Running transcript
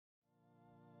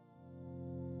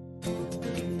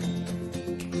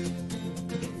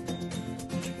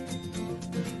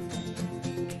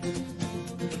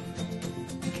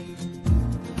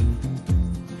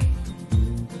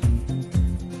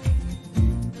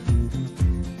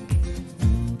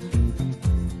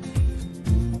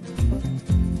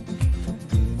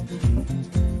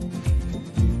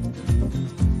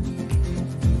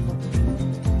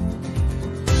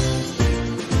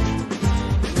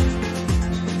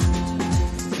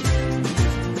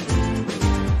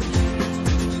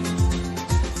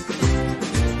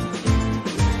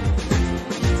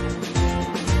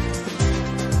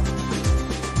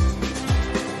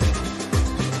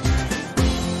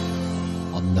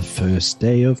the first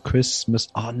day of Christmas.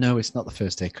 Oh, no, it's not the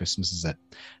first day of Christmas, is it?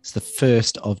 It's the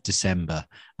 1st of December.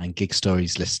 And Gig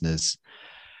Stories listeners,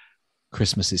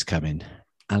 Christmas is coming.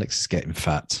 Alex is getting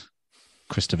fat.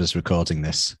 Christopher's recording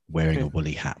this wearing a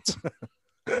woolly hat.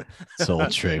 It's all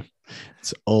true.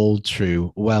 It's all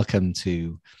true. Welcome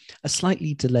to a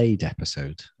slightly delayed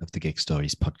episode of the Gig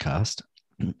Stories podcast.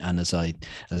 And as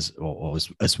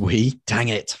we, dang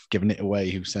it, I've given it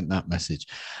away, who sent that message,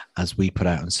 as we put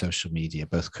out on social media,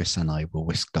 both Chris and I were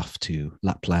whisked off to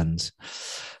Lapland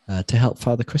to help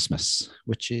Father Christmas,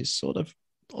 which is sort of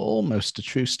almost a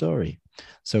true story.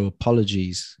 So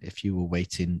apologies if you were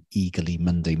waiting eagerly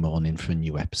Monday morning for a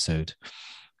new episode.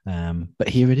 But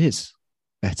here it is,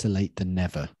 better late than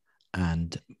never.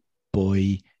 And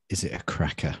boy, is it a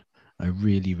cracker. I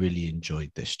really, really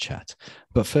enjoyed this chat.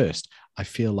 But first, I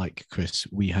feel like, Chris,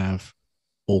 we have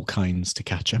all kinds to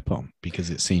catch up on because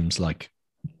it seems like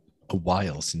a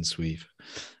while since we've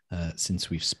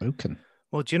spoken.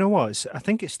 Well, do you know what? I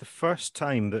think it's the first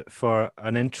time that for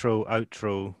an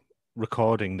intro-outro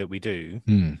recording that we do,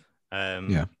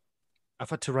 I've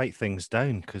had to write things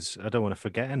down because I don't want to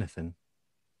forget anything.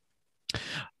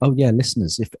 Oh, yeah,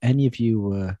 listeners, if any of you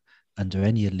were under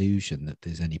any illusion that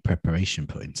there's any preparation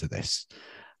put into this,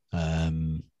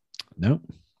 no,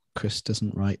 Chris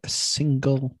doesn't write a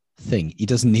single thing. He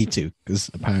doesn't need to because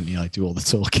apparently I do all the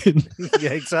talking.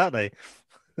 Yeah, exactly.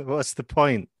 What's the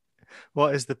point?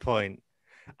 What is the point?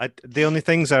 The only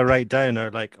things I write down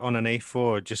are like on an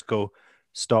A4, just go,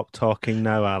 stop talking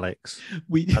now, Alex.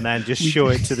 And then just show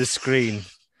it to the screen.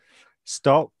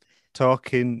 Stop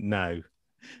talking now.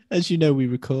 As you know, we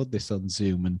record this on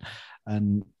Zoom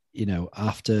and you know,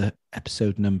 after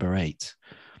episode number 8,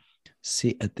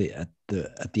 see at the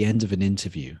end of an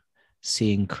interview,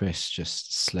 seeing Chris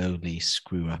just slowly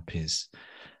screw up his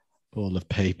ball of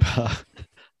paper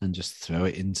and just throw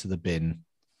it into the bin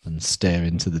and stare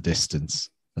into the distance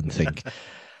and think,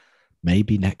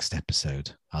 maybe next episode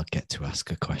I'll get to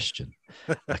ask a question.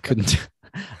 I couldn't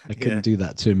do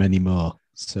that to him anymore.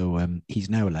 So he's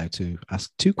now allowed to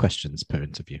ask 2 questions per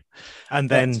interview. And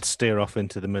then stare off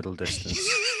into the middle distance.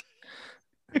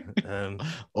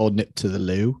 Or nip to the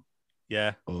loo.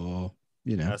 Yeah. Or,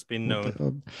 you know. That's been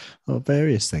known. Or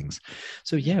various things.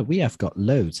 So, yeah, we have got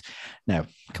loads. Now,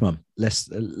 come on. Let's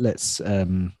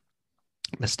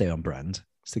stay on brand.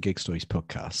 It's the Gig Stories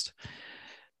podcast.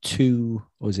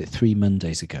 3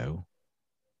 Mondays ago,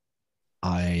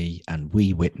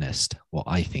 we witnessed what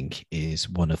I think is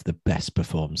one of the best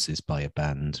performances by a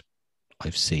band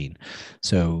I've seen.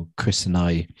 So Chris and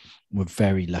I were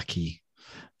very lucky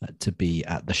to be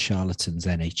at the Charlatans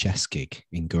NHS gig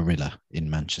in Gorilla in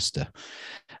Manchester.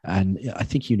 And I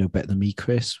think you know better than me,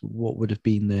 Chris, what would have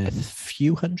been the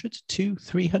few hundred,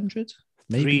 200-300?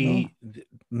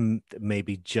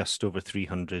 Maybe just over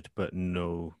 300, but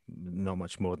no, not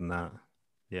much more than that.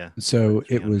 Yeah. So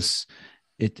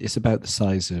it's about the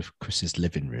size of Chris's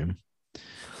living room.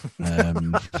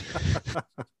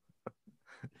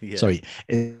 Yeah. Sorry,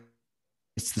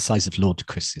 it's the size of Lord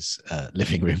Chris's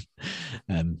living room.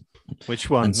 Which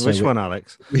one? Which one,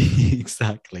 Alex?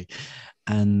 Exactly.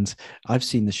 And I've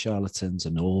seen the Charlatans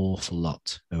an awful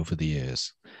lot over the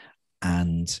years.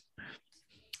 And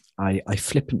I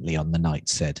flippantly on the night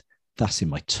said, that's in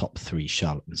my top 3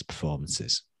 Charlatans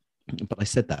performances. But I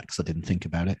said that because I didn't think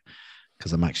about it.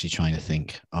 Because I'm actually trying to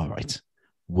think, all right,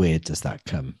 where does that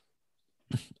come?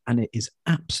 And it is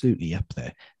absolutely up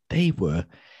there. They were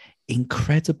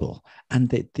incredible. And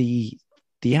the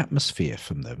atmosphere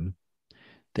from them,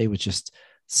 they were just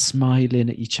smiling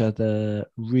at each other,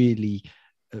 really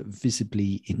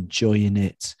visibly enjoying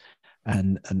it.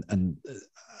 And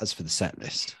as for the set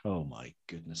list, oh my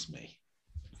goodness me.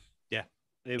 Yeah,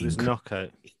 it was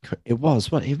knockout. It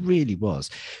was. Well, it really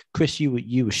was. Chris, you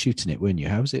were shooting it, weren't you?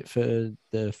 How was it for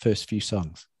the first few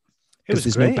songs? It was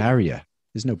there's great. no barrier.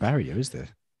 There's no barrier, is there?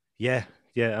 Yeah,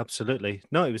 absolutely.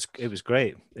 No, it was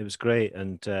great. It was great,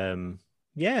 and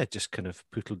just kind of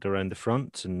pootled around the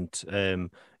front, and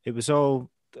it was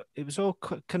all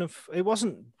kind of. It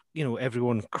wasn't,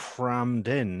 everyone crammed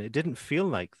in. It didn't feel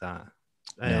like that.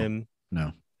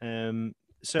 No.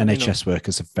 NHS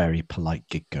workers are very polite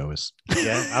gig goers.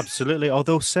 Yeah, absolutely.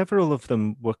 Although several of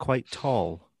them were quite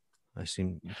tall. I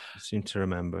seem to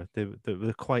remember they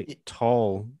were quite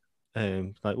tall.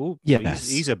 Yes.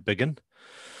 He's a big one.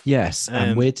 Yes.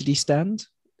 And where did he stand?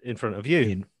 In front of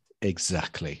you.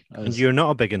 Exactly. And you're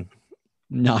not a big one.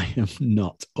 No, I am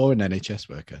not. Or an NHS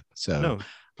worker. So no.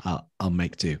 I'll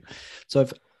make do. So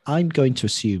I'm going to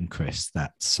assume, Chris,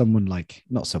 that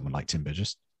not someone like Tim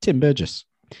Burgess. Tim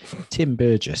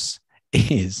Burgess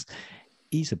he's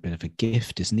a bit of a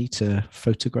gift, isn't he, to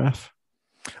photograph?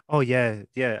 Oh yeah,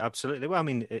 yeah, absolutely. Well, I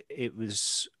mean, it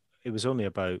was only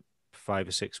about 5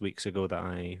 or 6 weeks ago that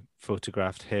I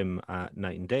photographed him at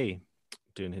Night and Day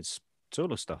doing his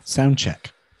solo stuff. Sound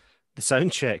check. The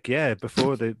sound check, yeah,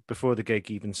 before the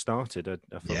gig even started, I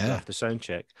Yeah. photographed the sound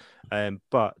check.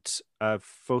 But I've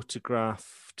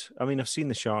photographed. I mean, I've seen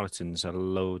the Charlatans a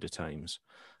load of times,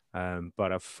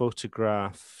 but I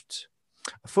photographed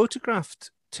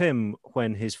Tim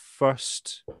when his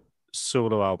first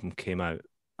solo album came out.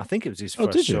 I think it was his Oh,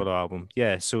 first did you? solo album.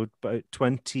 Yeah, so about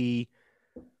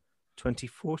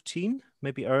 2014,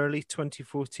 maybe early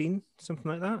 2014,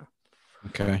 something like that.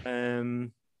 Okay.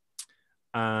 Um,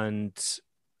 and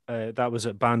that was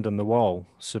at Band on the Wall.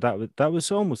 So that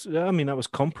was almost. I mean, that was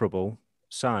comparable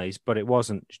size, but it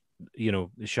wasn't. The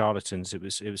Charlatans. It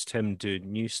was Tim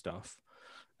doing new stuff.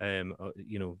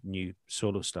 New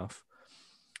solo stuff,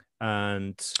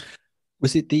 and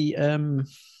Was it the Oh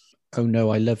No,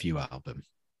 I Love You album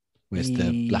with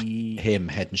the black him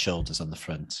head and shoulders on the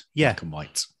front, yeah, black and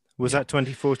white? was Yeah. that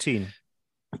 2014?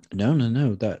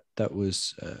 No. That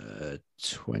was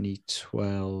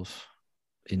 2012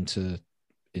 into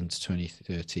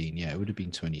 2013. Yeah, it would have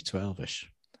been 2012ish.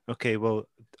 Okay, well,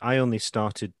 I only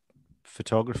started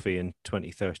photography in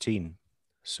 2013,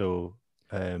 so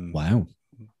Wow.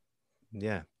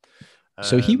 yeah.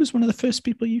 So he was one of the first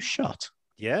people you shot.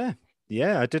 Yeah,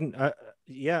 yeah. I didn't. I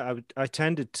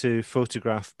tended to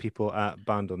photograph people at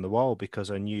Band on the Wall because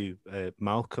I knew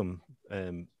Malcolm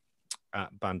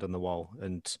at Band on the Wall,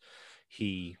 and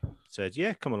he said,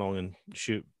 "Yeah, come along and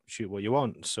shoot what you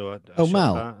want." So I Oh,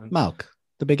 shot that. Malk,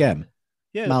 the big M,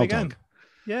 Yeah, the Mal big M. dog.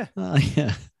 Yeah.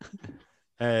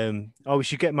 Yeah. We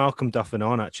should get Malcolm Duffin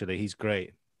on. Actually, he's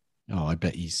great. Oh, I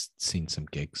bet he's seen some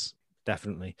gigs.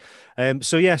 Definitely.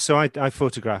 So I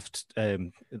photographed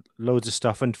loads of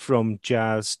stuff, and from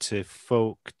jazz to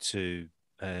folk to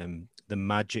the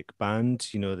Magic Band.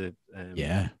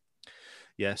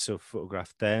 So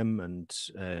photographed them, and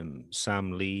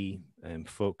Sam Lee,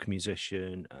 folk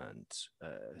musician, and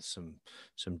some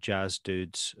jazz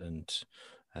dudes, and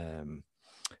Tim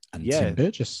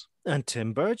Burgess. And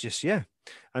Tim Burgess, yeah.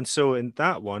 And so in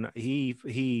that one,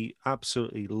 he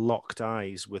absolutely locked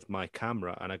eyes with my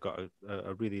camera, and I got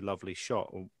a really lovely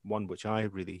shot, one which I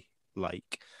really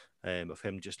like, of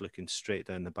him just looking straight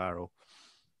down the barrel.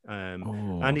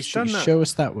 And he's done that. Show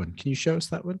us that one. Can you show us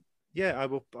that one? Yeah, I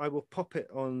will pop it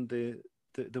on the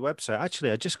website.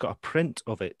 Actually, I just got a print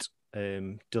of it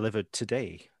delivered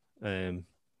today. I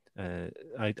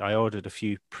ordered a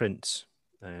few prints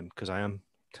because I am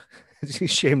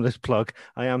shameless plug.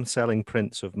 I am selling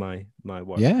prints of my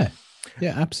work. Yeah,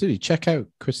 absolutely. Check out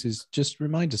Chris's. Just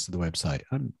remind us of the website.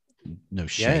 I'm no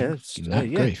shame.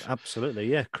 Absolutely.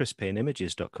 Yeah,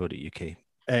 chrispaineimages.co.uk.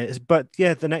 But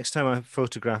yeah, the next time I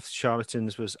photographed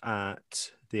Charlatans was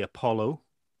at the Apollo,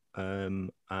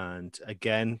 and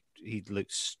again he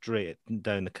looked straight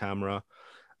down the camera,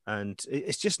 and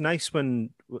it's just nice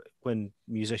when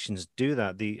musicians do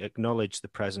that. They acknowledge the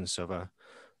presence of a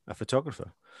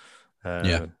photographer.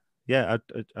 I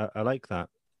like that,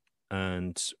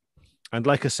 and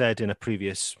like I said in a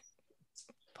previous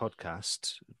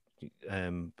podcast,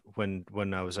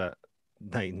 when I was at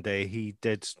Night and Day, he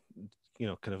did,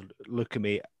 kind of look at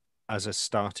me as I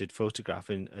started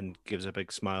photographing and gives a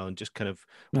big smile and just kind of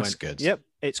went, good. Yep,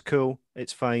 it's cool,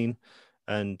 it's fine,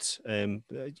 and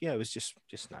it was just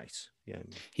nice. Yeah,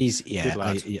 he's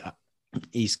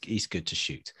good to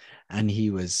shoot, and he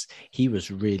was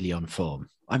really on form.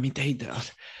 I mean,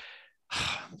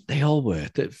 they all were.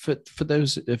 For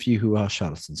those of you who are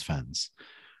Charlatans fans,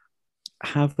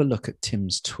 have a look at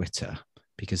Tim's Twitter,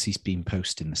 because he's been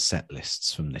posting the set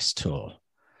lists from this tour,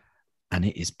 and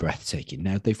it is breathtaking.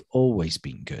 Now, they've always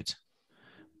been good,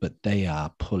 but they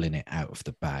are pulling it out of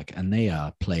the bag, and they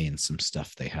are playing some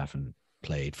stuff they haven't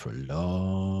played for a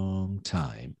long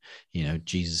time.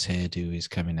 Jesus Hairdo is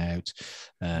coming out.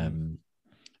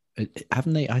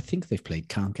 Haven't they? I think they've played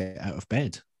Can't Get Out of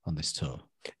Bed on this tour.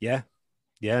 Yeah,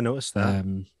 I noticed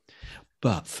that.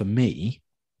 But for me,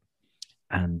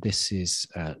 and this is,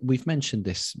 we've mentioned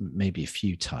this maybe a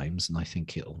few times, and I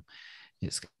think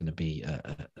it's going to be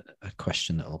a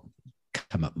question that'll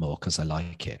come up more because I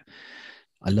like it.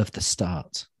 I love the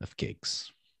start of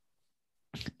gigs,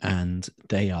 and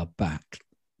they are back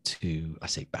to, I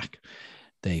say back,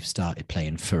 they've started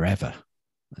playing Forever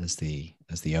as the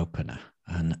opener,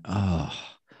 and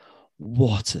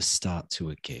what a start to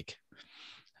a gig.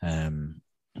 And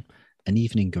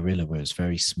even in Gorilla, where it's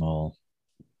very small,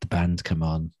 the band come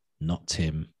on, not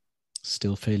Tim,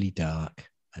 still fairly dark,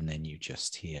 and then you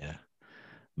just hear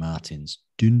Martin's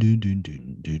dun dun dun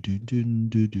dun dun dun dun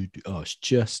dun dun. Oh, it's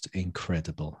just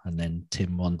incredible. And then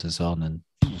Tim wanders on and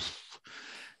poof,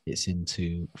 it's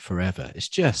into forever. It's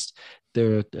just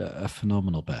they're a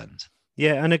phenomenal band.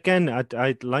 Yeah, and again,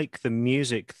 I'd like the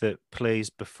music that plays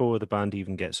before the band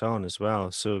even gets on as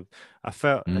well. So I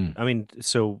felt, I mean,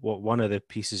 so what one of the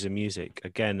pieces of music,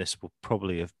 again, this will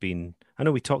probably have been, I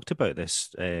know we talked about this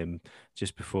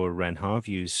just before Ren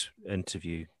Harview's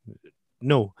interview.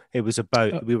 No, it was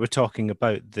about, we were talking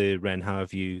about the Ren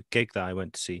Harview gig that I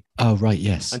went to see. Oh, right,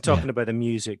 yes. And talking about the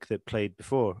music that played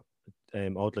before.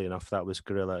 Oddly enough, that was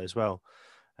Gorilla as well.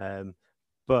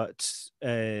 But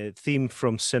theme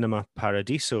from Cinema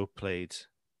Paradiso played.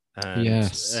 And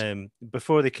yes.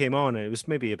 Before they came on, it was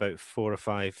maybe about 4 or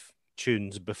 5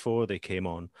 tunes before they came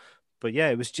on. But yeah,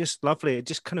 it was just lovely. It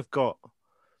just kind of got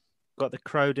the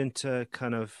crowd into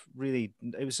kind of really,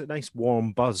 it was a nice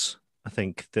warm buzz, I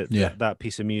think, that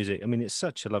piece of music. I mean, it's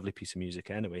such a lovely piece of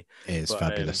music anyway. It is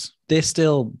fabulous. They're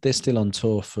still on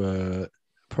tour for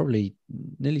probably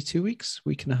nearly 2 weeks,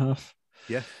 week and a half.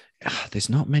 Yeah. There's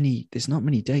not many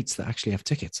dates that actually have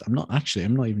tickets. I'm not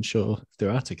even sure if there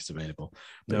are tickets available.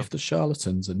 But if the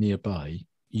Charlatans are nearby,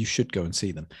 you should go and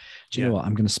see them. Do you know what?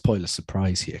 I'm going to spoil a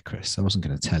surprise here, Chris. I wasn't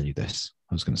going to tell you this.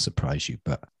 I was going to surprise you,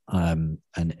 but and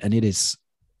it is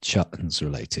Charlatans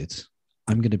related.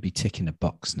 I'm going to be ticking a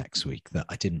box next week that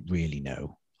I didn't really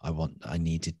know I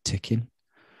needed ticking.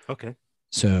 Okay.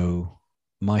 So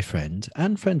my friend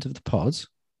and friend of the pod,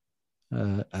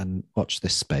 and watch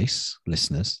this space,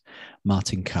 listeners,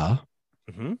 Martin Carr,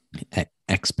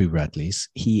 ex-Boo Radley's,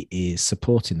 he is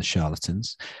supporting the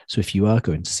Charlatans. So if you are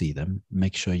going to see them,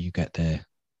 make sure you get there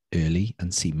early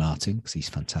and see Martin because he's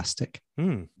fantastic.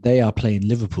 They are playing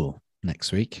Liverpool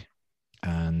next week,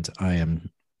 and I am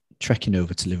trekking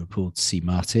over to Liverpool to see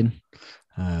Martin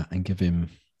and give him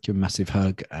a massive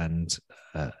hug and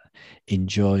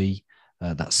enjoy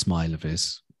that smile of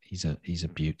his. He's a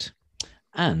beaut.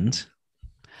 And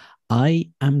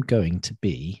I am going to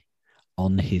be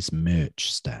on his merch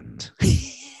stand.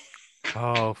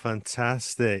 Oh,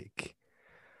 fantastic.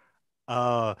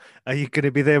 Oh, are you going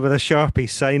to be there with a Sharpie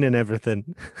signing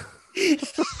everything?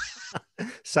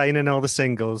 Signing all the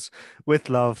singles. With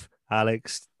love,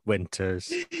 Alex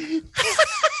Winters.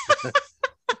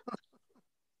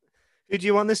 Who do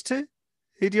you want this to?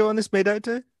 Who do you want this made out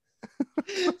to?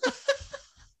 Can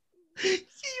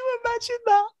you imagine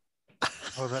that?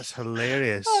 Oh, that's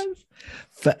hilarious.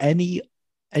 For any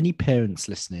parents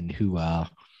listening who are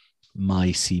my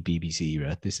CBBC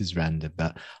era, this is random,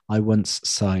 but I once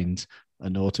signed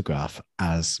an autograph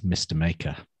as Mr.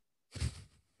 Maker.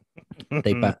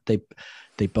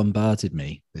 They bombarded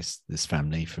me, this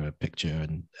family, for a picture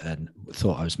and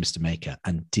thought I was Mr. Maker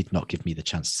and did not give me the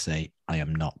chance to say I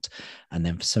am not. And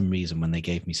then for some reason, when they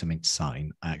gave me something to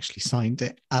sign, I actually signed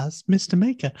it as Mr.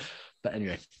 Maker. But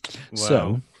anyway,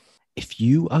 So if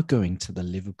you are going to the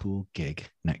Liverpool gig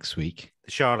next week,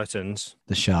 the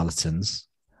Charlatans,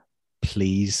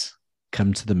 please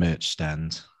come to the merch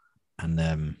stand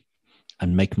and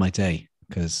make my day,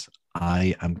 because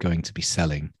I am going to be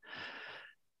selling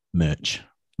merch,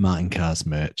 Martin Carr's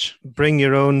merch. Bring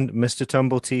your own Mr.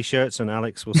 Tumble t-shirts and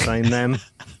Alex will sign them.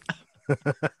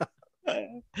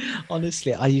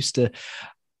 Honestly, I used to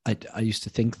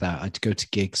think that I'd go to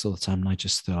gigs all the time and I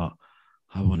just thought,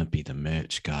 I want to be the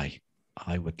merch guy.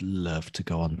 I would love to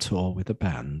go on tour with a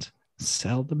band,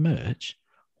 sell the merch.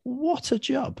 What a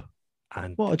job.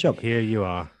 And what a job. Here you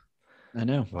are. I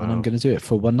know. Wow. And I'm going to do it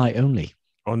for one night only.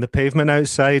 On the pavement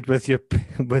outside with your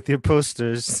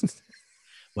posters.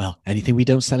 Well, anything we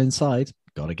don't sell inside,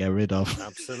 got to get rid of.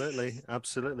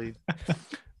 Absolutely.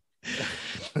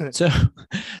 So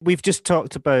we've just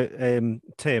talked about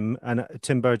Tim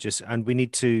Burgess, and we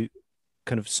need to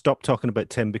kind of stop talking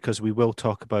about Tim because we will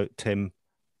talk about Tim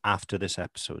after this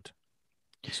episode.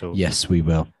 So yes, we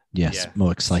will. Yes,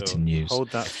 more exciting news.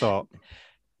 Hold that thought.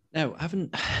 No,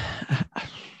 haven't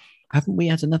we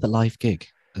had another live gig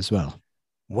as well?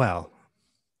 Well,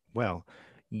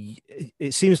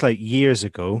 it seems like years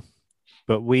ago,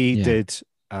 but we did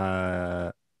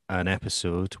an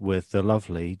episode with the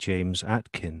lovely James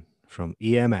Atkin from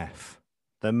EMF,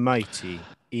 the mighty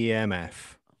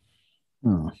EMF.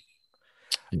 Oh.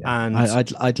 Yeah. And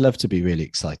I'd love to be really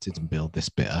excited and build this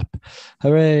bit up.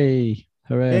 Hooray!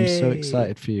 Hooray! Hey. I'm so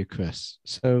excited for you, Chris.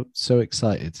 So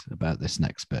excited about this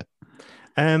next bit.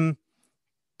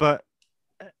 But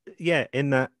yeah, in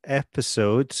that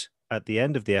episode, at the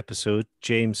end of the episode,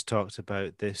 James talked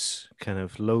about this kind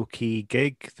of low-key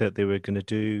gig that they were going to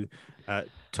do at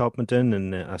Topmorden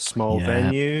in a small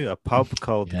venue, a pub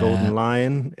called the Golden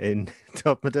Lion in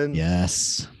Topmorden.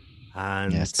 Yes.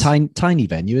 And it's tiny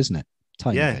venue, isn't it?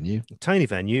 Tiny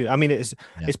venue. I mean, it's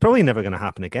probably never going to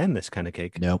happen again, this kind of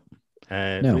gig. Nope.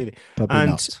 No, really. Probably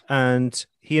not. And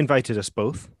he invited us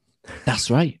both.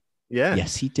 That's right. Yeah.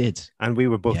 Yes, he did. And we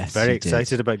were both very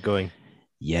excited about going.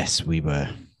 Yes, we were.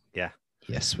 Yeah.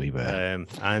 Yes, we were.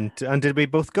 And did we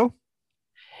both go?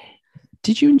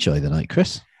 Did you enjoy the night,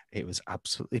 Chris? It was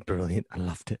absolutely brilliant. I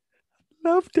loved it.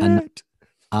 Loved it.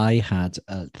 I had,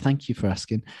 thank you for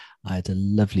asking. I had a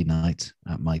lovely night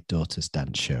at my daughter's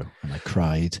dance show, and I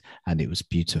cried, and it was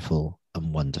beautiful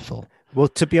and wonderful. Well,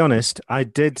 to be honest, I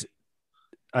did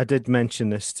mention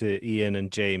this to Ian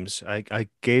and James. I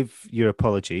gave your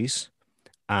apologies,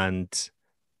 and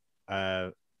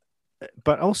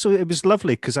but also it was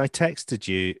lovely because I texted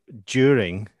you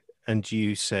during, and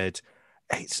you said,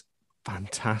 "It's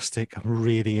fantastic. I'm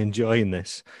really enjoying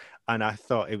this." And I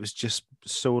thought it was just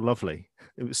so lovely.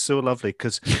 It was so lovely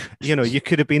because, you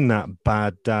could have been that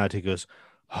bad dad who goes,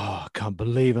 "Oh, I can't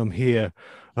believe I'm here.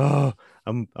 Oh,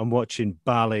 I'm watching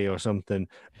ballet or something,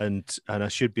 and I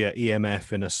should be at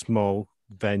EMF in a small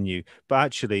venue." But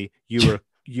actually, you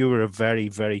were a very,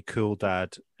 very cool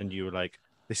dad, and you were like,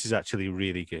 "This is actually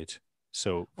really good."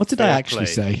 So what did I actually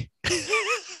say?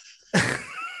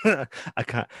 I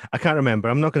can't remember.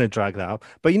 I'm not going to drag that up.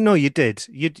 But you did.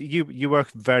 You were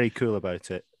very cool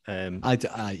about it. I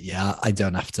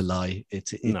don't have to lie.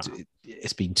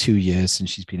 It's been 2 years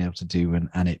since she's been able to do one,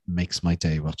 and it makes my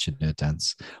day watching her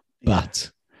dance.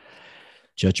 But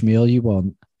judge me all you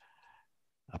want.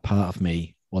 A part of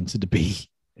me wanted to be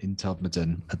in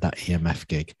Todmorden at that EMF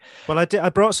gig. Well, I did. I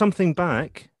brought something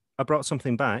back.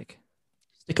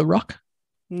 Stick a rock?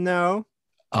 No.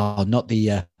 Oh, not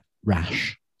the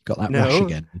rash. Got that rash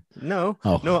again? No.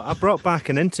 I brought back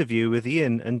an interview with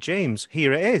Ian and James.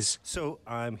 Here it is. So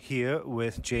I'm here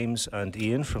with James and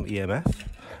Ian from EMF,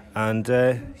 and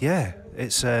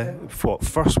it's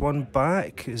first one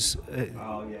back is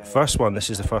first one. This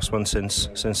is the first one since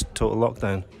total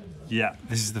lockdown. Yeah,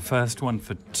 this is the first one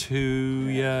for 2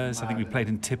 years. I think we played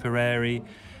in Tipperary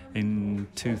in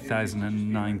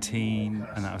 2019,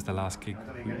 and that was the last gig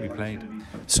we played.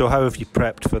 So how have you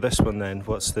prepped for this one then?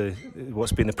 What's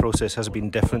been the process? Has it been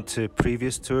different to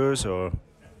previous tours, or?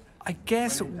 I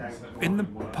guess in the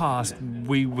past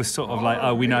we were sort of like,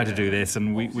 oh, we know how to do this,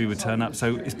 and we would turn up.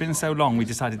 So it's been so long, we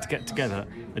decided to get together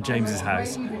at James's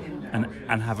house and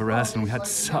have a rehearsal, and we had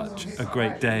such a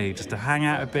great day just to hang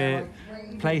out a bit,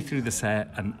 play through the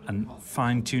set and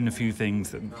fine-tune a few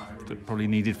things that probably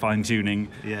needed fine-tuning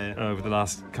over the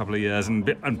last couple of years, and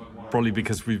probably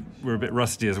because we were a bit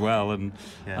rusty as well, and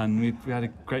we had a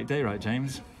great day, right,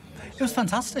 James? It was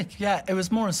fantastic, yeah. It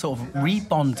was more a sort of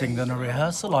rebonding than a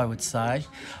rehearsal, I would say.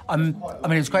 I mean, it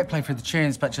was great playing through the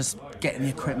tunes, but just getting the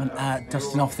equipment out,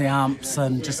 dusting off the amps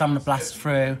and just having a blast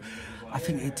through, I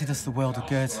think it did us the world of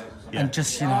good. Yeah. And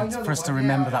just, for us to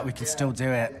remember that we can still do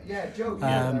it.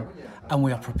 And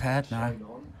we are prepared now.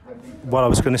 Well, I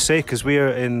was going to say, because we are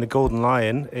in the Golden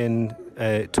Lion in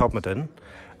Todmorden,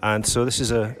 and so this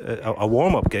is a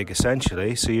warm-up gig,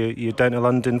 essentially. So you're down to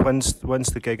London. When's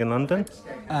the gig in London?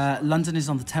 London is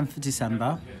on the 10th of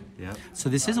December. Yeah. So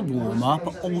this is a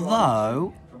warm-up,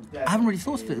 although I haven't really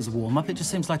thought of it as a warm-up. It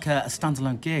just seems like a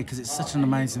standalone gig because it's such an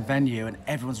amazing venue and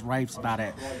everyone's raves about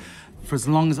it. For as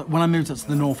long as, when I moved up to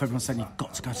the north, everyone said, you've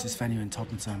got to go to this venue in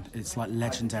Todmorden. It's like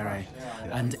legendary.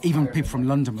 And even people from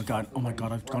London were going, oh my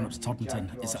God, I've gone up to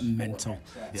Todmorden. It's mental.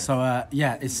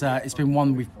 Yeah. So it's been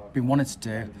one we've been wanting to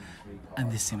do.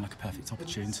 And this seemed like a perfect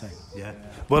opportunity. Yeah.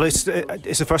 Well, it's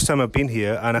the first time I've been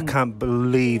here, and I can't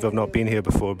believe I've not been here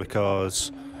before,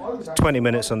 because 20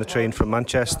 minutes on the train from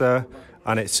Manchester,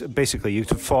 and it's basically you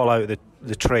fall out of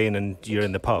the train and you're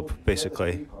in the pub,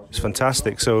 basically. It's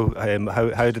fantastic. So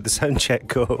how did the sound check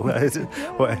go?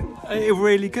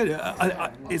 Really good.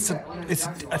 It's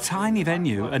a tiny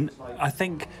venue, and I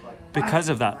think because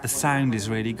of that, the sound is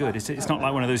really good. It's not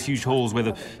like one of those huge halls where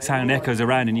the sound echoes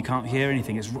around and you can't hear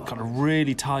anything. It's got a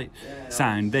really tight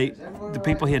sound. The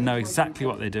people here know exactly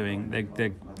what they're doing.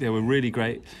 They were really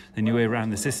great. They knew around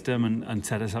the system and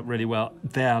set us up really well.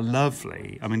 They are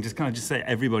lovely. I mean, just say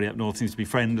everybody up north seems to be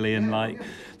friendly and like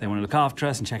they want to look after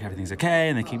us and check everything's okay,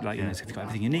 and they keep like, if you've got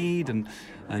everything you need, and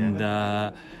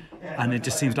it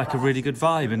just seems like a really good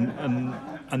vibe.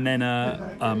 And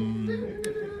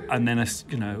then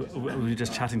we were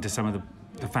just chatting to some of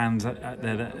the fans out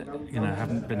there that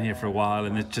haven't been here for a while,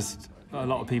 and it's just a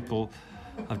lot of people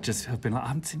have been like, I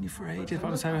haven't seen you for ages, but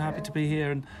I'm so happy to be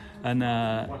here. And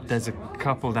there's a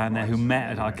couple down there who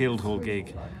met at our Guildhall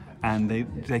gig, and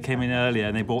they came in earlier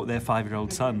and they brought their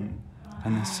 5-year-old son,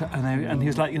 and he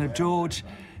was like, George,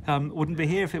 wouldn't be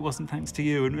here if it wasn't thanks to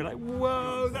you. And we're like,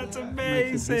 whoa, that's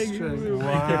amazing.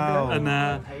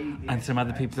 Wow. And some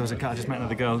other people. There was I just met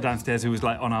another girl downstairs who was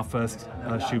like on our first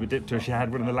Schubert dip tour. She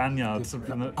had one of the lanyards. She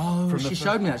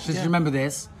showed me that. She said, "Do you remember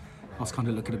this?" I was kind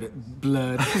of looking a bit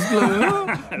blurred.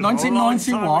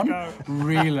 1991,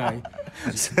 really?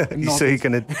 So you're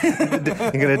gonna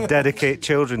dedicate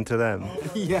children to them?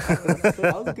 Yeah,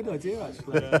 that was a good idea,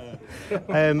 actually.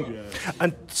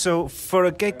 And so, for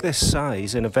a gig this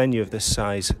size, in a venue of this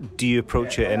size, do you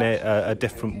approach it in a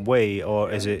different way,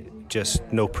 or is it just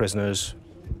no prisoners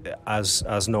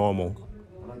as normal?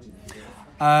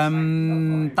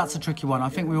 That's a tricky one. I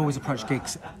think we always approach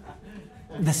gigs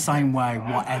the same way,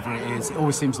 whatever it is. It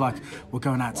always seems like we're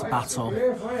going out to battle.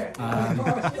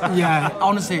 Yeah,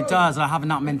 honestly, it does. Having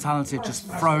that mentality of just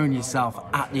throwing yourself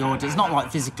at the audience, not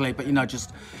like physically, but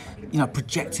just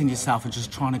projecting yourself and just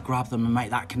trying to grab them and make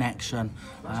that connection.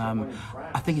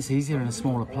 I think it's easier in a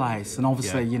smaller place, and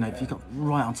obviously, if you got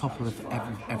right on top of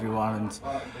everyone,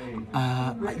 and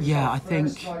I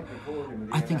think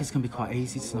it's going to be quite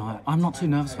easy tonight. I'm not too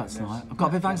nervous about tonight. I've got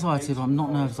a bit of anxiety, but I'm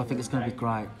not nervous. I think it's going to be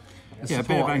great. A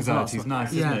bit of anxiety is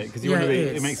nice, isn't it? Because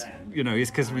it makes, it's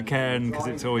because we care and because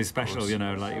it's always special,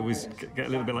 like it always get a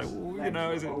little bit like,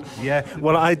 is it? Yeah,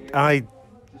 well, I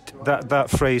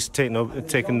that phrase,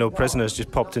 taking no prisoners,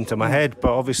 just popped into my head, but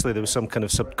obviously there was some kind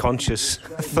of subconscious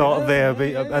thought there,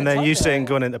 and then you saying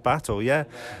going into battle, yeah?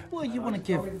 Well, you want to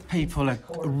give people a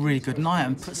really good night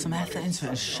and put some effort into it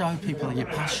and show people your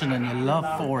passion and your love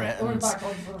for it, and,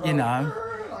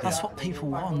 that's what people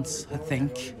want, I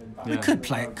think. We could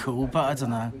play it cool, but I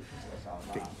don't know.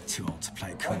 A bit too old to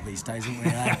play it cool these days, aren't we?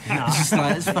 It's just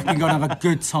like, let's fucking go and have a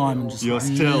good time and just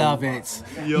love it.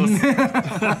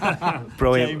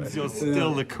 Brilliant. James, you're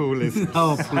still the coolest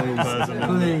person in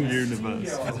the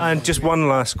universe. And just one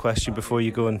last question before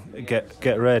you go and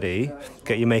get ready,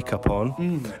 get your makeup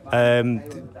on.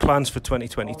 Plans for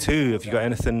 2022? Have you got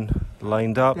anything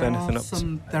lined up?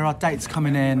 There are dates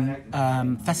coming in.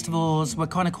 Festivals. We're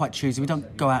kind of quite choosy. We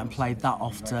don't go out and play that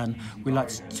often. We like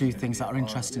to do things that are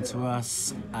interesting to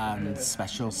us and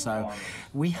special. So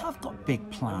we have got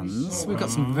big plans. We've got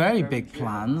some very big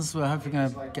plans. We're hoping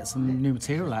to get some new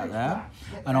material out there,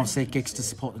 and obviously gigs to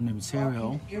support the new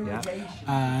material. Yeah.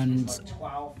 And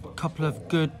a couple of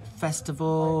good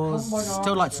festivals.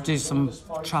 Still like to do some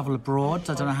travel abroad.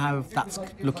 I don't know how that's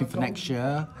looking for next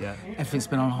year. Yeah. Everything's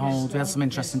been on hold. We had some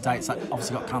interesting dates that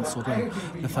obviously got cancelled when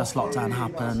the first lockdown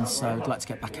happened. So I'd like to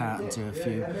get back out and do a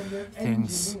few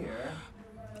things.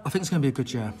 I think it's going to be a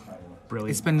good year.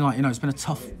 Brilliant. It's been it's been a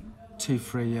tough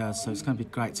 2-3 years, so it's going to be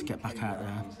great to get back out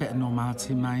there. A bit of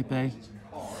normality, maybe.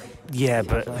 Yeah,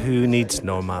 but who needs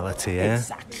normality, eh?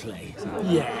 Exactly.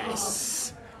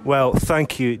 Yes. Well,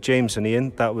 thank you, James and Ian.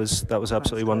 That was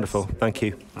absolutely wonderful. Thank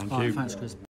you. Thank you. Thanks,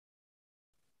 Chris.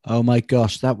 Oh my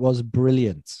gosh, that was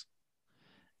brilliant.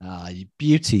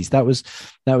 Beauties. That was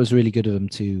really good of them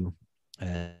to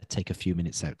take a few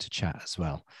minutes out to chat as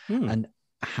well. And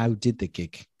how did the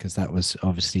gig? Because that was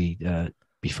obviously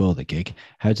before the gig.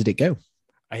 How did it go?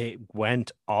 It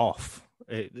went off.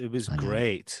 It was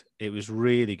great. It was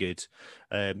really good.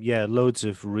 Loads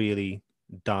of really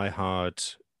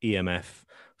diehard EMF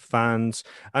fans,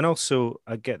 and also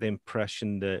I get the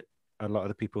impression that a lot of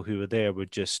the people who were there were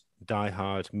just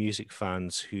diehard music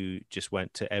fans who just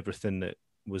went to everything that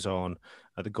was on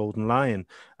at the Golden Lion.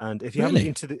 And if you haven't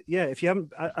been to if you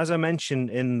haven't, as I mentioned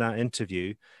in that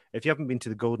interview, if you haven't been to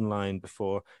the Golden Lion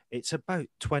before, it's about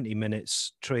 20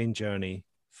 minutes train journey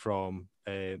from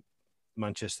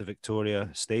Manchester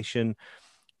Victoria Station,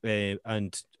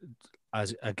 and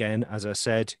as I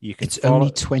said, you can. It's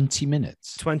only 20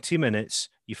 minutes. 20 minutes.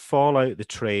 You fall out the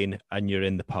train and you're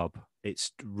in the pub.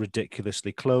 It's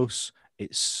ridiculously close.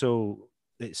 It's so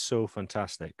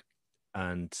fantastic.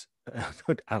 And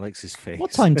Alex's face.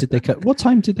 What time did they come? What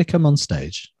time did they come on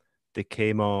stage? They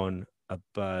came on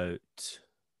about. It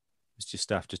was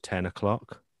just after 10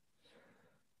 o'clock.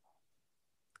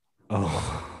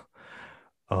 Oh,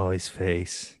 his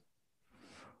face.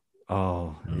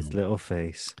 Oh, his little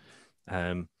face.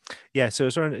 So it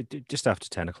was around just after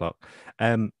 10 o'clock.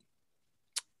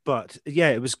 But yeah,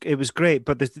 it was great.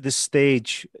 But the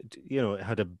stage, it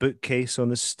had a bookcase on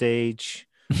the stage.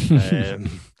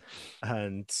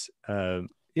 It's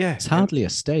hardly a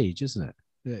stage, isn't it?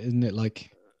 Isn't it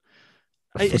like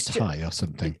a foot high or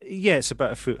something? Yeah, it's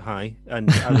about a foot high, and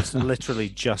I was literally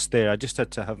just there. I just had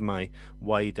to have my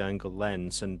wide angle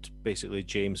lens, and basically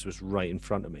James was right in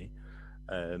front of me.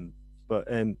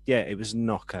 It was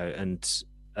knockout, and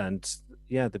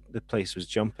the place was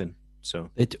jumping.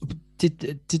 So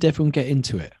did everyone get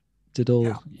into it? Did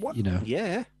all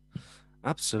Yeah,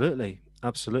 absolutely.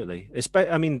 Absolutely.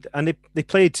 I mean, and they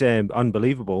played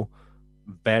Unbelievable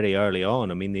very early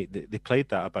on. I mean, they played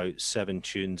that about 7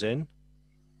 tunes in.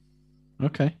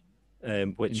 Okay.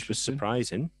 Which was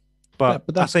surprising. But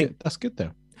But that's I think good. That's good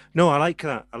though. No, I like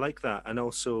that. I like that. And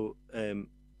also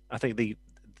I think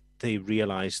they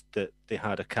realized that they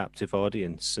had a captive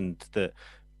audience and that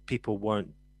people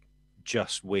weren't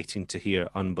just waiting to hear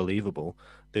Unbelievable.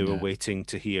 They were waiting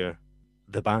to hear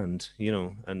the band,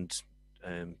 and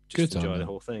just enjoy the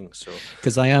whole thing. So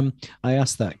because I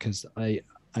asked that because I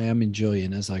am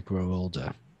enjoying as I grow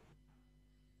older,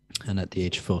 and at the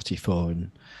age of 44,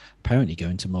 and apparently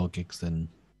going to more gigs than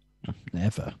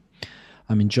ever.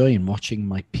 I'm enjoying watching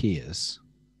my peers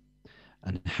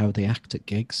and how they act at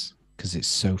gigs because it's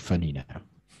so funny now.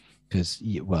 Because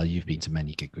you've been to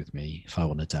many gigs with me. If I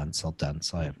want to dance, I'll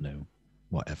dance. I have no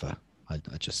whatever.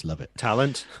 I just love it.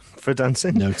 Talent for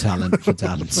dancing? No talent for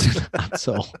dancing at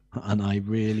all. And I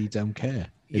really don't care.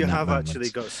 You have actually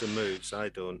got some moves. I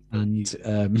don't.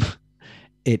 And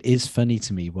it is funny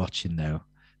to me watching, though,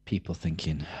 people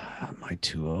thinking, am I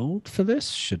too old for this?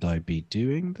 Should I be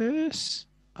doing this?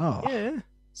 Oh, yeah.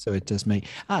 So it does make...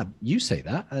 you say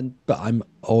that, but I'm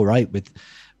all right with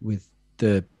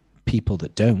the people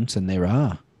that don't, and there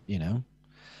are,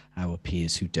 our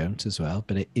peers who don't as well.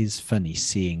 But it is funny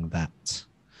seeing that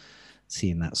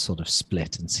sort of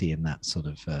split and seeing that sort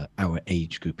of our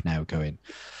age group now going,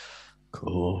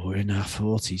 cool, we're in our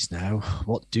 40s now.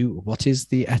 What is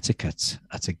the etiquette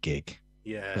at a gig?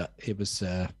 Yeah. But it was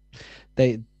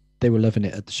they were loving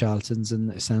it at the Charlatans, and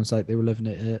it sounds like they were loving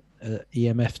it at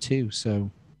EMF too.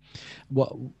 So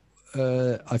what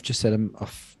I've just said I'm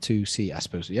off to see, I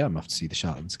suppose, I'm off to see the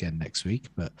Charlatans again next week,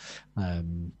 but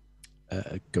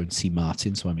go and see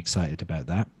Martin, so I'm excited about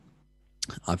that.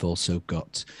 I've also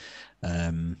got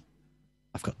I've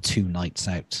got 2 nights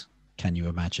out, can you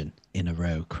imagine, in a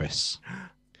row, Chris.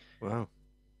 Wow.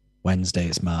 Wednesday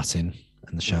it's Martin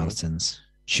and the Charlatans.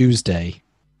 Tuesday,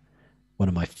 one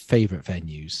of my favourite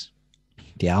venues,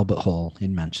 the Albert Hall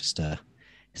in Manchester,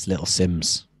 is Little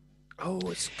Sims. Oh,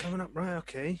 it's coming up, right?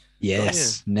 Okay.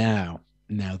 Yes. Now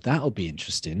that'll be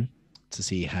interesting to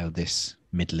see how this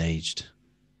middle-aged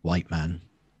white man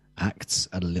acts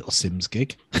at a Little Sims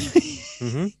gig.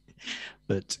 Mm-hmm.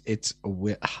 But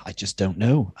I just don't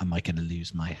know. Am I going to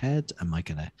lose my head? Am I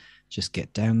going to just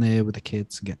get down there with the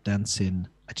kids and get dancing?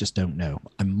 I just don't know.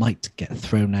 I might get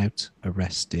thrown out,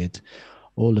 arrested,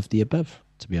 all of the above,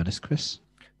 to be honest, Chris.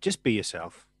 Just be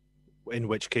yourself. In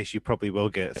which case, you probably will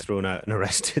get thrown out and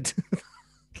arrested.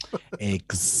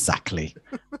 Exactly.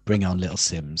 Bring on Little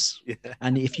Sims. Yeah.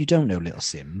 And if you don't know Little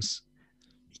Sims,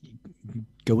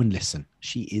 go and listen.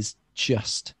 She is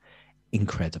just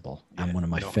incredible and one of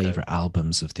my favorite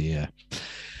albums of the year.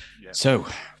 Yeah. So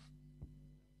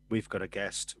we've got a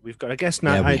guest. We've got a guest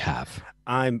now. Yeah, we have.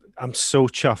 I'm so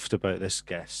chuffed about this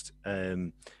guest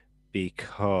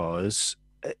because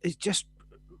it's just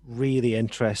really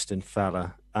interesting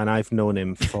fella. And I've known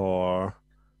him for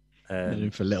a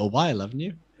little while, haven't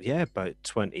you? Yeah, about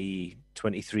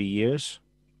 23 years,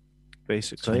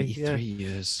 basically. 23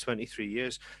 years. 23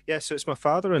 years. Yeah, so it's my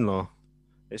father-in-law.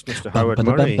 It's Mr. Howard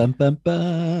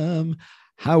Murray.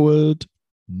 Howard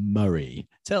Murray.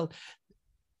 Tell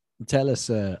us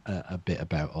a bit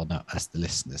about, or not us, the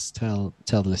listeners. Tell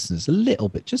the listeners a little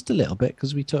bit, just a little bit,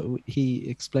 because he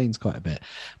explains quite a bit.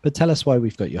 But tell us why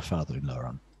we've got your father-in-law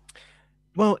on.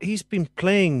 Well, he's been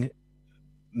playing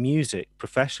music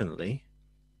professionally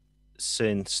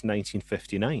since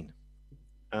 1959,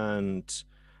 and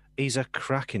he's a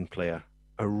cracking player,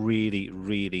 a really,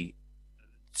 really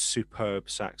superb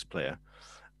sax player.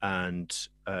 And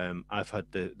I've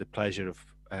had the pleasure of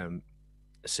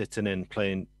sitting in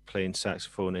playing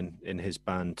saxophone in his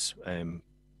band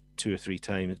 2 or 3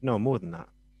 times. No, more than that.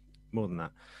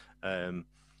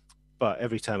 But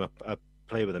every time I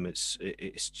play with him, it's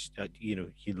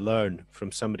you learn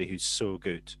from somebody who's so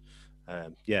good.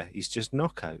 He's just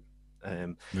knockout.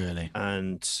 Really.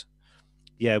 And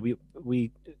yeah, we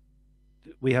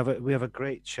have a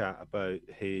great chat about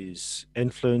his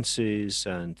influences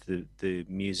and the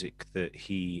music that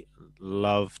he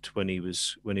loved when he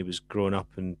was growing up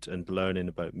and learning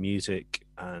about music,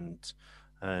 and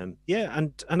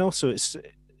and also it's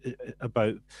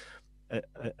about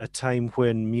a time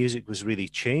when music was really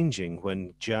changing,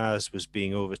 when jazz was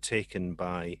being overtaken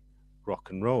by rock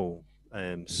and roll.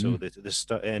 So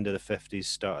the end of the 50s,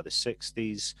 start of the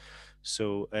 60s.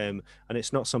 So and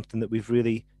it's not something that we've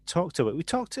really talked about. We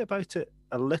talked about it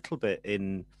a little bit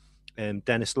in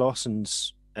Dennis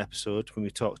Lawson's episode when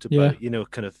we talked about,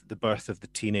 kind of the birth of the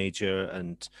teenager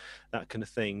and that kind of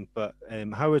thing. But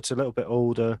Howard's a little bit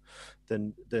older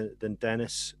than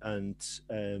Dennis, and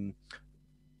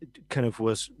kind of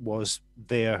was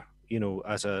there,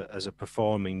 as a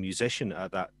performing musician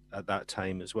at that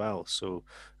time as well. So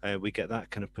we get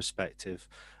that kind of perspective,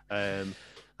 and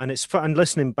it's fun. And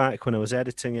listening back when I was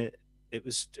editing it, it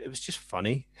was just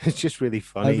funny. It's just really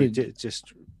funny.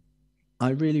 I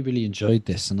really, really enjoyed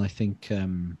this, and I think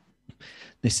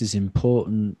this is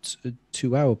important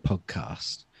to our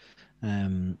podcast,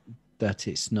 that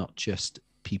it's not just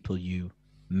people you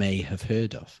may have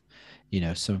heard of.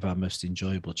 Some of our most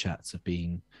enjoyable chats have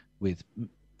been with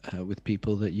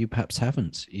people that you perhaps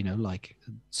haven't, like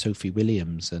Sophie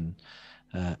Williams and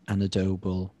Anna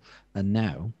Doble, and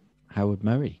now Howard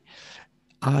Murray.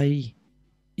 I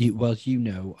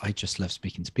just love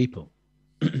speaking to people.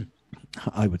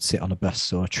 I would sit on a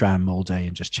bus or a tram all day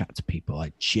and just chat to people.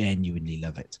 I genuinely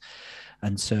love it.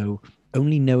 And so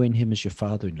only knowing him as your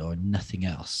father-in-law and nothing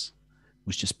else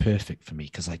was just perfect for me,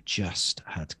 because I just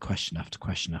had question after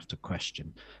question after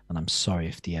question. And I'm sorry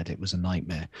if the edit was a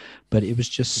nightmare, but it was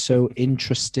just so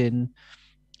interesting.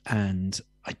 And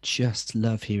I just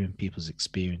love hearing people's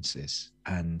experiences,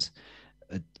 and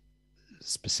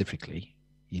specifically,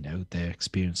 their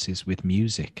experiences with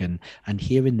music, and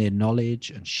hearing their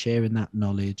knowledge and sharing that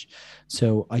knowledge.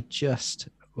 So I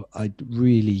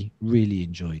really, really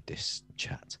enjoyed this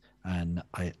chat, and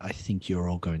I think you're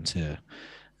all going to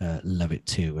love it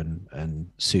too.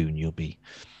 And soon you'll be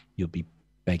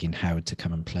begging Howard to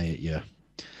come and play at your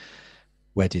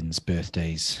weddings,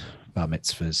 birthdays, bar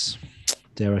mitzvahs,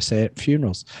 dare I say it,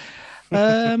 funerals.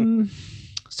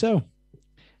 So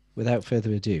without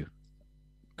further ado,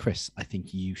 Chris, I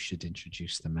think you should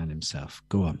introduce the man himself.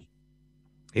 Go on.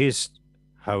 He's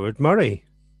Howard Murray.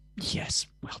 Yes,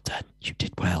 well done. You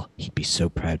did well. He'd be so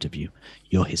proud of you.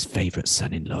 You're his favourite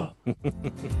son-in-law.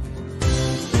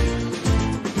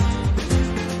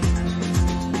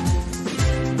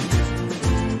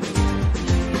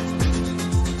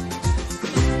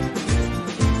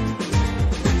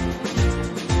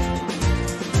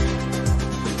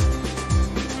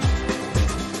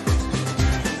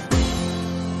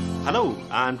 Hello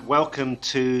and welcome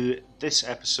to this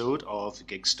episode of the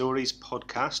Gig Stories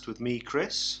podcast with me,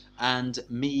 Chris. And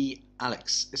me,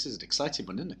 Alex. This is an exciting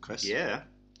one, isn't it, Chris? Yeah.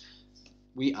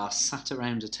 We are sat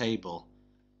around a table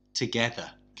together.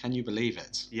 Can you believe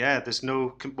it? Yeah,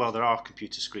 there are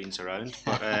computer screens around,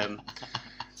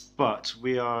 but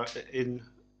we are in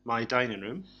my dining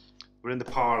room. We're in the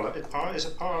parlour. Is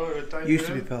it parlour or dining room? Used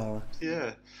to be parlour.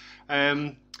 Yeah.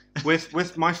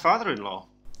 With my father-in-law.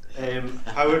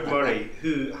 Howard Murray,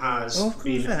 who has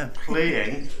been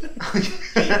playing.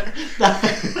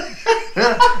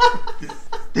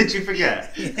 Did you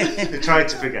forget? You tried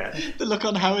to forget. The look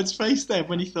on Howard's face there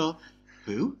when he thought,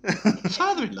 who?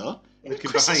 Father-in-law? Looking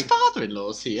Chris's behind.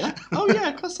 father-in-law's here. Oh yeah,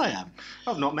 of course I am.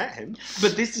 I've not met him.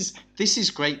 But this is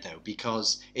great though,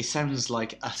 because it sounds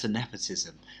like utter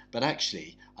nepotism, but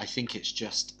actually I think it's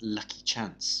just lucky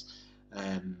chance.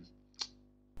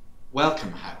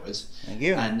 Welcome, Howard. Thank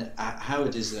you. And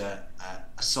Howard is a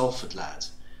Salford lad,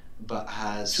 but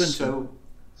has Swinton.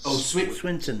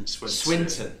 Swinton.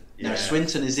 Swinton. Yeah. No,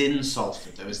 Swinton is in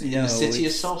Salford, though, isn't it? In the city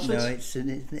of Salford? No, it's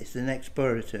the next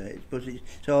borough to it, but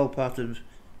it's all part of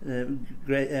the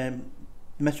great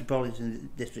metropolitan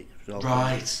district of Salford.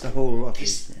 Right. The whole lot.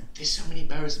 There's so many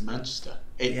boroughs in Manchester.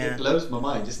 It blows my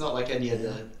mind. It's not like any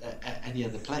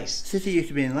other place. City used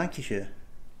to be in Lancashire.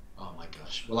 Oh my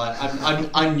gosh! Well,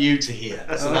 I'm new to here,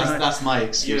 so that's my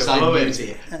excuse. Yeah, I'm new to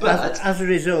here. But As a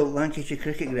result, Lancashire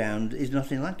Cricket Ground is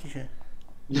not in Lancashire.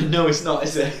 no, it's not,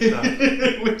 is it? No.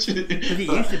 But it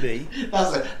used to be.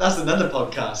 That's another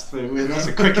podcast. That's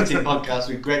a cricketing podcast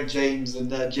with Greg James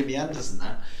and Jimmy Anderson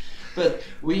now. But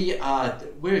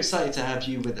we're excited to have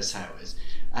you with us,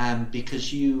 Howard,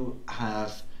 because you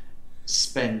have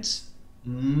spent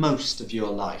most of your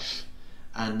life.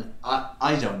 And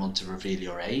I don't want to reveal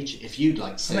your age. If you'd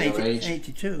like to say your age.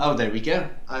 82. Oh, there we go.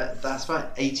 That's right,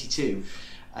 82.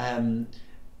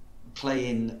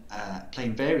 Playing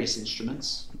various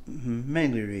instruments. Mm-hmm.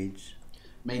 Mainly reeds.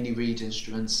 Mainly reed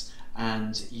instruments.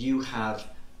 And you have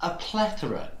a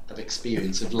plethora of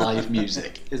experience of live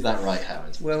music. Is that right,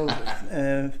 Howard? Well,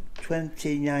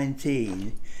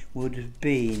 2019 would have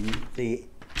been the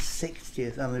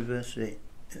 60th anniversary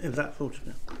of that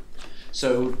photograph.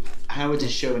 So Howard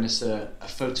is showing us a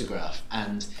photograph,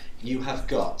 and you have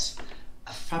got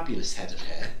a fabulous head of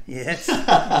hair. Yes.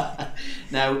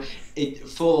 Now,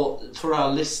 for our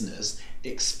listeners,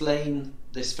 explain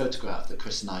this photograph that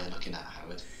Chris and I are looking at,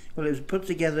 Howard. Well, it was put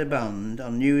together a band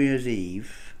on New Year's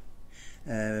Eve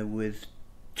with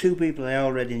 2 people I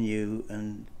already knew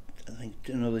and I think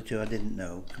another 2 I didn't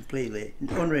know, completely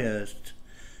unrehearsed.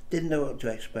 Didn't know what to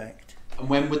expect. And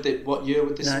what year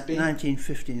would this have been?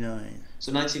 1959.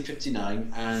 So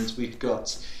 1959, and we've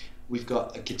got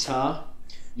a guitar.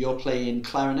 You're playing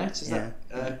clarinet, is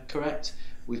that correct?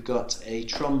 We've got a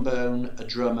trombone, a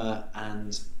drummer,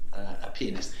 and a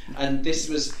pianist. And this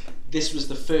was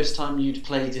the first time you'd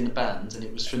played in a band, and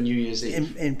it was for New Year's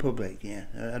Eve. In public, yeah.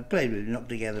 I'd played with knocked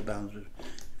together bands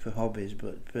for hobbies,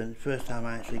 but for the first time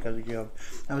I actually got a job.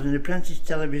 I was an apprentice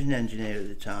television engineer at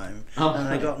the time, and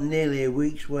I got nearly a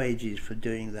week's wages for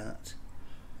doing that.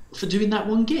 For doing that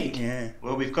one gig? Yeah.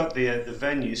 Well, we've got the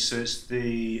venue, so it's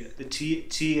the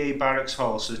TA Barracks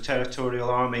Hall, so the Territorial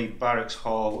Army Barracks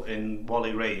Hall in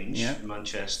Whalley Range in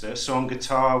Manchester. So on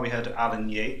guitar we had Alan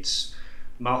Yates,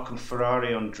 Malcolm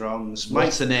Ferrari on drums.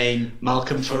 What's a name?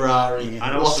 Malcolm Ferrari.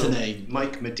 And also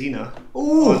Mike Medina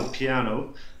on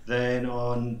piano. Then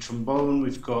on trombone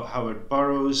we've got Howard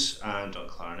Burrows, and on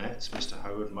clarinet Mr.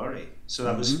 Howard Murray. So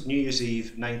that was New Year's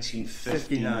Eve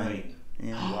 1959.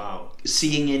 Yeah. Wow.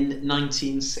 Seeing in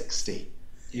 1960.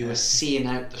 You were seeing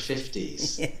out the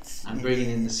 50s and bringing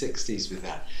in the 60s with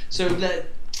that. So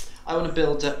I want to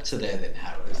build up to there then,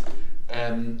 Howard.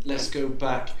 Let's go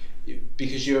back,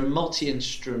 because you're a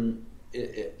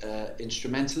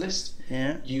multi-instrumentalist.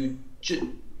 Yeah. You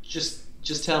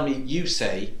just tell me, you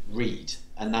say reed,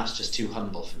 and that's just too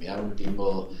humble for me. I want to be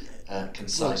more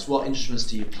concise. What instruments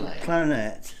do you play?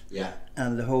 Clarinet. Yeah.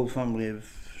 And the whole family of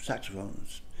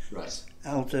saxophones. Right.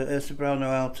 Alto,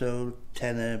 soprano, alto,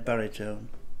 tenor, baritone.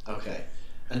 Okay.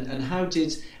 And how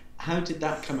did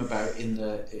that come about in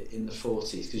the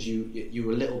 40s? Because you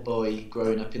were a little boy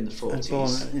growing up in the 40s. I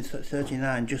was born in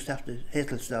 39, just after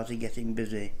Hitler started getting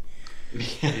busy.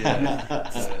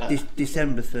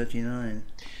 December 39.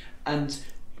 And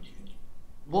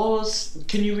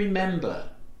can you remember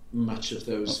much of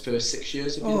those first 6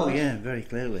 years of your life? Oh yeah, very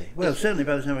clearly. Well, certainly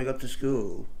by the time I got to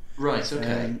school. Right,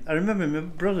 okay. I remember my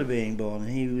brother being born.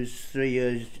 He was 3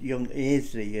 years young. He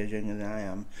is 3 years younger than I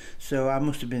am. So I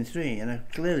must have been 3, and I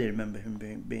clearly remember him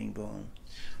being born.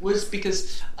 Was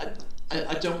because I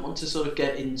don't want to sort of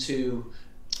get into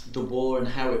the war and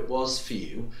how it was for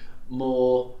you.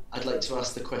 More, I'd like to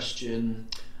ask the question: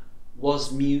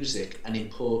 was music an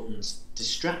important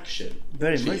distraction?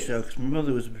 Very much so, because my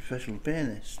mother was a professional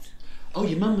pianist. Oh,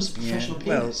 your mum was a professional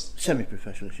pianist? Well,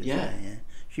 semi-professional, I should say, yeah.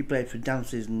 She played for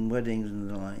dances and weddings and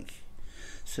the like.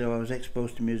 So I was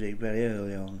exposed to music very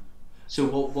early on. So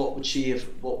what would she have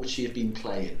been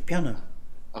playing? Piano.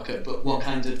 Okay, but what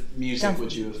kind of music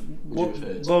would you have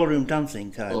heard? Ballroom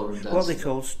dancing type. Ballroom dancing. What they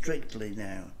call Strictly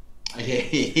now.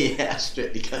 Yeah,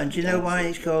 Strictly. And do you know why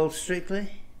it's called Strictly?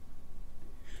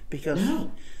 Because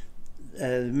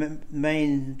the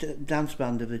main dance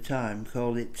band of the time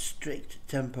called it strict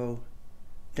tempo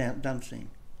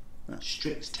dancing.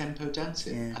 Strict tempo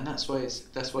dancing, and that's why it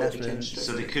became strict.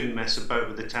 So they couldn't mess about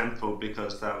with the tempo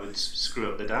because that would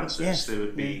screw up the dancers. Yes, they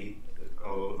would be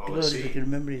all at sea. I can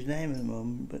remember his name at the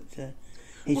moment, but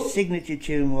his signature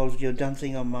tune was "You're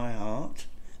Dancing on My Heart."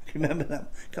 I can remember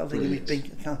that. Can't think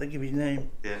of his name.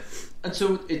 Yeah. And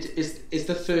so, is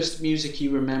the first music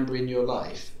you remember in your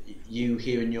life you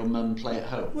hearing your mum play at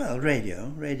home? Well,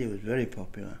 radio. Radio was very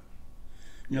popular.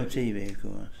 No TV, of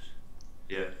course.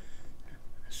 Yeah.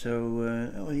 So,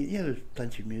 there was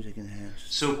plenty of music in the house.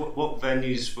 So what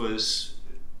venues was,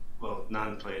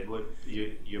 Nan played,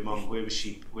 your mum, where was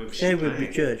she They playing? would be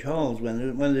church halls when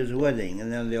there was a wedding,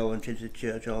 and then they all went into the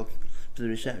church hall for the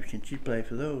reception. She'd play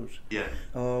for those. Yeah.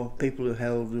 Or people who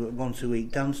held once a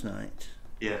week dance nights.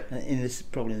 Yeah.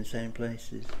 Probably in the same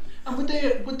places. And would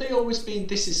they always be,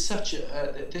 this is such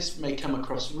this may come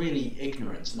across really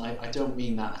ignorant, and I don't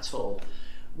mean that at all.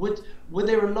 Were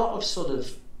there a lot of sort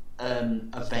of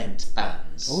event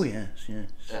bands? Oh yes.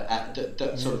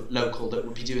 That sort of local that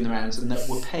would be doing the rounds and that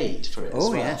were paid for it as well?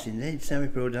 Oh yes, indeed,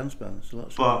 semi-pro dance bands,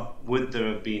 lots. But would there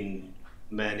have been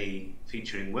many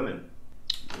featuring women?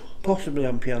 Possibly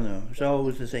on piano. It's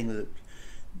always the thing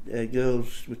that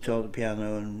girls were taught the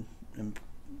piano and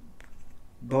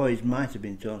boys might have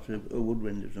been taught a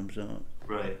woodwind of some sort.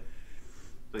 Right.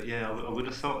 But yeah, I would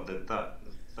have thought that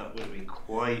would have been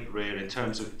quite rare in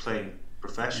terms of playing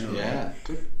professionally. Yeah,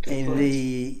 good in point.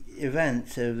 The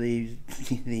events of these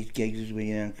gigs, as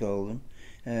we now call them,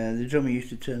 the drummer used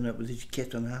to turn up with his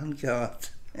kit on a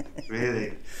handcart.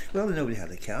 Really? Well, nobody had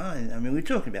a car. I mean, we're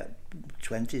talking about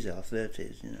 20s or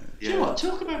 30s, you know. Do you know what?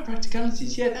 Talk about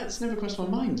practicalities. Yeah, that's never crossed my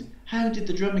mind. How did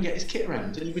the drummer get his kit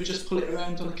around? And he would just pull it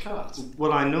around on a cart?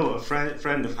 Well, I know a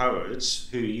friend of Howard's,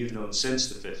 who you've known since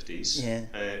the 50s,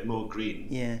 Yeah. Mo Green,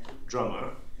 Yeah.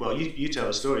 drummer. Well, you tell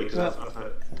a story, because Well, I've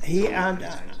heard... He had,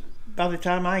 by the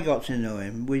time I got to know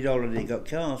him, we'd already got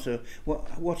cars. So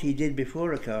what he did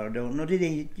before a car, I don't know. Did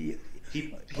he?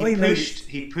 He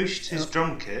pushed his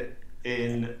drum kit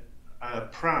in a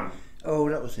pram. Oh,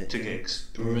 that was it. To gigs.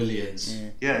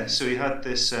 Brilliant. Yeah, so he had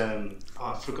this, I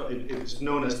forgot, it was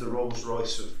known as the Rolls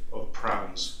Royce of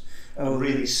prams. Oh, a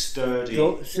really sturdy...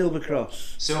 Silver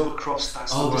Cross. Silver Cross,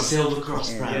 that's the one. Silver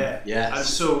Cross pram. Yeah. Yes. And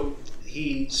so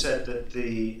he said that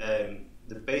the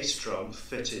bass drum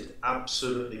fitted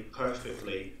absolutely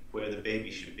perfectly where the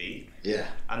baby should be. Yeah.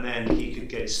 And then he could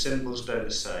get his cymbals down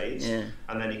the sides. Yeah.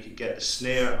 And then he could get the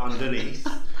snare underneath.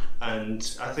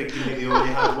 And I think he maybe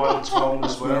only had one tom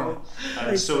as well. Yeah.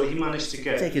 And so he managed to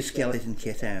get... Take a skeleton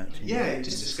kit out. Yeah,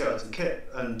 just a skeleton kit.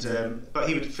 And but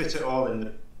he would fit it all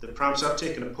in the pram. So I've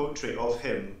taken a portrait of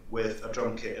him with a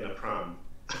drum kit in a pram.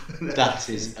 That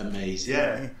is amazing.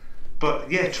 Yeah.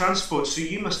 But yeah, transport. So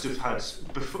you must have had...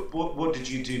 Before, what did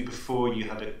you do before you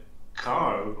had a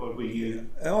car? Or were you...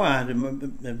 Oh, I had a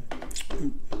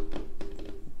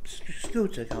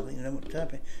scooter, I can't think of what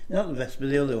type. Not the Vespa,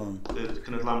 the other one. The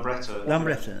kind of Lambretta?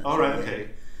 Lambretta. Oh, right, okay.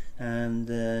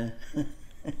 And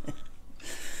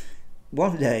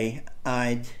one day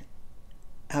I'd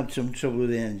had some trouble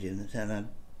with the engine and I'd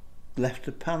left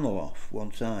the panel off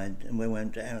one side and we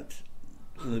went out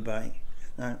on the bike.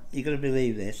 Now, you've got to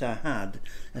believe this, I had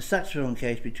a saxophone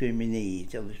case between my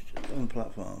knees on the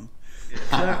platform,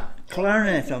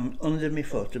 clarinet under my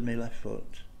foot and my left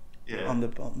foot on the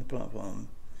platform.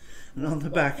 And on the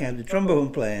back I had the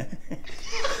trombone player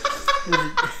with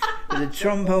a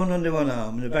trombone under one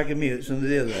arm and a bag of mutes under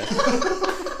the other.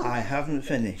 I haven't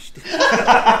finished.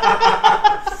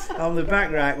 On the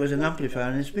back rack was an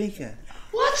amplifier and a speaker.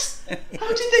 What?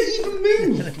 How did they even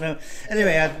move? No.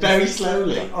 Anyway, very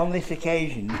slowly. On this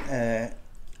occasion,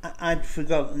 I'd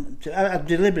forgotten I'd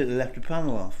deliberately left the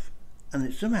panel off,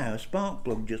 and somehow a spark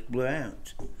plug just blew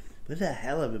out. It was a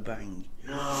hell of a bang.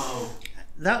 No.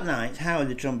 That night, Howard,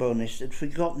 the trombonist, had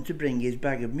forgotten to bring his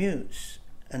bag of mutes,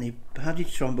 and he had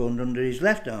his trombone under his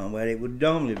left arm, where it would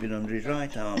normally have been under his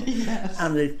right arm. Yes.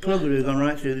 And the plug would have gone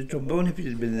right through the trombone if it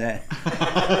had been there.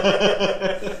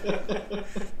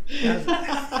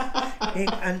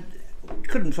 and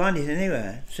couldn't find it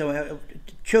anywhere, so I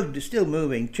chugged, still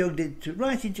moving, chugged it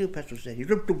right into a petrol station.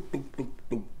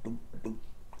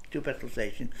 To a petrol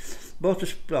station, bought a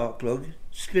spark plug,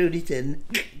 screwed it in,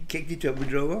 kicked it up and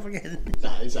drove off again.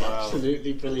 That is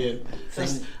absolutely brilliant.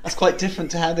 That's quite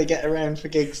different to how they get around for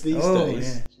gigs these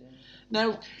days. Yeah.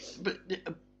 Now, but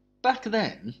back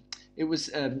then, it was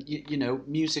you know,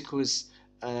 music was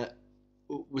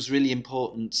really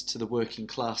important to the working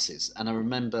classes, and I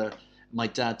remember my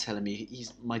dad telling me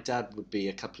my dad would be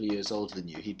a couple of years older than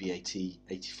you. He'd be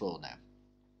 84 now,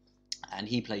 and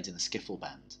he played in a skiffle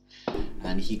band.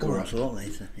 And he grew up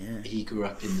later, yeah. He grew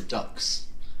up in the docks.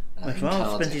 My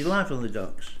father spent his life on the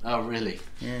docks. Oh, really?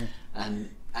 Yeah.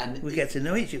 And we get to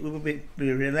know each other. We'll be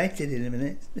related in a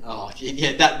minute. Oh,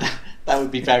 yeah. That would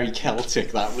be very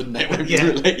Celtic, that, wouldn't it? When we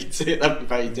relate to it, that'd be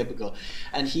very typical.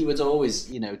 And he would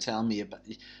always, you know, tell me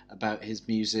about his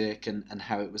music and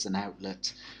how it was an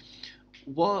outlet.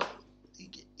 What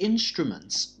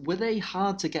instruments were they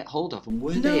hard to get hold of, and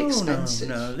were they expensive?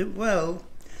 No. Well,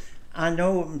 I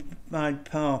know my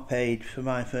pa paid for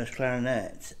my first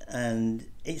clarinet, and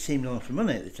it seemed a lot of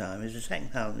money at the time. It was a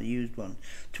second-hand used one,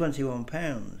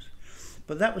 £21.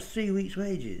 But that was 3 weeks'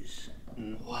 wages.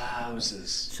 Wowzers!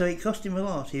 So it cost him a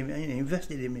lot. He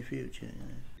invested in my future. You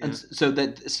know. And so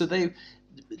they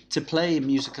to play a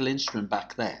musical instrument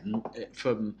back then,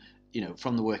 from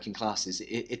the working classes,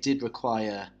 it did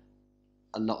require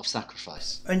a lot of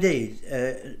sacrifice. Indeed,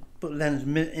 but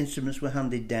then instruments were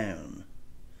handed down.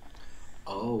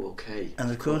 Oh, okay.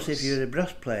 And of course, if you're a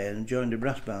brass player and joined a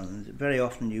brass band, very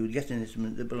often you would get an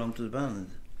instrument that belonged to the band,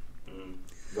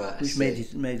 which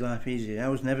made life easier. I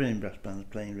was never in brass bands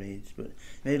playing reeds, but it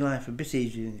made life a bit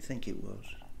easier than you think it was.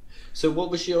 So, what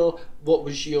was your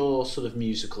sort of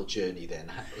musical journey then?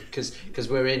 Because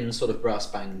we're in sort of brass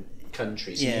band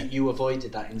country, so you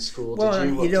avoided that in school. Well,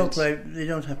 did you? They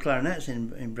don't have clarinets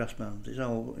in brass bands. It's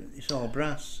all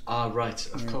brass. Ah, right.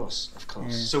 Of course. Yeah.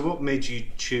 So, what made you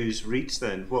choose reeds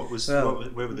then? Where were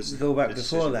go back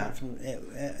before that.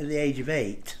 At the age of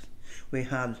 8, we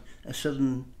had a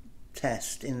sudden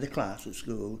test in the class at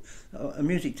school, a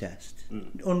music test,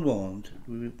 unwarned.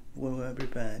 We weren't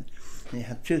prepared. And it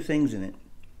had 2 things in it.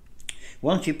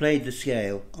 Once you played the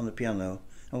scale on the piano,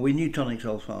 and we knew tonic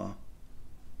sol fa.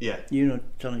 Yeah. You know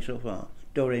tonic sol fa,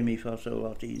 do re mi fa sol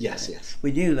la ti. Yes.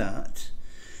 We knew that,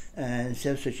 and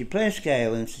so she played a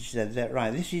scale, and she said,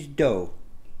 "Right, this is do."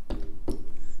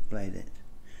 Played it,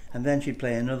 and then she'd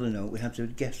play another note. We had to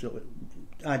guess what,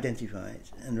 identify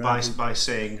it, and by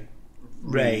saying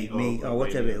re, mi, or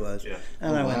whatever it was. Yeah.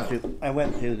 And I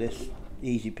went through this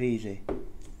easy peasy.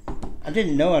 I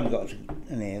didn't know I'd got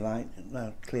an A, like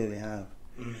I clearly have.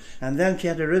 And then she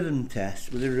had a rhythm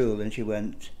test with a rule, and she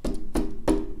went,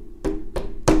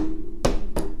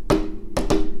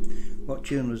 "What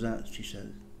tune was that?" she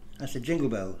said. I said, "Jingle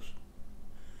Bells."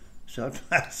 So I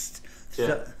passed.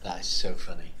 Yeah. That is so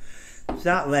funny.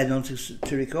 That led on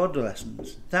to recorder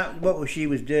lessons. What she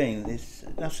was doing,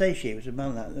 I say she was a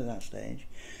man at that stage,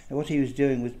 and what he was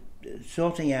doing was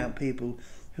sorting out people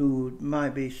who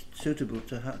might be suitable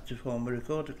to form a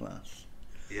recorder class.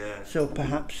 Yeah. So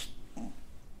perhaps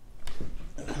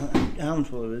a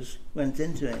handful of us went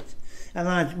into it, and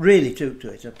I really took to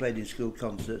it. I played in school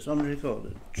concerts on the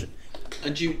recorder.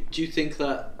 And do you think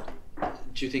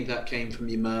that came from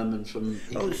your mum and from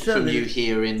you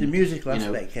hearing the musical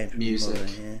aspect came from music?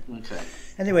 Mother, yeah. Okay.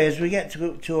 Anyway, as we get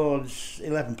towards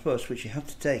 11 plus, which you had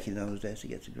to take in those days to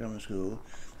get to grammar school,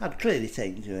 I'd clearly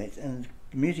taken to it, and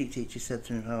the music teacher said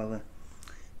to my father,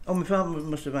 my father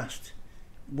must have asked,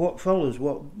 what follows,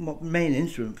 what main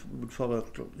instrument would follow a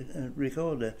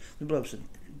recorder? The bloke said,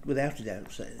 without a doubt,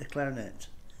 the clarinet.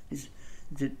 It's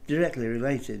directly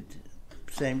related,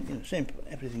 same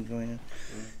everything going on.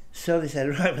 So they said,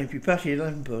 right, well, if you pass your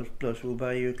 11 plus, we'll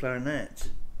buy you a clarinet.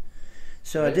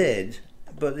 So I did,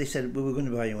 but they said, well, we're going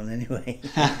to buy you one anyway.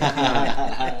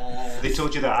 They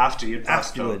told you that after you'd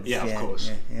passed on? Afterwards, yeah, of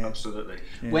course, yeah. Absolutely.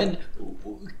 Yeah.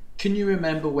 Can you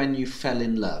remember when you fell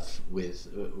in love with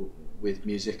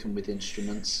music and with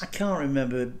instruments? I can't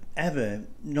remember ever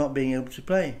not being able to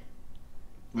play.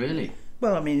 Really?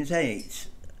 Well, I mean, it's 8.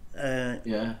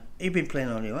 Yeah. You've been playing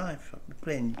all your life. I've been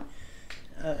playing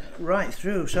right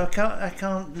through, so I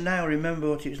can't now remember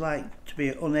what it was like to be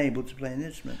unable to play an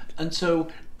instrument. And so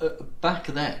back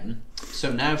then,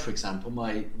 so now for example,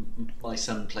 my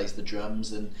son plays the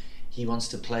drums and he wants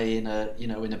to play in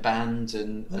a band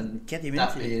and get him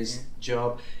that into be his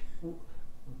job.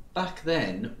 Back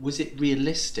then, was it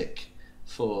realistic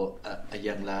for a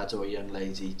young lad or a young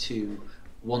lady to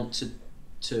want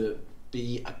to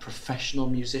be a professional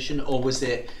musician, or was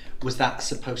that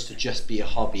supposed to just be a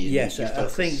hobby? Yes, I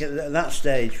think at that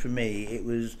stage for me it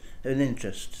was an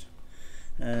interest,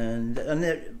 and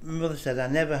my mother said I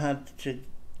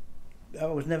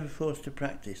was never forced to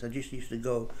practice. I just used to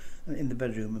go in the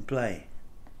bedroom and play.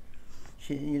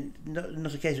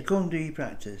 Not a case of come and do your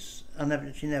practice.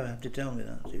 She never had to tell me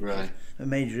that. It was a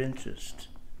major interest.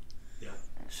 Yeah.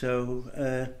 So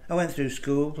I went through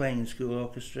school, playing in school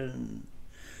orchestra and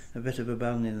a bit of a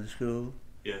band in the school.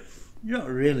 Yeah. Not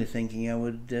really thinking I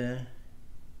would do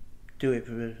it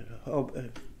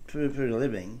for a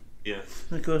living. Yeah.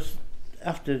 And of course,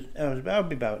 after I'll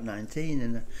be about 19,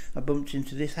 and I bumped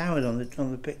into this Howard on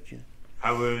the picture.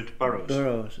 Howard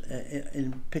Burroughs.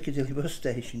 In Piccadilly bus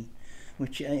station,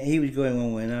 which he was going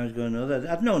one way and I was going another.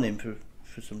 I'd known him for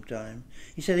some time.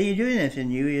 He said, "Are you doing it in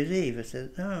New Year's Eve?" I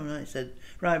said, "No, I'm not." He said,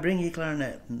 "Right, bring your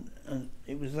clarinet," and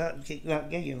it was that gig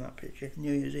in that picture,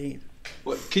 New Year's Eve.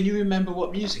 Can you remember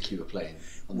what music you were playing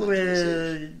on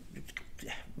that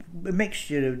a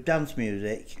mixture of dance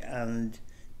music and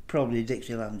probably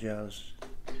Dixieland jazz.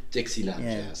 Dixieland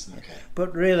jazz, okay.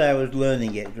 But really I was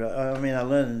learning it. I mean, I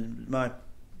learned my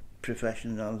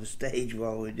profession on the stage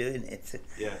while we were doing it.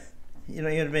 Yeah. You know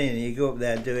what I mean? You go up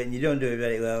there and do it and you don't do it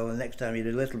very well, and the next time you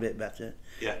do a little bit better.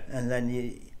 Yeah. And then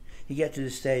you get to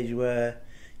the stage where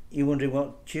you're wondering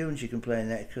what tunes you can play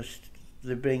next, because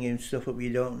they're bringing stuff up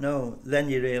you don't know. Then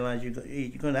you realise you're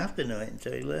going to have to know it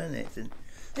until you learn it, and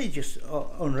it just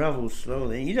unravels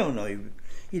slowly. You don't know,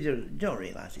 you don't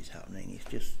realise it's happening. It's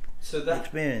just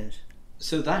experience.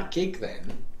 So that gig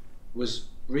then was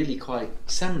really quite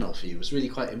seminal for you. Was really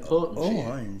quite important for you.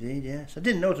 Oh, indeed, yes. I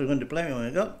didn't know what I was going to play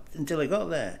until I got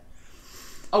there.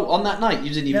 Oh, on that night you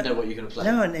didn't even know what you were going to play?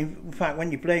 No, and in fact,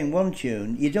 when you're playing one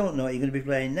tune, you don't know what you're going to be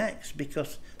playing next,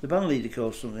 because the band leader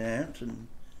calls something out, and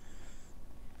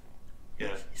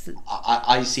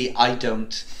I see. I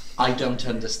don't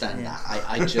understand that.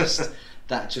 I just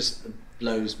that just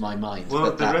blows my mind.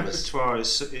 Well, the repertoire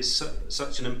is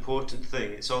such an important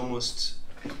thing. It's almost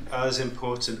as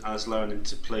important as learning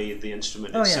to play the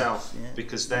instrument itself,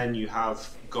 because then you have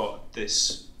got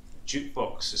this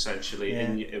jukebox essentially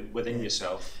within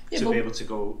yourself to be able to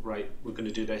go, right, we're going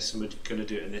to do this and we're going to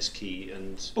do it in this key.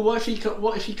 And but what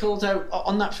if he called out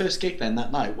on that first gig then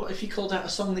that night? What if he called out a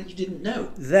song that you didn't know?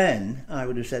 Then I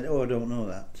would have said, "Oh, I don't know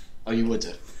that." Oh, you would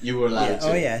have. You were allowed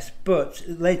to. Oh yes, but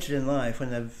later in life,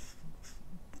 when I've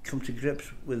come to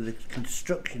grips with the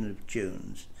construction of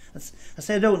tunes, I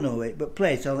say I don't know it, but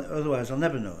play it, otherwise I'll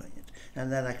never know it. And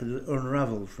then I could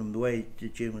unravel from the way the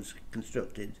tune was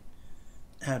constructed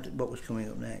what was coming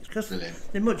up next. Because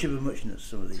they're much of a muchness,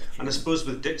 some of these tunes. And I suppose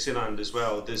with Dixieland as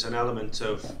well, there's an element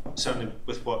of, certainly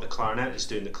with what the clarinet is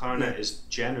doing, the clarinet is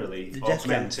generally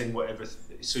augmenting whatever,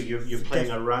 so you're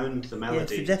playing around the melody. Yeah,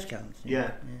 it's the descant.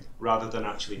 Yeah, rather than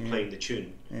actually playing the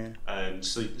tune. Yeah.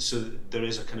 So there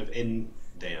is a kind of in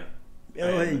there.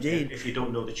 Oh, indeed. If you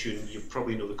don't know the tune, you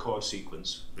probably know the chord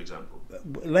sequence, for example.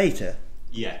 Later.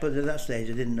 Yeah. But at that stage,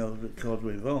 I didn't know that chords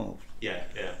were involved. Yeah.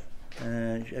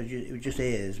 It was just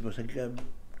ears, but I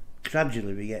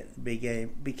gradually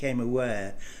became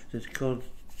aware that the chord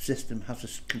system has a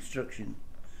construction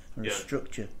or a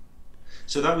structure.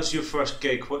 So that was your first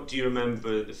gig. What do you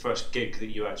remember the first gig that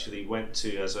you actually went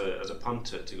to as a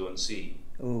punter to go and see?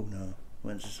 Oh no,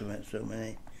 went to so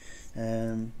many.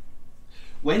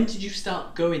 When did you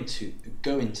start going to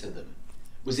them?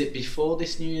 Was it before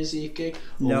this New Year's Eve gig,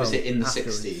 or was it in the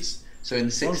afterwards. 60s? So in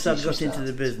the 60s, once I got into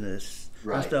the business,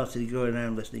 right. I started going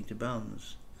around listening to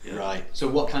bands. Yeah. Right. So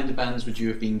what kind of bands would you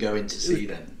have been going to see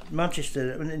then?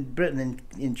 Manchester, in Britain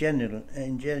in general,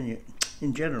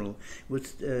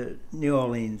 was New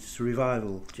Orleans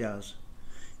revival jazz.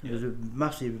 It was a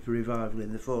massive revival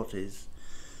in the 40s,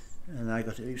 and I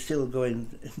got it. It was still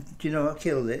going. Do you know what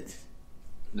killed it?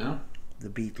 No. The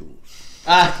Beatles.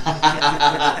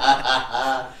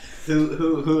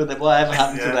 Who are they? Whatever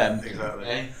happened to them?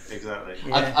 Exactly. Exactly.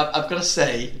 Yeah. I've got to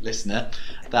say, listener,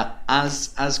 that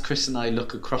as Chris and I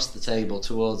look across the table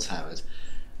towards Howard,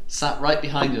 sat right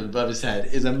behind him above his head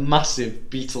is a massive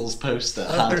Beatles poster.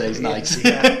 Hard Day's Night.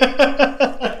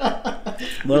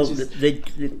 Well,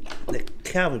 the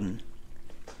Cavern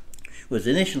was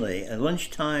initially a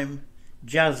lunchtime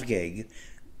jazz gig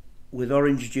with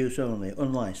orange juice only,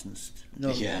 unlicensed.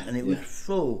 And it was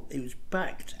full. It was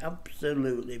packed,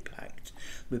 absolutely packed,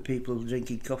 with people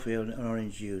drinking coffee and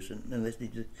orange juice and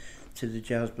listening to the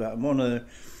jazz band. And one of the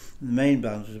main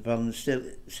bands was a band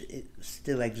that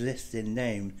still exists in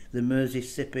name, the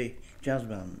Mississippi Jazz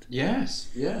Band. Yes,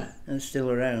 yeah. And it's still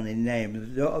around in name.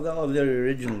 All the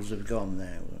originals have gone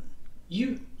now.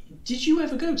 Did you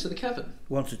ever go to the Cavern?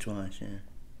 Once or twice, yeah.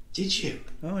 Did you?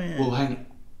 Oh, yeah. Well, hang on.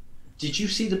 Did you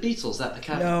see the Beatles at the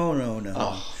Cavern? No.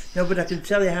 Oh. No, but I can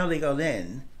tell you how they got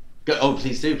in. Oh,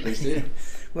 please do.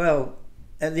 Well,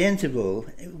 at the interval,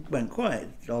 it went quiet.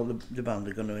 All the band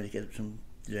are going to get some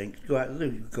drinks, go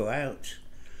out,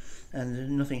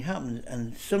 and nothing happened.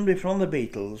 And somebody from the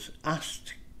Beatles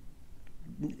asked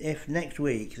if next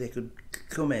week they could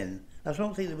come in. I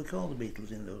don't think they were called the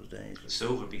Beatles in those days. The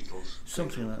Silver Beatles.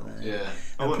 Something like that. Yeah.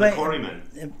 Oh, and the Quarrymen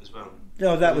as well.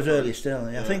 No, that was early still.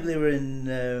 I think they were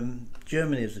in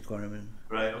Germany as the Quarrymen.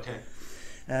 Right, okay.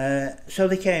 So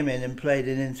they came in and played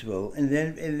an interval, and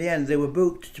then in the end they were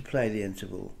booked to play the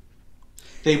interval.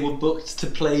 They were booked to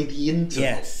play the interval?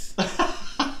 Yes.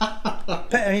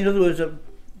 In other words,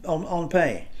 on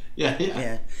pay.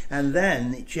 Yeah. And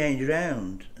then it changed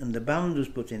around, and the band was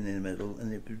put in the middle,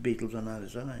 and the Beatles on either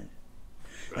side.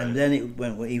 Right. And then it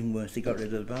went even worse. They got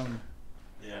rid of the band.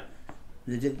 Yeah.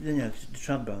 They did, the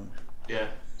trad band. Yeah.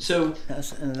 So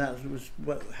that was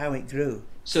how it grew.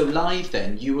 So live,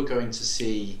 then you were going to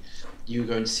see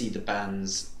the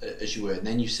bands as you were, and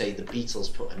then you say the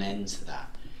Beatles put an end to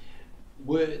that.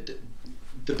 Were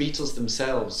the Beatles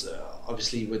themselves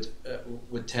obviously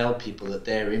would tell people that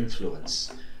their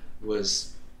influence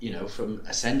was, from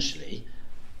essentially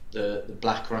the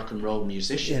black rock and roll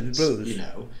musicians, the blues,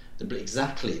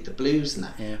 the blues and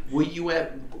that. Yeah. Were you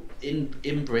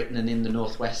in Britain and in the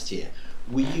Northwest here?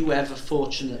 Were you ever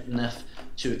fortunate enough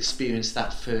to experience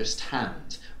that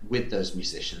firsthand with those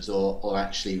musicians, or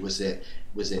actually was it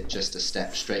just a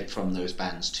step straight from those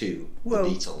bands to the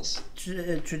Beatles?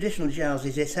 Traditional jazz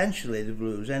is essentially the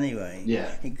blues anyway.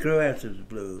 Yeah. It grew out of the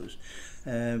blues.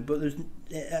 But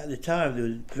at the time there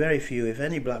was very few, if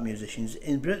any, black musicians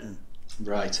in Britain.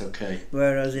 Right, okay.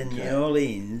 Whereas in New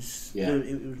Orleans,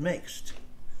 it was mixed.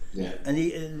 Yeah. And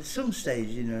at some stage,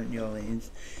 in New Orleans,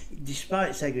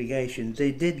 despite segregation,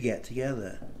 they did get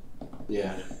together.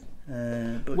 Yeah.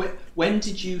 But when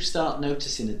did you start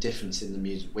noticing a difference in the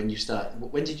music? When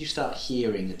did you start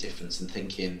hearing a difference and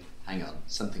thinking, hang on,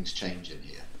 something's changing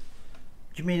here?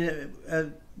 Do you mean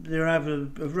the arrival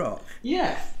of rock.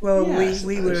 Yeah. Well, yeah, we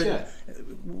suppose, were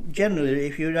generally,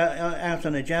 if you're out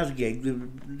on a jazz gig,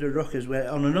 the rockers were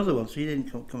on another one, so you didn't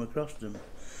come across them.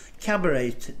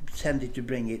 Cabaret tended to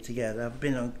bring it together. I've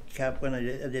been on when I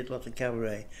did lots of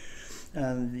cabaret,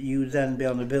 and you would then be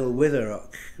on the bill with a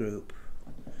rock group.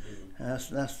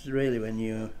 That's really when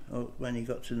you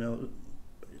got to know.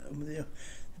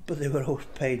 But they were always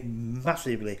paid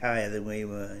massively higher than we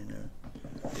were, you know.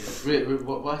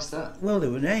 Why is that? Well,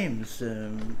 there were names.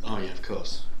 Oh yeah, of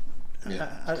course. Yeah,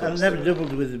 I never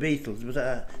doubled with the Beatles, but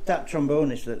that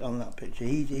trombonist on that picture,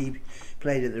 he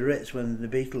played at the Ritz when the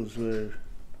Beatles were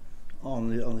on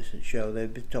this show.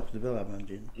 They'd be top of the bill, I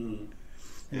imagine.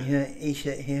 And he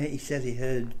said he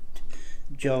heard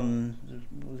John,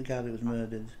 the guy that was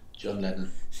murdered, John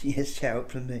Lennon,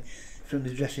 shout from the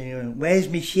dressing room, "Where's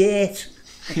me shit?"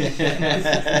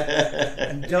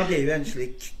 And Doddy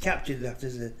eventually captured that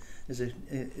as a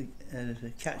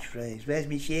catchphrase. "Where's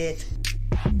me shit?"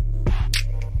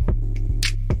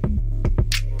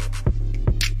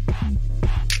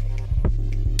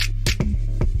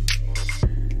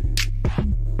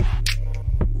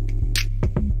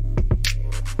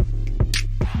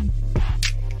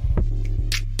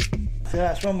 So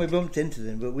that's when we bumped into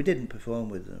them, but we didn't perform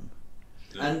with them.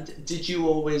 And did you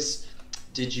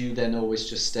then always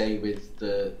just stay with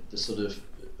the sort of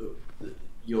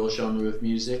your genre of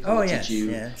music? Oh, or yes,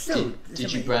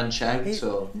 did you branch out?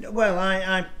 Or? Well,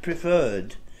 I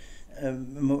preferred a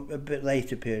bit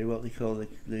later period, what they call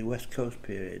the West Coast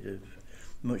period, of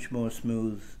much more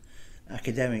smooth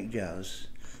academic jazz.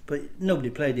 But nobody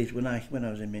played it when I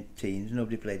was in mid-teens.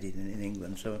 Nobody played it in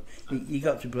England, so you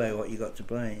got to play what you got to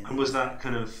play. You know? And was that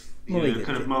kind of Mulligan,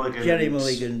 Jerry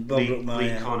Mulligan, Bob Brookmeyer, Lee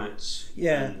Konitz, and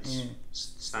yeah.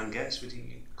 Stan Getz? Would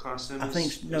you class him? I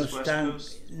think Stan.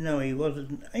 No, he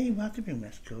wasn't. He might have been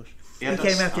West Coast. He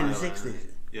came out in the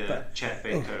 '60s. Yeah, but Chet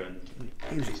Baker and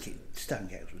he was a king. Stan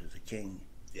Getz was a king.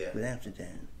 Yeah. Without a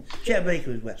doubt. Chet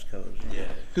Baker was West Coast.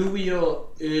 Yeah. Who were your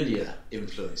earlier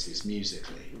influences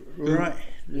musically? Right,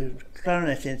 the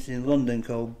clarinetist in London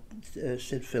called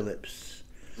Sid Phillips.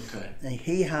 Okay. And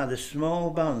he had a small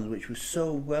band which was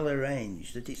so well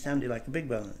arranged that it sounded like a big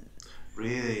band.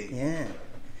 Really? Yeah.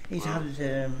 He's had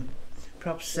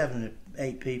perhaps 7 or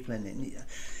 8 people in it.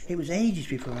 It was ages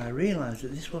before I realised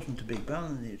that this wasn't a big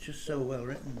band. It was just so well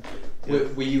written.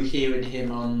 Were you hearing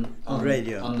him on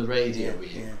radio? On the radio, yeah, were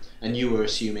you? Yeah. And you were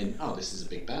assuming, oh, this is a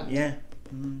big band. Yeah.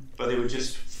 But they were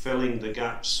just filling the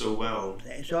gaps so well.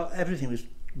 So everything was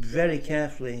very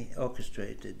carefully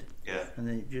orchestrated. Yeah. And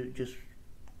it just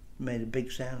made a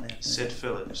big sound out of it. Sid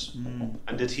Phillips.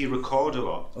 And did he record a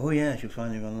lot? Oh yeah, you'll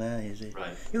find him on there, is he?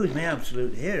 Right. He was my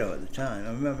absolute hero at the time.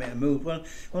 I remember I moved. Well,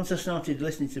 once I started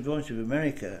listening to Voice of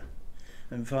America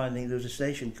and finding there was a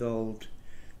station called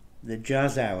the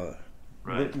Jazz Hour,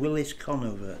 right. Willis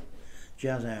Conover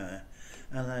Jazz Hour.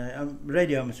 And I'm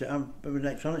radio amateur. I'm an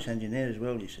electronics engineer as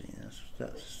well. You see,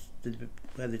 that's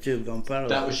where the two have gone parallel.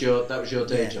 That was your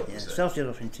day job. Yeah. Was it? Started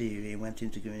off in TV and went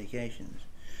into communications,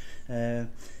 and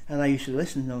I used to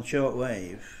listen on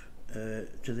shortwave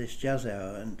to this Jazz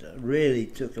Hour, and really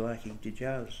took a liking to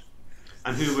jazz.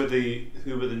 And who were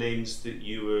the names that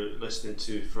you were listening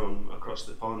to from across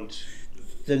the pond?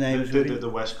 The names, the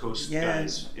West Coast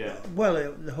guys. Yeah.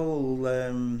 Well, the whole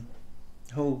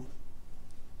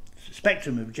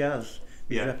spectrum of jazz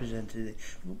was represented.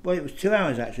 Well, it was 2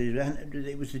 hours actually.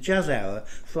 It was the Jazz Hour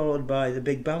followed by the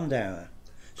Big Band Hour.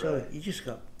 So you just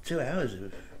got 2 hours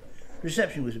of.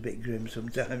 Reception was a bit grim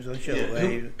sometimes on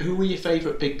shortwave. Who were your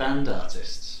favourite big band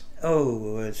artists?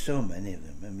 Oh, so many of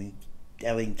them. I mean,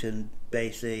 Ellington,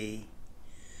 Basie.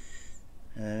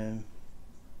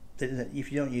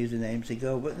 If you don't use the names, they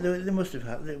go. But they must have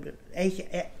had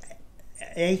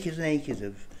acres and acres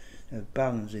of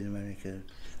bands in America.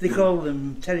 They call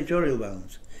them territorial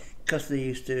bands because they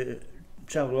used to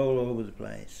travel all over the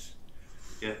place.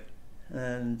 Yeah.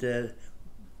 And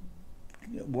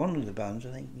one of the bands,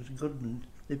 I think, was Goodman.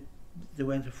 They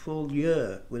went a full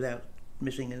year without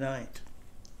missing a night.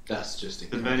 That's just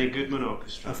the Benny Goodman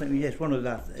Orchestra. I think yes, one of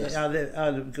that.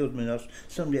 Either Goodman or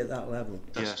somebody at that level.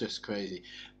 That's just crazy.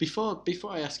 Before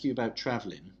I ask you about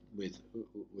travelling with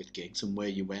gigs and where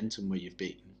you went and where you've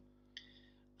been,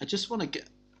 I just want to get.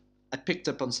 I picked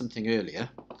up on something earlier,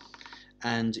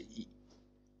 and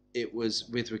it was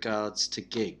with regards to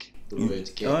gig, the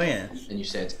word gig. Oh, yes. And you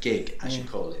said gig, I should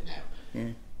call it now.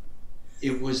 Yeah.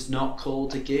 It was not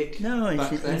called a gig. No,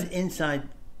 it's inside.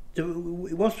 It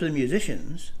was for the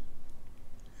musicians,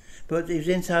 but it was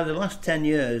inside the last 10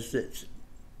 years that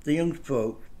the young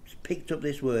folk picked up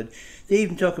this word. They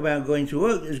even talk about going to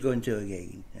work as going to a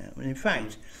gig. And in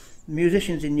fact,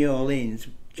 musicians in New Orleans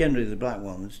generally the black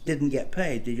ones, didn't get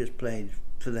paid. They just played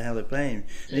for the hell of playing.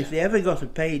 And if they ever got a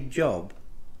paid job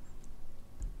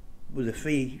with a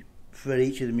fee for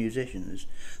each of the musicians,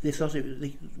 they thought it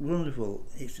was wonderful.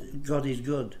 God is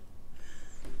good.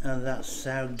 And that's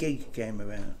how gig came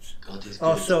about. God is good.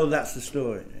 Oh, so that's the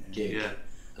story. Gig. Yeah.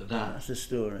 That's the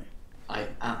story. I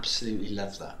absolutely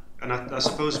love that. And I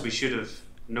suppose we should have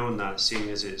known that, seeing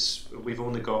as we've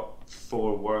only got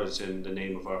 4 words in the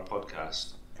name of our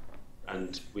podcast,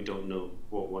 and we don't know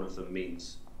what one of them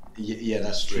means. Yeah,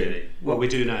 that's true. Really. What we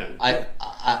do now.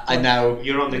 I now.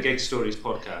 You're on the Gig Stories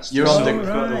podcast. You're on we've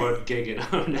got the word gig in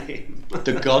our name.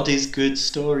 The God is Good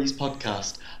Stories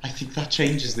podcast. I think that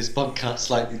changes this podcast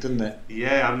slightly, doesn't it?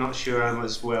 Yeah, I'm not sure I'm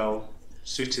as well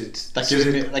suited. That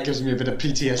gives me a bit of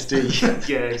PTSD.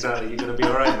 Yeah, exactly. You're going to be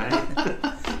all right, mate.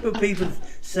 Well, people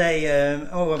say,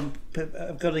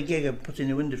 I've got a gig, I'm putting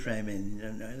a window frame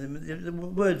in. The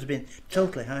words have been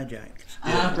totally hijacked.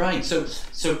 Ah, right.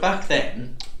 So back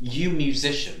then, you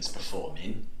musicians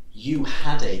performing, you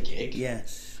had a gig.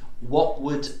 Yes. What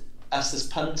would, us as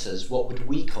punters, what would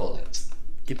we call it?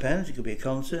 Depends. It could be a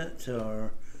concert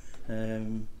or a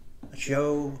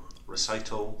show.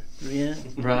 Recital. Yeah.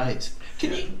 Right.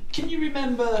 Can you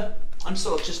remember? I'm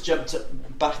sort of just jumped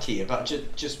back here, but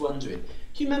just wondering.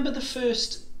 Do you remember the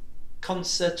first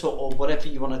concert or whatever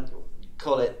you want to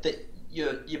call it that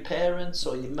your parents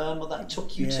or your mum or that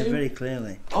took you to? Yeah, very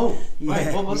clearly. Oh, right.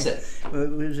 Yeah, What was it? Well,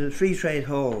 it was a free trade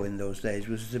hall in those days. It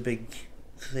was a big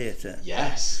theatre.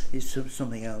 Yes. It's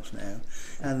something else now.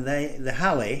 And the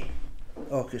Halley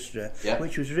Orchestra,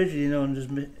 which was originally known as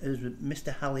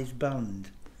Mr. Halley's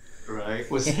Band. Right.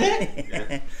 Was it?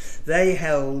 Yeah. They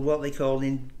held what they called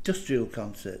industrial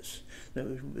concerts.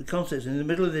 Concerts in the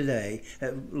middle of the day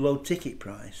at low ticket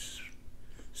price,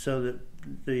 so that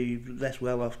the less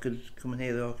well-off could come and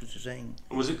hear the orchestra sing.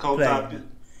 Was it called that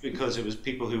because it was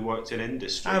people who worked in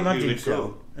industry? I imagine who would so.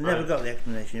 go? I never got the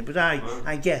explanation, but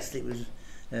I guessed it was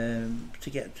to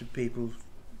get to people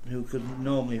who could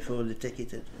normally afford the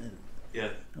ticket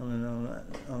on a night.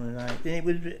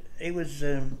 And it was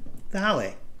the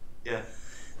Halley. Yeah.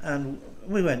 And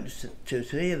we went to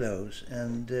 3 of those,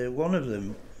 and one of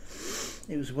them,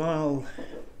 it was while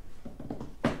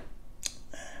the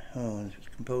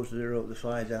composer that wrote the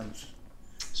Fire Dance.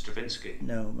 Stravinsky.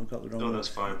 No, I've got the wrong Oh, one. that's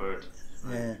Firebird.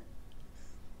 Yeah.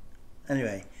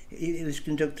 Anyway, this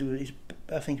conductor,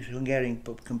 I think his Hungarian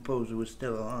composer was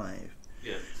still alive.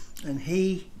 Yeah. And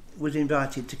he was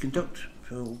invited to conduct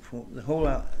for the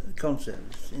whole concert,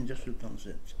 industrial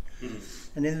concert.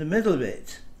 Mm-hmm. And in the middle of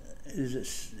it,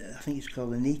 I think it's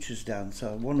called the Nitra's Dance,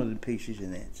 or one of the pieces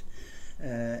in it,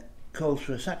 called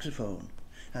for a saxophone,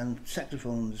 and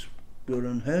saxophones were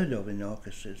unheard of in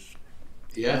orchestras.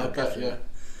 Yeah, I bet, yeah.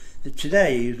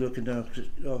 Today you look at an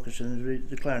orchestra and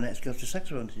the clarinet's got a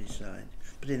saxophone to his side,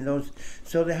 but in those,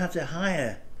 so they had to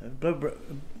hire,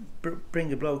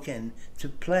 bring a bloke in to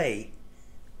play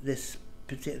this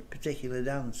particular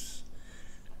dance.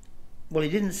 Well, he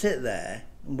didn't sit there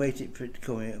and waited for it to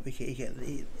come up.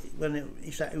 When it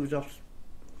was off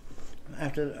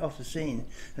the scene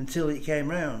until it came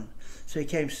round. So he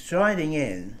came striding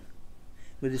in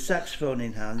with his saxophone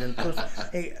in hand, and of course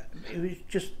it was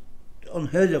just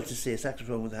unheard of to see a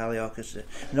saxophone with the Halley Orchestra,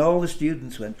 and all the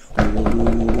students went,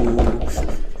 "Ooh,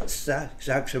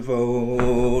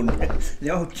 saxophone!" They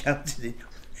all chanted it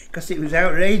because it was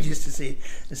outrageous to see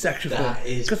a saxophone. That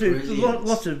is brilliant. Because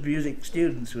lots of music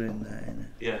students were in there.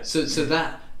 Yeah. So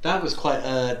that was quite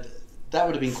that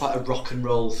would have been quite a rock and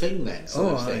roll thing then,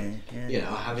 sort of thing. Yeah. You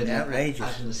know, having outrageous.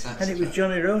 Having a saxophone. And it was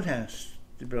Johnny Roadhouse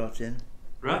they brought in.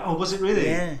 Right. Oh, was it really?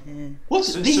 Yeah.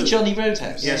 What's the Johnny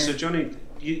Roadhouse? Yeah. So Johnny,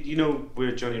 you know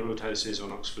where Johnny Roadhouse is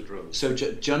on Oxford Road. So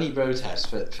Johnny Roadhouse,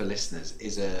 for listeners,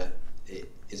 is a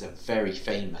very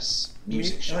famous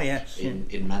music shop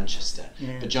in Manchester.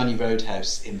 Yeah. But Johnny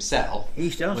Roadhouse himself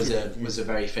was a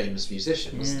very famous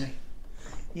musician, wasn't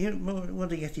he? You want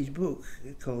to get his book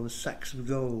called The Sax of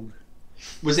Gold.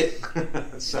 Was it?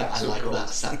 I like that,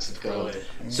 Sax of Gold. Yeah.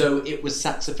 So it was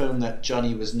saxophone that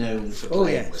Johnny was known for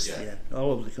playing, was it? Yeah,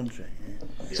 all over the country.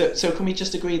 Yeah. So can we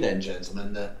just agree then,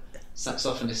 gentlemen, that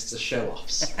saxophonists are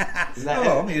show-offs?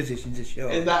 All musicians are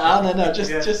show-offs. No,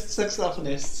 just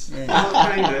saxophonists. Yeah.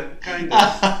 Well, kind of.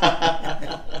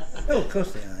 Oh, of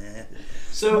course they are. Yeah.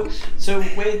 So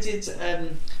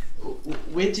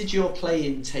where did your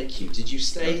playing take you? Did you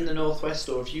stay in the Northwest,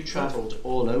 or have you travelled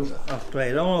all over? I've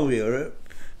played all over Europe.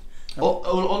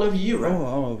 All over Europe? Oh,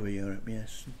 all over Europe,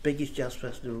 yes. Biggest jazz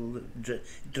festival,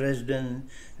 Dresden,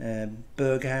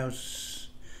 Burgess.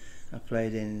 I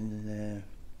played in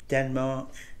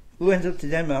Denmark, We went up to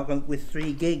Denmark with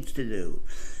 3 gigs to do,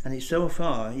 and it's so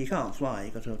far, you can't fly,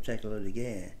 you've got to take a load of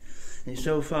gear. And it's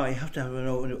so far, you have to have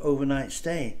an overnight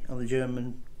stay on the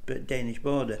German-Danish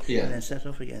border, and then set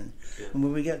off again. Yeah. And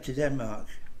when we get to Denmark,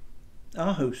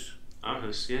 Aarhus,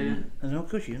 yeah. And of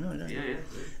course you know that.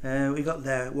 Yeah. We got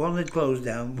there, one had closed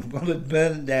down, one had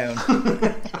burnt down.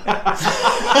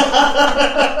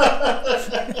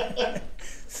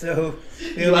 So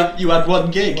you had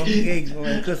 1 gig. 1 gig,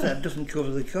 because that doesn't cover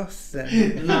the costs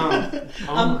then. No.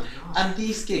 And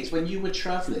these gigs, when you were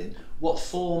travelling, what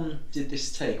form did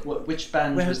this take? Which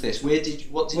band was this? What did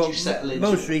you settle into?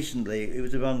 Most recently, it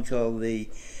was a band called the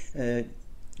my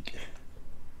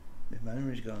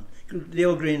memory's gone. The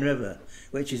Old Green River,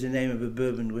 which is the name of a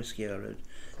bourbon whiskey or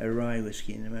a rye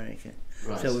whiskey in America.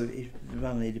 Right. So the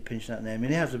band needed to pinch that name,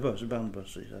 and he has a band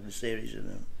bus. He's had a series of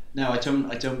them. No, I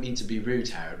don't mean to be rude,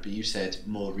 Howard, but you said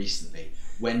more recently.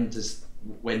 When do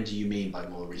you mean by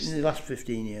more recently? In the last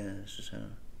 15 years or so.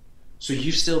 So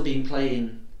you've still been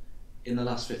playing in the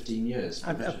last 15 years?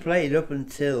 I played up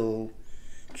until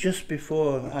just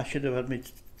before I should have had my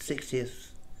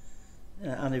 60th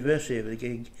anniversary of the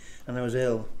gig, and I was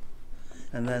ill.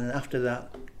 And then after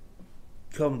that,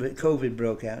 COVID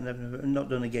broke out, and I've not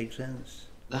done a gig since.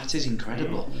 That is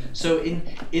incredible. Yeah. So in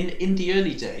the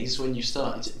early days when you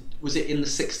started, was it in the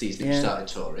 60s that you started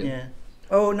touring? Yeah.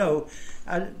 Oh no,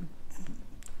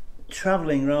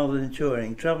 travelling rather than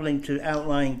touring. Travelling to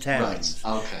outlying towns.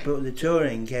 Right. Okay. But the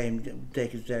touring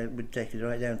would take us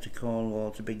right down to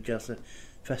Cornwall, to big jazz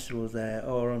festivals there,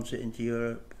 or into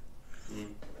Europe,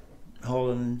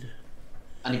 Holland.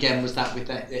 And again, was that with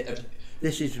that?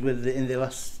 This is in the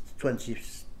last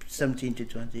 17 to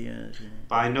 20 years. Yeah.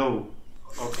 But I know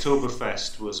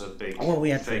Oktoberfest was a big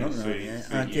thing for you.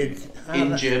 I did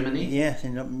in Germany. Yes,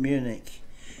 in Munich.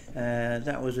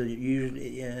 That was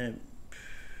usually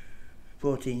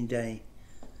 14-day,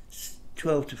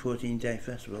 12 to 14-day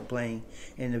festival, playing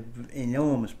in an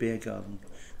enormous beer garden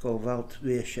called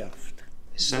Waldwirtschaft.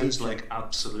 It sounds like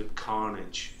absolute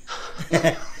carnage.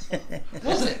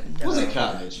 Was it? Was it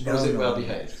carnage? Or was it well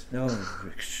behaved? No,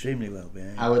 extremely well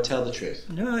behaved. I would tell the truth.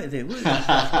 No, they would.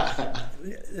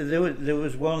 There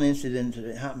was one incident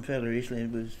that happened fairly recently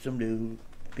with somebody who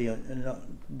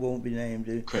won't be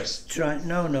named. Chris. Nobody.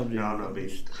 No, not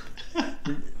me.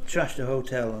 Trashed a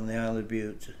hotel on the Isle of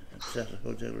Bute, set a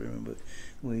hotel room, but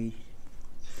we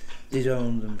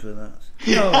disowned them for that.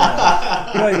 No,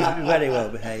 very well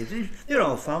behaved. They're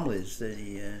all families.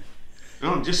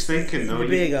 No, I'm just thinking though. The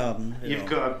beer garden. You've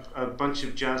got a bunch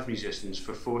of jazz musicians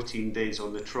for 14 days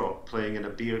on the trot playing in a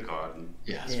beer garden.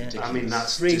 Yeah, it's ridiculous. I mean,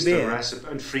 that's free just beer. A recipe,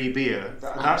 and free beer.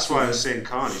 That's why I was saying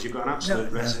carnage. You've got an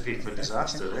absolute recipe for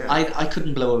disaster there. I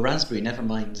couldn't blow a raspberry, never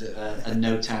mind a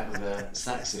note out of a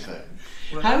saxophone.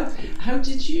 How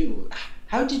did you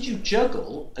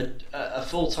juggle a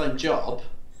full-time job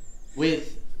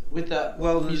with that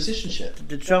musicianship?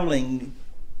 The travelling.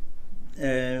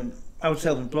 I was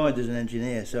self-employed as an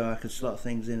engineer, so I could slot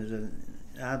things in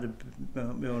I had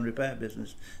my own repair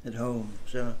business at home,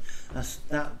 so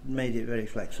that made it very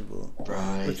flexible.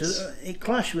 Right. But it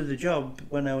clashed with the job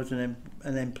when I was an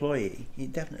employee.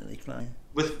 It definitely clashed.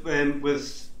 With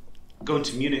going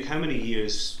to Munich, how many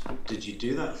years did you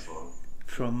do that for?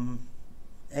 From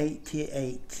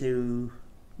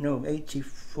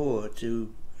 84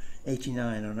 to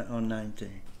 89 on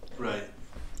 90. Right.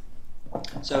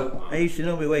 So I used to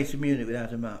know my way to Munich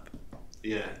without a map.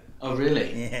 Yeah. Oh,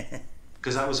 really? Yeah.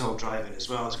 Because that was all driving as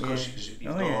well, of course, because you've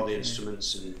got all the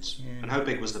instruments and how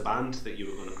big was the band that you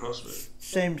were going across with?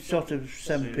 Same sort of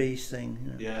 7-piece thing.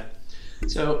 You know. Yeah.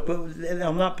 So, but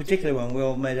on that particular one, we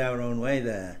all made our own way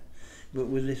there. But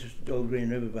with this Old Green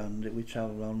River band, we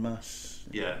travelled en masse.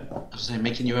 Yeah. I was saying,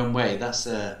 making your own way. That's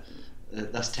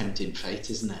tempting fate,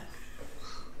 isn't it?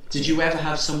 Did you ever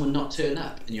have someone not turn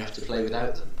up and you have to play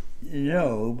without them?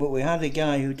 No, but we had a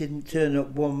guy who didn't turn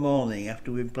up one morning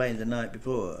after we'd played the night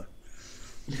before.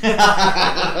 He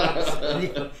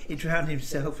drowned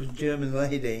himself with a German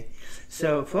lady.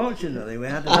 So fortunately we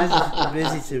had a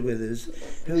visitor with us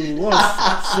who was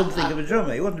something of a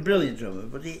drummer. He wasn't a brilliant drummer,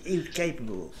 but he was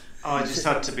capable. Oh, it just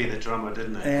had to be the drummer,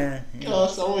 didn't it? Yeah.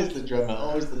 Gosh, always the drummer,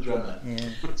 always the drummer. Yeah.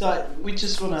 So we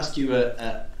just want to ask you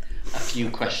a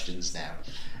few questions now.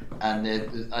 And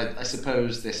I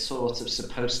suppose they're sort of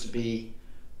supposed to be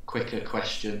quicker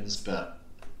questions, but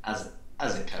as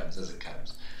it comes.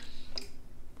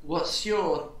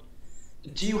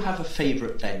 Do you have a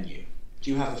favourite venue? Do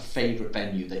you have a favourite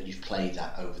venue that you've played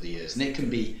at over the years? And it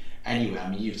can be anywhere. I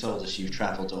mean, you've told us you've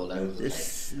travelled all over the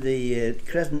place. The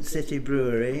Crescent City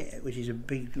Brewery, which is a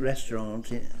big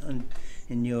restaurant in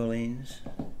New Orleans.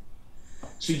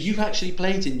 So you've actually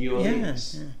played in New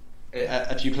Orleans? Yeah.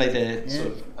 Have you played there sort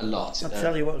of a lot? I'll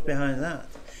tell you what's behind that.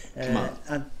 Come on.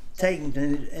 I'd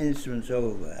taken instruments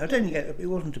over. I didn't get, it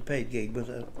wasn't a paid gig, but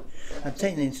I'd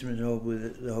taken instruments over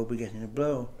with the hope of getting a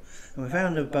blow. And we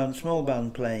found a small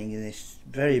band playing in this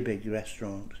very big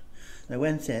restaurant. And I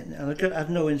went in, and I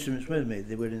had no instruments with me,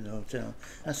 they were in the hotel.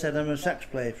 I said, I'm a sax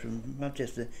player from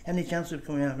Manchester, any chance of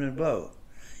coming out and a blow?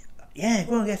 Yeah,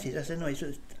 go and get it. I said, no,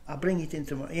 I'll bring it in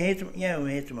tomorrow. Yeah, we're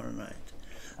here tomorrow night.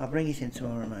 I'll bring it in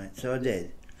tomorrow night. So I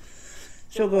did.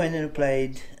 So I go in and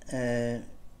played, Do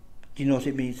You Know What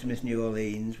It Means to Miss New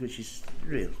Orleans, which is a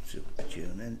real super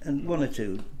tune, and one or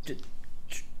two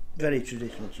very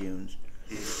traditional tunes.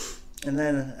 And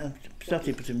then I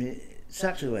started putting my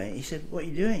sax away. He said, what are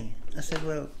you doing? I said,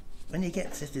 well, when you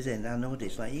get sitters in, I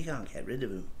notice like you can't get rid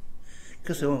of them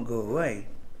because they won't go away.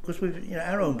 Because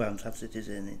our own bands have sitters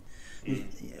in it. They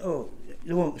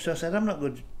won't. So I said, I'm not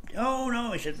good. Oh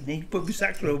no, he said, he put my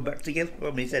sax roll back together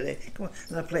for me. He said, hey, come on,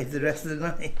 and I played the rest of the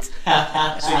night.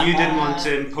 So you didn't want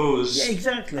to impose,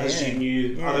 exactly, as you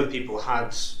knew other people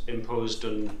had imposed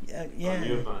on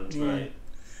your band, right?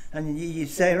 And you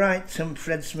say, right, some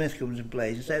Fred Smith comes and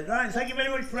plays and says, right, thank you very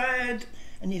much, Fred.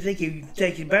 And you think you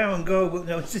take your bow and go, but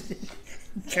no,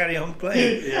 carry on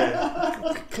playing.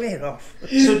 Yeah. Clear off.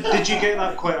 So did you get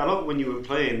that quite a lot when you were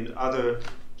playing? Other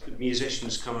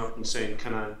musicians come up and saying,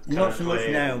 can I Not so play? much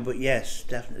now, but yes,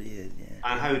 definitely did, yeah.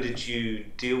 And how did you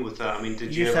deal with that? I mean,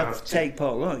 did you you ever have to take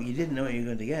pot luck? You didn't know what you were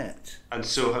going to get. And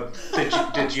so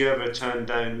did you ever turn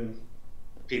down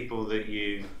people that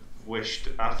you wished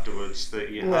afterwards that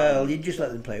you Well, you just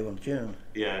let them play one tune.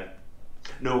 Yeah.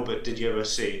 No, but did you ever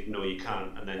say, no, you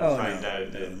can't, and then find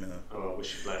out that, oh, we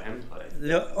should let him play?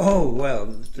 Well,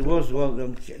 there was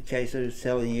one case I was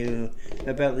telling you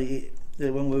about the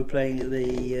when we were playing at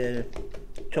the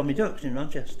Tommy Ducks in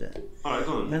Manchester. All right,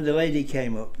 go on. And the lady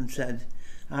came up and said,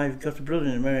 I've got a brother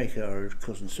in America, or a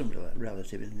cousin, some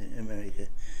relative in America.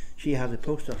 She has a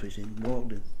post office in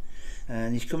Walton,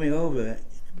 and he's coming over.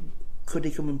 Could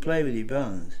he come and play with your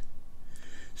band?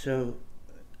 So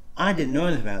I didn't know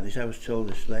anything about this. I was told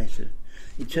this later.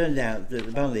 It turned out that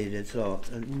the band leader had thought,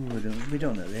 we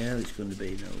don't know the hell it's going to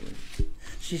be. No,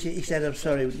 he said, I'm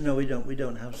sorry, no, we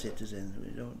don't have sitters in.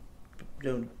 We don't.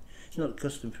 It's not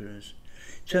custom for us.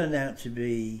 It turned out to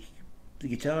be the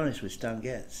guitarist was Stan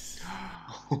Getz.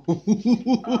 Oh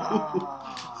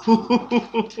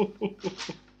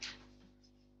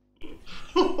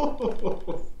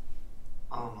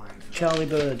my God. Charlie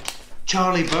Bird.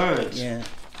 Charlie Bird? Yeah.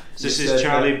 So this is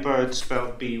Charlie Bird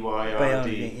spelled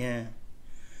B-Y-R-D. Yeah.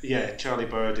 Yeah, Charlie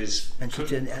Bird is... And he's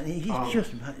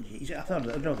just... I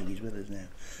don't think he's with us now.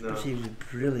 No. But he was a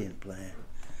brilliant player.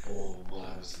 Oh,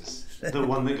 wowzers. The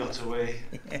one that got away.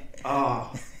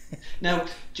 Oh. Now,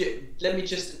 let me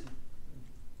just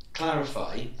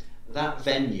clarify. That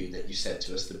venue that you said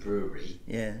to us, the brewery,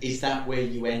 is that where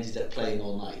you ended up playing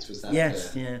all night? Was that?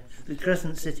 Yes, the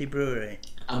Crescent City Brewery.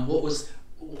 And what was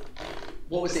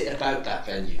it about that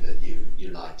venue that you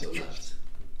liked or loved?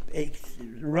 It's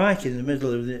right in the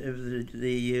middle of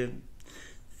the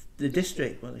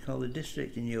district, what they call the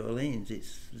district in New Orleans.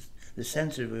 It's the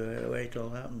centre of where it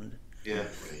all happened. Yeah.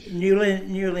 New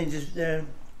Orleans is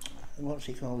what's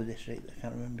he called, the district? I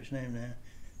can't remember his name now.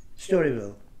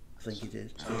 Storyville, I think it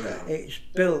is. Okay. It's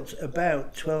built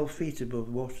about 12 feet above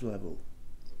water level.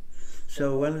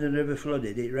 So when the river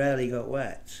flooded, it rarely got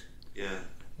wet. Yeah.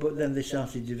 But then they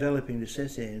started developing the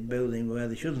city and building where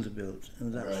they shouldn't have built,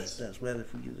 and that's where they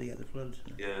get the floods.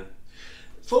 Yeah.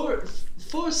 For a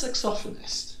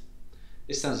saxophonist,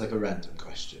 this sounds like a random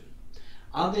question.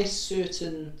 Are there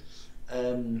certain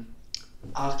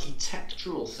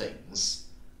architectural things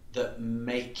that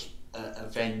make a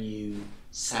venue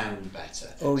sound better?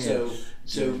 Oh yes.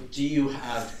 So do you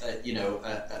have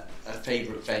a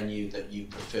favourite venue that you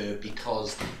prefer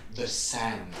because the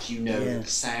sound? The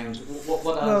sound.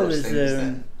 What are those things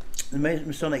then? The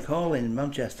Masonic Hall in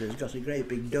Manchester has got a great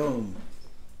big dome.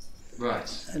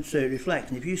 Right. And so it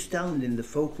reflects. And if you stand in the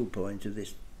focal point of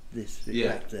this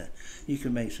reflector, you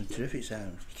can make some terrific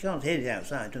sounds. You can't hear it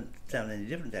outside, it doesn't sound any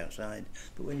different outside,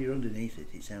 but when you're underneath it,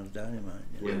 it sounds dynamite.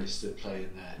 When you're still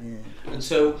playing there. Yeah. And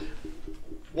so,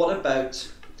 what about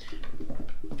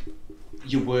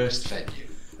your worst venue?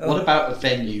 What about a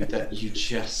venue that you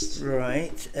just...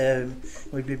 Right,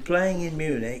 we'd been playing in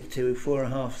Munich to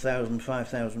 4,500,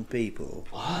 5,000 people.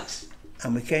 What?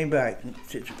 And we came back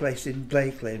to a place in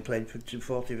Blakely and played to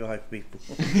 45 people.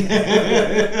 And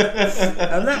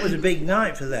that was a big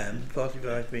night for them,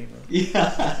 45 people.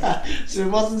 Yeah. So it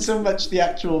wasn't so much the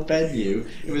actual venue,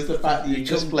 it was the fact that you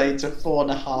just played to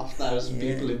 4,500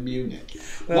 people in Munich.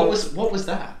 Well, what was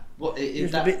that? What?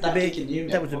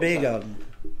 That was the beer garden.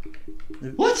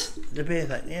 What? The beer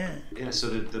thing, yeah. Yeah, so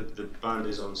the band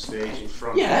is on stage in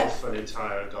front of an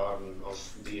entire garden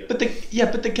of beer. But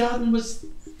the garden was...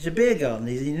 It's a beer garden,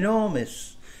 it's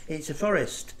enormous. It's a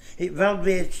forest.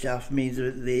 Waldwirtschaft means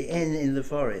the inn in the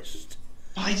forest.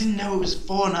 I didn't know it was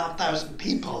 4,500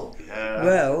 people. Yeah.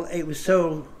 Well, it was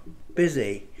so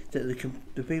busy that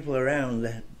the people around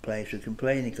the place were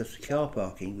complaining because the car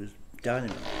parking was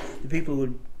dynamite. The people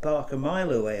would park a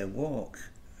mile away and walk.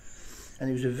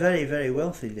 And it was a very, very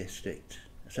wealthy district.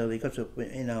 So they got up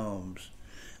in arms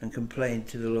and complained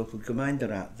to the local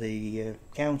Gemeinderat, the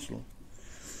council.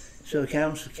 So the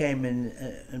council came in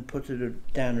and put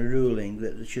down a ruling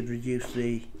that they should reduce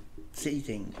the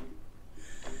seating.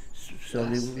 So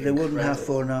they wouldn't have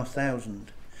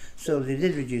 4,500. So they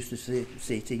did reduce the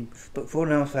seating, but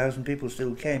 4,500 people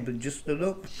still came, but just stood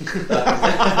up.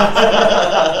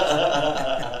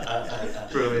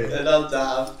 Brilliant. They're not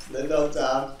daft.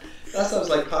 That sounds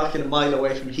like parking a mile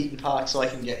away from Heaton Park so I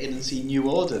can get in and see New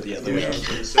Order the other week.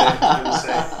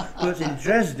 But in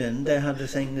Dresden, they had a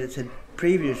thing that had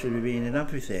previously been an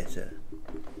amphitheatre,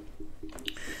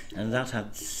 and that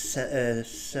had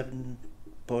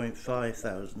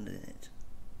 7,500 in it.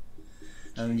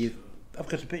 And I've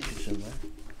got a picture somewhere.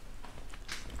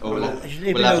 Oh, we'll have a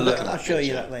look at that. I'll show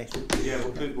you that later. Yeah,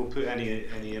 we'll put any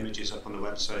images up on the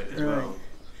website as Right.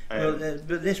 well.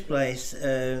 But this place,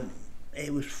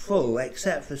 it was full,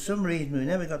 except for some reason we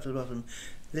never got to the bottom.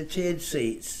 The tiered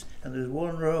seats, and there was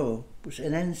one row, which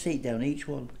an end seat down, each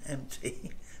one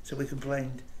empty. So we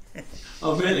complained.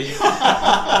 Oh, really?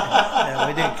 No,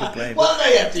 we didn't complain. What are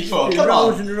they empty for? Come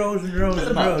rows on. and rows and rows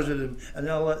and rows of them, and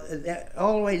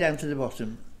all the way down to the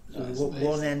bottom. So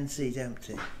one end seat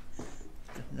empty.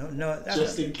 No.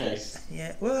 Just in case.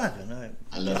 Yeah. Well, I don't know.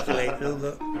 I love That's the way that. it feels,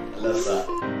 look. I love that.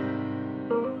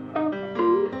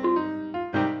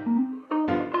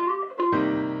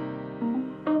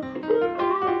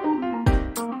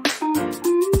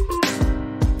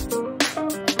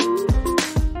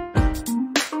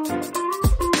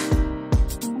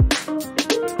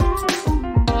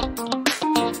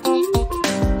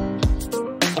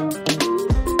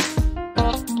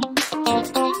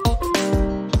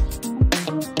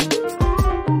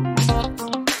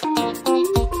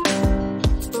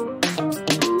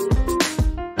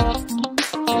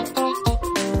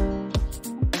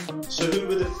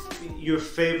 Your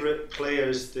favourite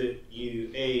players that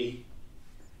you A,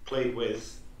 played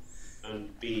with, and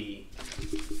B,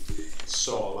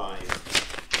 saw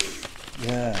live?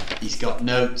 Yeah. He's got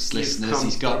notes, listeners.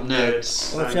 He's got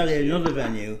notes. Well, I'll tell you another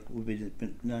venue would be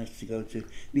nice to go to.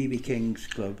 B.B. King's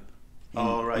Club.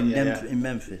 In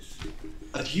Memphis.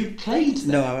 Have you played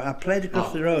there? No, I played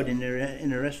across the road in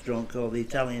a restaurant called the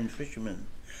Italian Fisherman.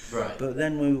 Right. But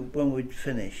then when we'd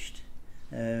finished,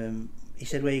 he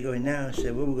said, "Where are you going now?" I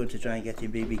said, "Well, we're going to try and get in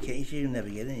B.B. King." He said, "You'll never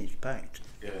get in, it's packed."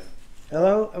 Yeah.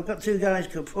 Hello, I've got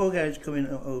 4 guys coming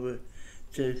over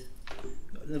to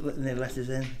let us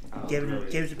in. Gave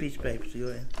us a piece of paper to go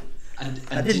in. And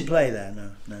I didn't play there,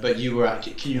 no. But you were at.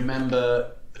 Can you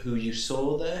remember who you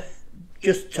saw there?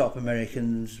 Just top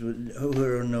Americans who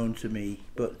were unknown to me,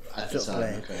 but At the time,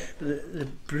 players. okay. But the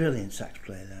brilliant sax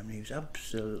player there, I mean, he was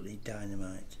absolutely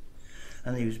dynamite.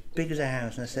 And he was big as a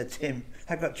house, and I said to him,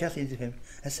 I got chatting to him,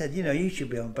 I said, you should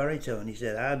be on baritone. He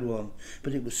said, I had one,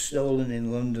 but it was stolen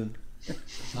in London.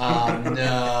 Oh,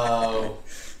 no.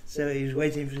 So he was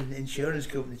waiting for the insurance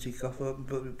company to cough up,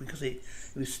 but because it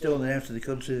was stolen out of the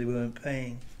country, they weren't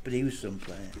paying. But he was some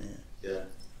player, yeah.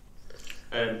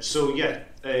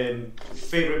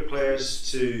 Favourite players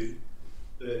to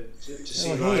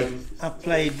see live? I've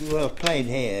played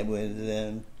here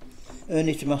with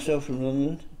Ernie Tommaso from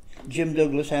London, Jim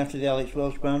Douglas out of the Alex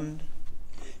Welsh Band,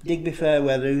 Digby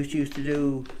Fairweather, who used to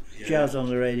do jazz on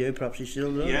the radio, perhaps he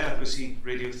still does. Yeah, was he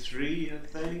Radio 3, I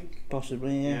think?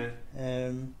 Possibly, yeah.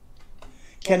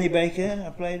 Kenny Baker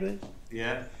I played with.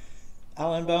 Yeah.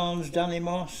 Alan Barnes, Danny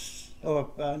Moss.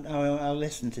 I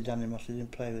listened to Danny Moss, I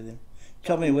didn't play with him.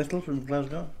 Tommy Whittle from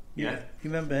Glasgow. Yeah. You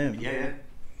remember him? Yeah.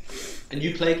 And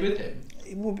you played with him?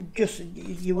 Well, just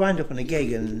you wind up on a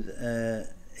gig and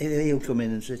he'll come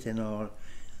in and sit in, or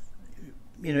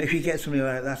if you get somebody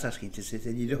like that asking to sit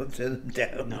in, you don't turn them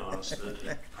down. No,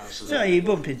 absolutely. So you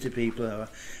bump into people.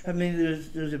 I mean,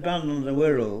 there's a band on the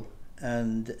Wirral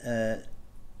and a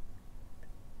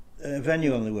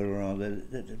venue on the Wirral rather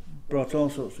that brought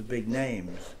all sorts of big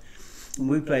names. And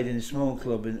we played in a small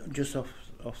club just off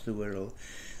the Wirral,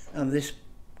 and this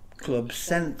club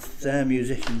sent their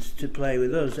musicians to play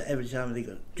with us every time they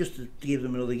got, just to give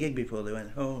them another gig before they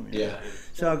went home. You know? Yeah.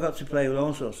 So I got to play with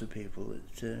all sorts of people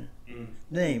that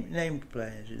name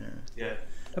players, you know. Yeah.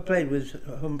 I played with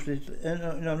Humphrey.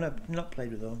 No, not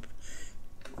played with Humphrey.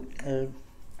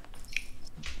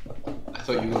 I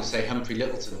thought you were going to say Humphrey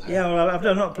Littleton. Though. Yeah, well, I've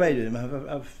not played with him.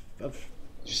 I've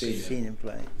seen him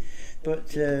play. But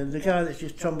the guy that's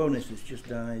just trombonist that's just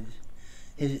died,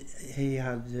 he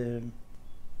had.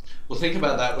 Well, think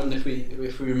about that when if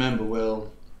we remember,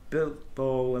 Will. Built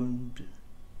ball and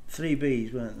 3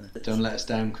 Bs, weren't there? Don't let us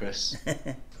down, Chris.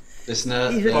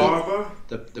 Listener, Barber?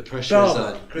 The pressure is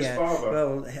on. Chris Barber.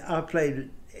 Well, I played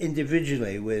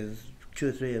individually with 2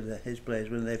 or 3 of his players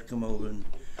when they've come over and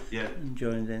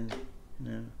joined in.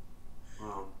 You know.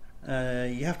 Wow.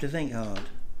 You have to think hard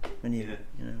when you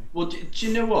know. Well, do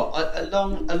you know what?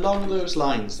 Along those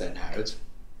lines, then, Howard,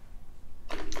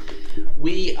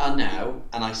 we are now,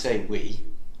 and I say we,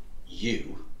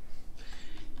 you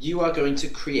are going to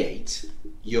create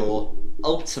your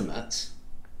ultimate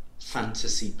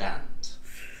fantasy band.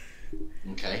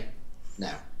 Okay?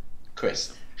 Now,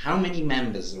 Chris, how many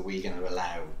members are we going to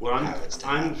allow Howard to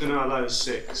I'm have? going to allow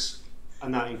 6,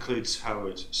 and that includes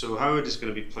Howard. So Howard is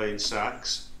going to be playing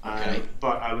sax. Okay.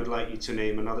 But I would like you to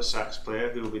name another sax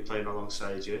player who will be playing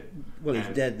alongside you. Well, he's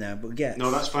dead now, but Getz. No,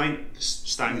 that's fine.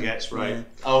 Stan Getz, right? Yeah.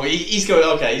 Oh, he's going.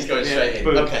 Okay, he's going straight in.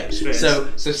 Boom, Okay, straight so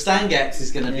Stan Getz is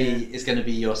going to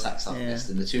be your saxophonist,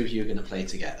 and the 2 of you are going to play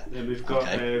together. Then we've got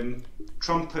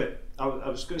trumpet. I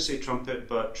was going to say trumpet,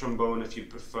 but trombone if you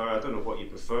prefer. I don't know what you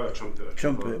prefer, trumpet or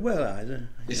trombone. Trumpet. Well, either.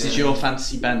 This is your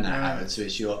fantasy band now, Howard. So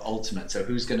it's your ultimate. So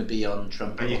who's going to be on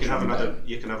trumpet? And you or can have trombone?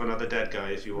 you can have another dead guy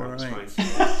if you want. Right. It's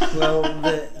fine. Well,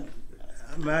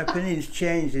 my opinion's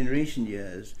changed in recent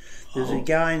years. There's a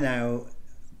guy now.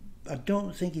 I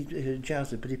don't think he's a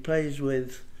jazzer, but he plays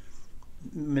with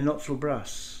Minoxidil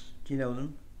Brass. Do you know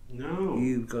them? No.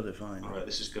 You've got to find All them. right,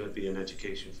 this is going to be an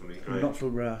education for me. Great.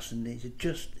 Minoxidil Brass, and he's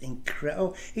just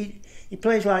incredible. Oh, he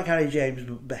plays like Harry James,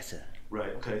 but better.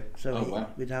 Right. Okay. So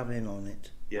we'd have him on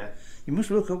it. Yeah. You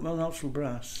must look up Minoxidil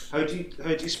Brass. How do you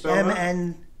spell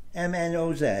that?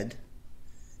 MNOZIL.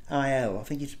 I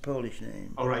think it's a Polish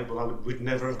name. All right. Well, would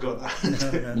never have got that.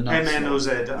 No.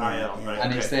 MNOZIL. Yeah. Right.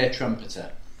 And okay. it's their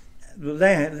trumpeter. Well,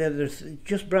 there's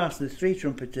just brass. There's 3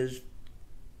 trumpeters,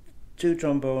 2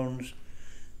 trombones,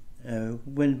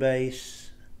 wind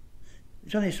bass.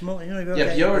 It's only small. You know,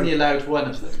 But you're only allowed one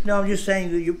of them. No, I'm just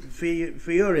saying that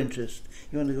for your interest,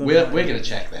 you want to go. We're going to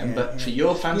check them, but for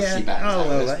your fantasy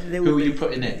band, who are you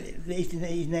putting in?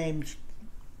 He's named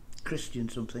Christian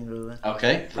something or other.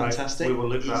 Okay, fantastic. Right, we will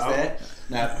look that up. There.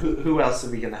 Now, who else are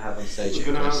we going to have on stage?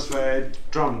 We're going to have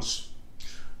drums.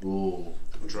 Ooh.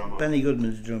 Drummer. Benny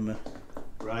Goodman's drummer.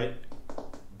 Right.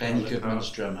 Benny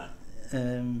Goodman's drummer.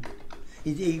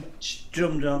 He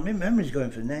drummed on. My memory's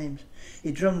going for names.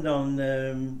 He drummed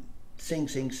on Sing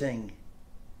Sing Sing.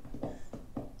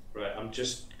 Right. I'm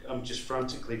just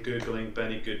frantically googling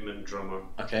Benny Goodman drummer.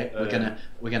 Okay,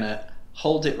 we're gonna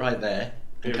hold it right there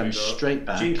and come straight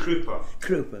back. Gene Krupa.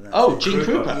 Krupa. Gene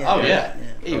Krupa. Yeah.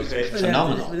 He was Okay.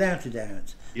 phenomenal. Without a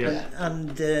doubt. Yeah.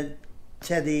 And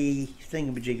Teddy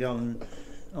Thingamajig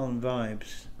on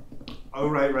vibes. Oh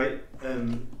right.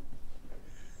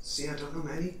 See, I don't know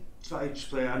many vibes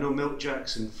player. I know Milt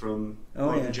Jackson from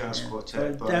Modern Jazz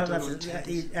Quartet, but I don't know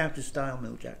he's out of style,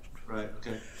 Milt Jackson. Right.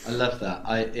 Okay. I love that.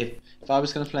 If I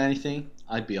was going to play anything,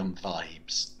 I'd be on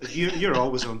vibes. You're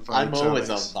always on vibes. I'm always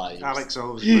Alex. on vibes. Alex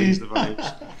always plays the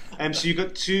vibes. So you've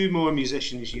got 2 more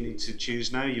musicians you need to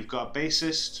choose now. You've got a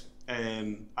bassist.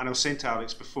 And I was saying to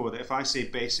Alex before that if I say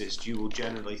bassist, you will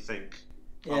generally think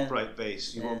upright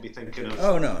bass. You won't be thinking of.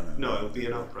 Oh no. No, it'll be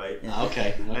an upright. Yeah.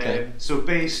 Okay. So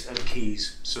bass and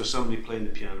keys. So somebody playing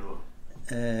the piano.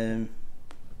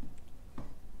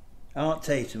 Art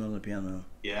Tatum on the piano.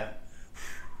 Yeah.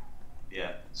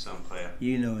 Yeah, some player.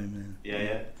 You know him then.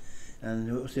 Yeah.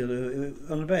 And what's the other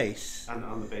on the bass? And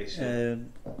on the bass.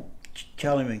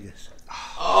 Charlie Mingus.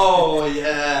 Oh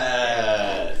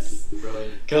yes.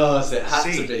 Brilliant. Because it had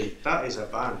to be. That is a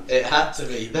band. It had to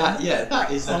be.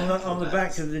 That is on the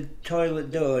back of the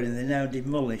toilet door in the now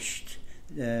demolished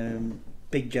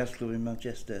big jazz club in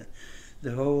Manchester.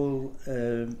 The whole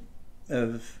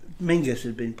of Mingus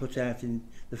had been put out in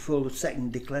the full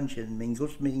second declension.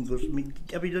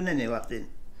 Mingus. Have you done any Latin?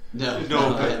 No.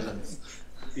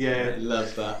 Yeah,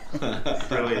 love that.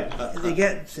 Brilliant. They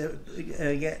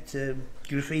get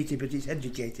graffiti, but it's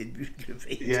educated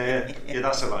graffiti. Yeah,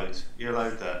 that's allowed. You're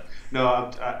allowed that. No,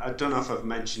 I don't know if I've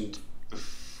mentioned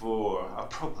before. I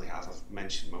probably have. I've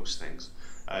mentioned most things.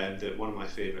 That one of my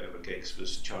favourite ever gigs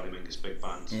was Charlie Mingus Big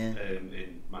Band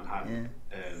in Manhattan,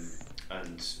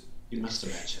 and you must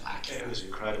have mentioned that. It was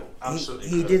incredible, absolutely.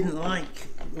 He incredible. didn't like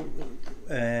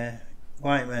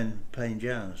white men playing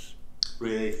jazz.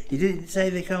 Really? He didn't say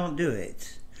they can't do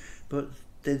it, but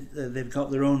they've got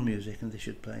their own music and they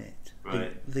should play it.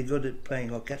 Right. They're good at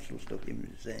playing orchestral stuff, he was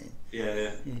saying.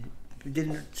 Yeah. He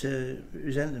didn't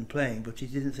resent them playing, but he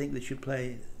didn't think they should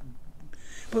play.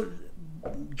 But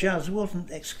jazz wasn't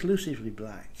exclusively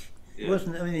black. It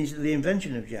wasn't. I mean, the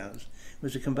invention of jazz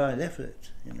was a combined effort,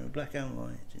 black and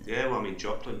white. Yeah, well, I mean,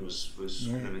 Joplin was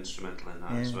kind of instrumental in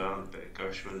that as well, and a bit of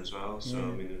Gershwin as well. So I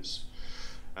mean, it was.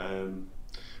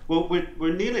 Well,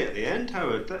 we're nearly at the end,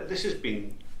 Howard. This has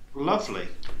been lovely.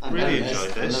 Really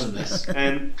enjoyed this.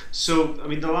 So, I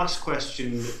mean, the last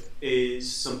question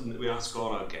is something that we ask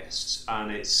all our guests,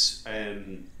 and it's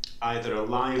either a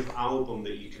live album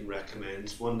that you can recommend,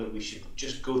 one that we should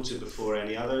just go to before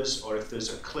any others, or if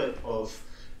there's a clip of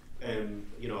a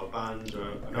band or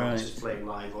an artist playing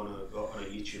live on a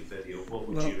YouTube video, what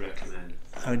would you recommend?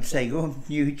 I would say go on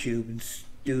YouTube and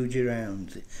stooge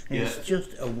around. It's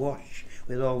just a wash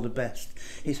with all the best.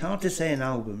 It's hard to say an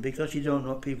album because you don't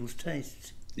know people's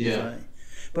tastes. Yeah. Right?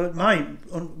 But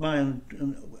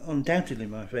undoubtedly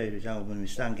my favourite album is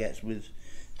Stan Getz with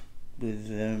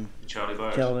Charlie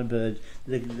Bird. Charlie Bird,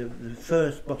 the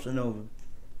first bossa nova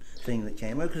thing that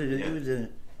came out, because it was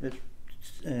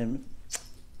a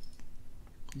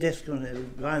disc on a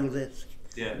vinyl disc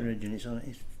originally.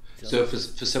 So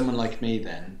for someone like me,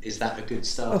 then, is that a good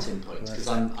starting point? Because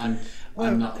I'm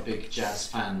not a big jazz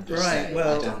fan per se.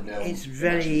 Well, I don't know. It's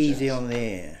very easy on the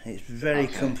ear. It's very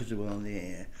comfortable on the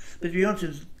ear. But if you want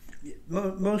to,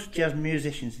 most jazz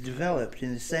musicians developed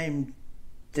in the same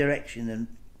direction and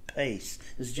pace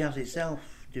as jazz itself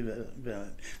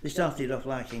developed. They started off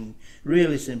liking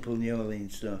really simple New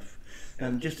Orleans stuff,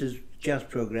 and just as jazz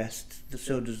progressed,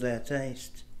 so does their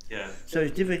taste. Yeah. So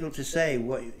it's difficult to say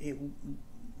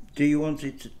do you want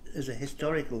it as a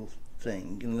historical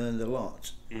thing and learn a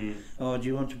lot, or do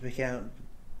you want to pick out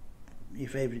your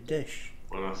favourite dish?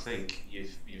 Well, I think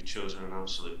you've chosen an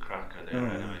absolute cracker there,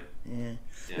 anyway. Yeah.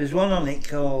 There's one on it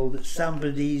called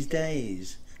Samba These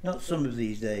Days. Not Some of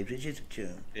These Days, which is a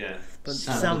tune. Yeah. But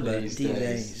Samba These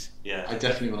Days. Yeah. I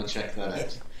definitely want to check that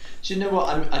out. Do you know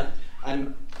what?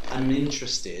 I'm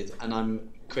interested, and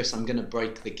Chris, I'm going to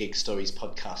break the Gig Stories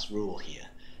podcast rule here,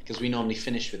 because we normally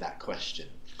finish with that question.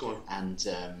 Go on. And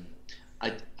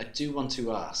I do want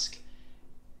to ask,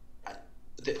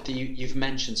 you've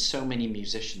mentioned so many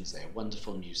musicians there,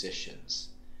 wonderful musicians.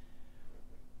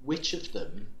 Which of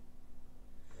them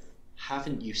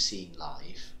haven't you seen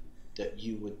live that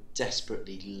you would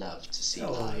desperately love to see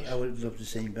live? I would love to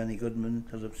see Benny Goodman.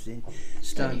 I'd love to see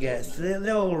Stan Getz.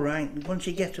 They all rank. Once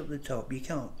you get up the top, you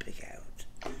can't pick out.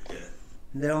 Yeah.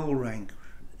 They all rank.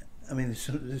 I mean,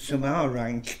 there's some are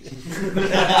rank.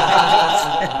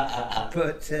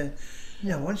 But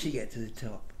once you get to the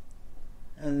top,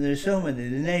 and there's so many,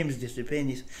 the names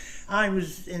disappear. I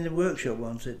was in the workshop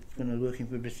once when I was working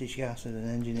for British Gas as an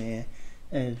engineer,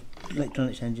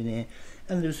 electronics engineer,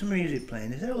 and there was some music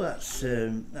playing. They said, "Oh, that's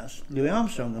Louis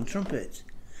Armstrong on trumpet."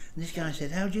 And this guy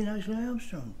said, "How do you know it's Louis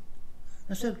Armstrong?"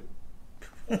 I said,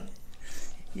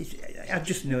 "I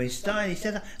just know his style." He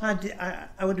said, "I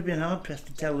would have been hard pressed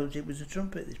to tell that it was a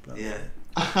trumpet this bloke." Yeah.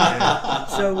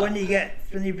 So when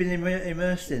you've been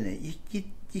immersed in it,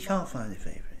 you can't find a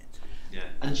favourite. Yeah.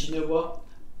 And you know what?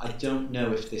 I don't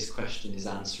know if this question is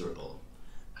answerable,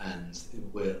 and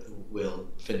we'll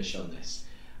finish on this.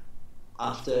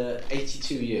 After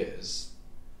 82 years,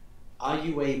 are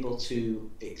you able to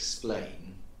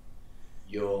explain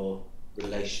your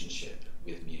relationship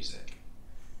with music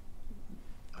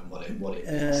and what it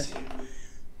means to you?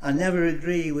 I never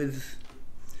agree with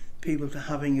people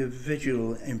having a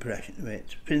visual impression of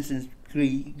it. For instance,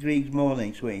 Grieg's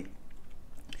Morning Suite.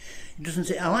 It doesn't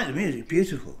say, I like the music,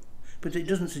 beautiful, but it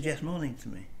doesn't suggest morning to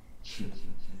me.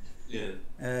 Yeah.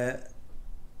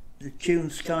 The tune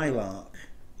Skylark.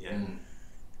 Yeah.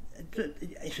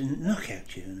 It's a knockout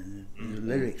tune, and the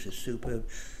lyrics are superb.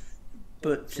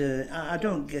 But I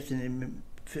don't get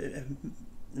a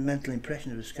mental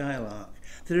impression of a Skylark.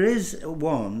 There is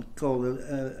one called,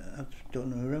 I don't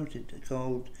know who wrote it,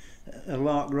 called A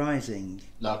Lark Rising.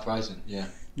 Lark Rising, yeah.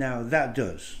 Now that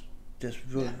does. Just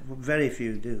very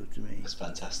few do to me. That's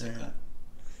fantastic. Yeah.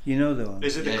 You know the one.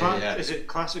 Is it Is it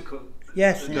classical?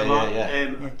 Yes. The Lark,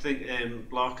 I think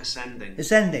Lark Ascending.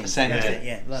 Ascending. Ascending. That's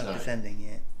it, Lark Ascending.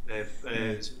 Yeah.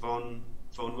 It's Vaughan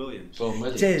Williams. Vaughan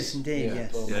Williams. It is indeed.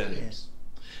 Yes. Vaughan Williams.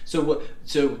 So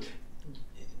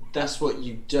that's what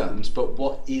you don't. But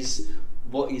what is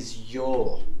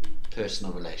your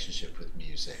personal relationship with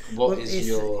music? What is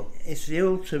your... It's the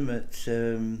ultimate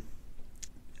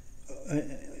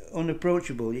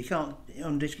unapproachable. You can't...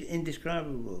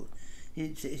 indescribable.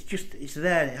 It's just... It's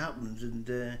there, it happens,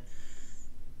 and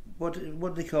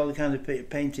what they call the kind of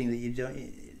painting that you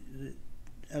don't...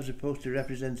 as opposed to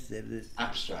representative...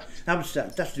 Abstract.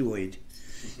 Abstract, that's the word.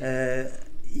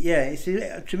 Yeah,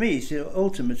 to me it's the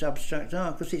ultimate abstract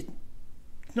art, because it's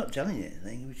not telling you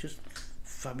anything, it's just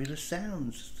fabulous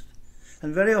sounds.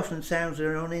 And very often sounds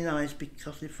are only nice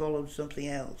because they followed something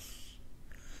else,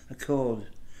 a chord.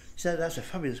 So that's a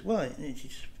fabulous, well,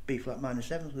 it's B flat minor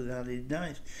 7th with added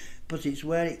nice, but it's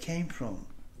where it came from.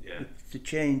 Yeah. The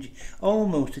change,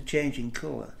 almost a change in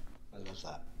colour. I love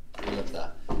that. I love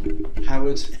that.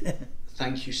 Howard,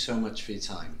 thank you so much for your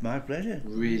time. My pleasure.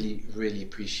 Really, really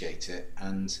appreciate it.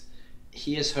 And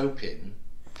he is hoping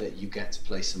that you get to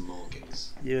play some more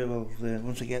gigs. Yeah, well,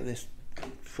 once I get this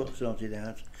foot sorted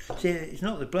out. See, it's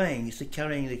not the playing, it's the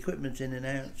carrying the equipment in and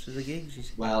out to the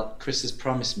gigs. Well, Chris has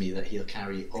promised me that he'll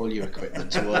carry all your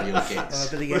equipment to all your gigs.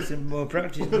 I better get some more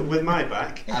practice. With my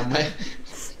back. And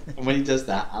when he does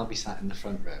that, I'll be sat in the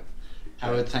front row.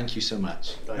 Howard, thank you so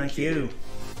much. Thank you.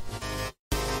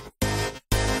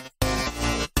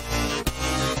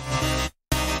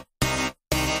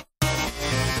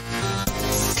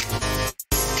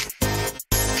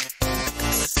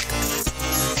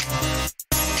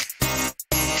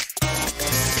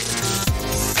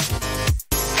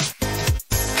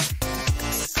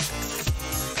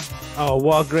 Oh,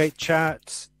 what a great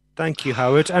chat. Thank you,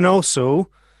 Howard. And also,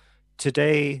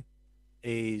 today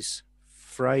is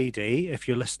Friday, if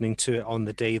you're listening to it on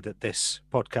the day that this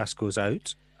podcast goes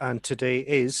out. And today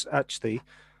is actually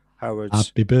Howard's...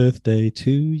 Happy birthday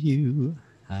to you.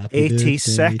 Happy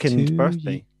 82nd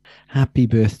birthday. You. Happy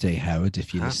birthday, Howard,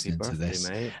 if you're listening to this.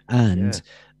 Mate. And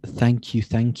thank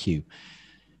you.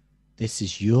 This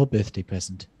is your birthday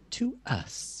present to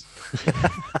us.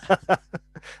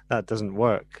 That doesn't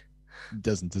work.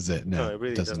 Doesn't, does it? No, it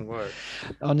really doesn't work.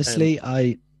 Honestly,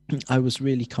 I was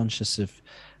really conscious of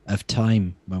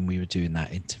time when we were doing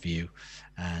that interview,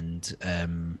 and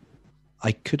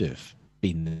I could have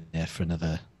been there for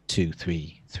another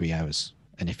 3 hours,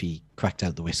 and if he cracked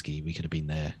out the whiskey, we could have been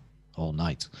there all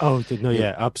night. Oh no,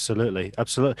 yeah, absolutely.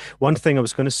 One thing I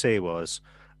was going to say was,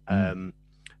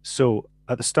 so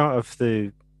at the start of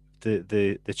the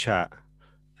chat,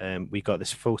 we got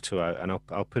this photo out, and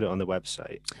I'll put it on the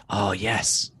website. Oh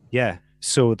yes, yeah.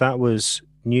 So that was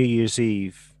New Year's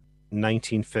Eve,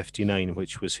 1959,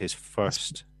 which was his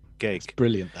first gig. It's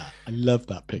brilliant. That I love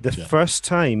that picture. The first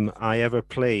time I ever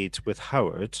played with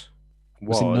Howard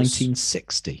was in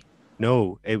 1960.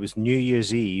 No, it was New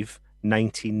Year's Eve,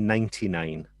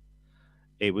 1999.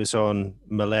 It was on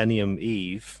Millennium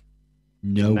Eve.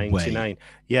 No 99. way.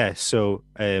 Yeah. So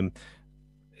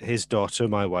his daughter,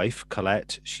 my wife,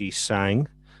 Colette, she sang,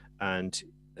 and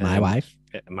my wife,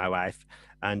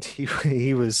 and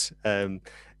he was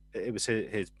it was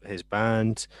his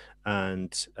band,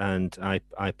 and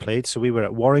I played. So we were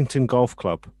at Warrington Golf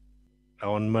Club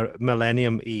on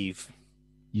Millennium Eve.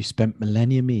 You spent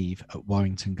Millennium Eve at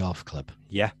Warrington Golf Club.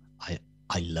 Yeah,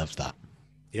 I love that.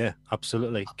 Yeah,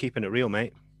 absolutely. Keeping it real,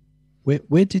 mate.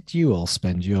 Where did you all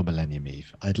spend your Millennium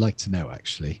Eve? I'd like to know,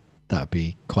 actually. That'd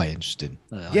be quite interesting.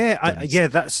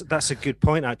 That's a good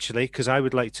point, actually, because I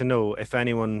would like to know if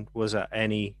anyone was at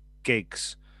any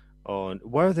gigs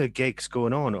were there gigs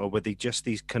going on, or were they just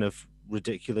these kind of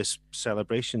ridiculous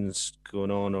celebrations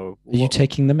going on? Or are you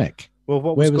taking the mic? Well,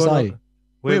 where was I?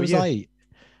 Where was I? In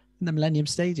the Millennium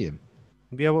Stadium.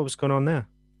 Yeah, what was going on there?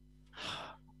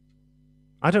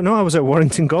 I don't know. I was at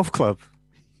Warrington Golf Club.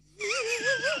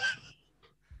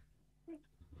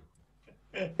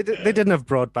 They didn't have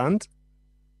broadband.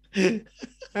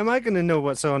 Am I going to know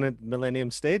what's on at Millennium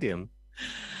Stadium?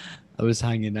 I was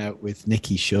hanging out with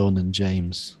Nicky, Sean, and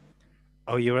James.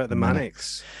 Oh, you were at the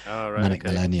Manics. Oh, right. Manic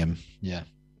Millennium. Yeah.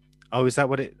 Oh, is that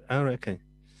what it? Oh, right, okay.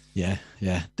 Yeah.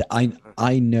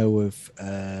 I know of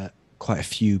quite a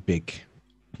few big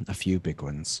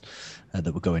ones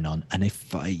that were going on, and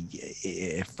if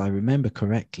I remember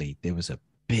correctly, there was a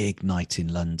big night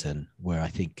in London where I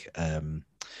think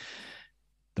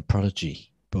the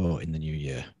Prodigy bought in the new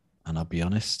year, and I'll be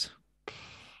honest,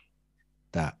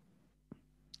 that's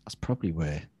probably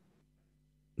where.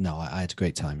 No, I had a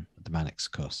great time at the Manics,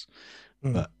 of course,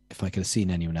 but if I could have seen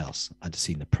anyone else, I'd have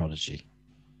seen the Prodigy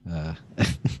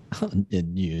on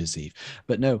New Year's Eve.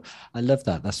 But no, I love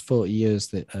that. That's 40 years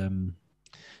that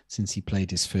since he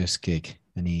played his first gig,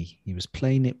 and he was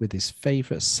playing it with his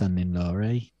favourite son-in-law,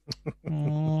 eh?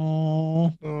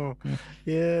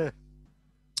 Yeah.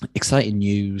 Exciting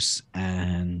news,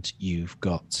 and you've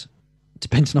got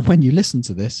depending on when you listen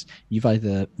to this, you've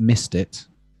either missed it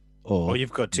or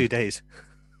you've got 2 days.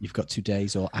 You've got 2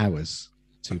 days or hours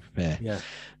to prepare. Yeah.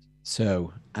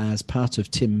 So, as part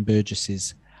of Tim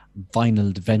Burgess's Vinyl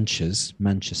Adventures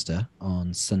Manchester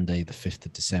on Sunday, the 5th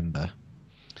of December,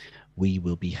 we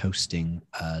will be hosting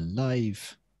a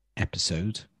live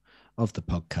episode of the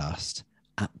podcast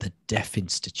at the Deaf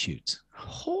Institute.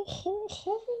 Ho, ho,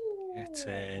 ho. Get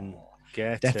in.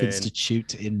 Deaf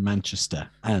Institute in Manchester.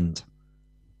 And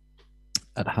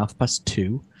at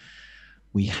 2:30,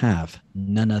 we have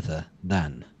none other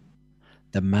than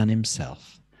the man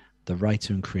himself, the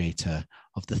writer and creator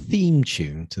of the theme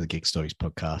tune to the Gig Stories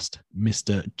podcast,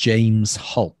 Mr. James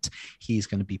Holt. He's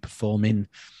going to be performing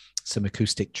some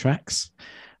acoustic tracks.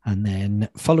 And then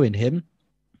following him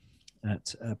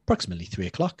at approximately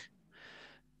 3:00,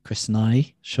 Chris and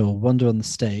I shall wander on the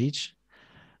stage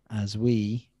as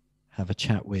we have a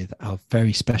chat with our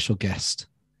very special guest,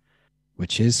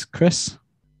 which is Chris.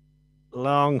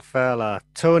 Long fella,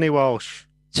 Tony Walsh.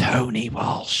 Tony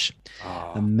Walsh.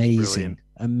 Oh, amazing, brilliant.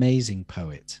 Amazing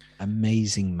poet,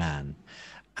 amazing man.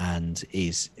 And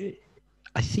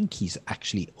I think he's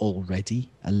actually already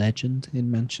a legend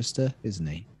in Manchester, isn't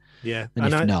he? Yeah.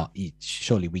 And if not,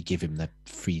 surely we give him the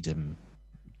freedom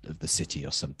of the city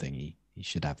or something. He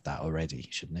should have that already,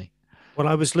 shouldn't he? Well,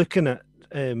 I was looking at,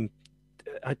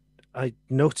 I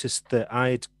noticed that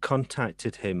I'd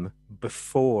contacted him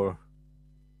before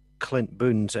Clint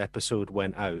Boone's episode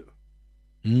went out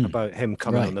about him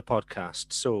coming on the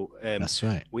podcast. So that's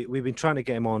right. We've been trying to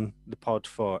get him on the pod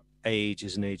for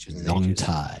ages and ages and long ages.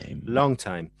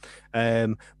 time.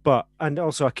 And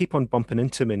also I keep on bumping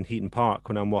into him in Heaton Park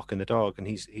when I'm walking the dog, and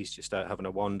he's just out having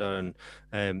a wander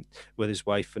and with his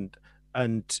wife,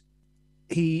 and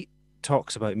he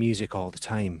talks about music all the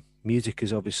time. Music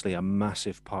is obviously a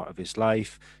massive part of his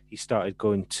life. He started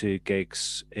going to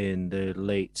gigs in the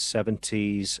late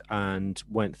 70s and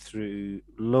went through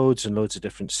loads and loads of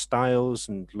different styles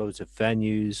and loads of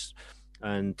venues,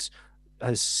 and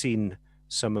has seen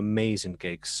some amazing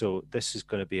gigs. So this is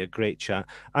going to be a great chat.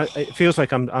 It feels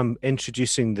like I'm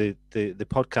introducing the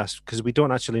podcast, because we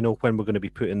don't actually know when we're going to be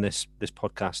putting this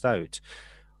podcast out.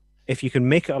 If you can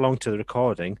make it along to the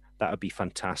recording, that would be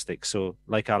fantastic. So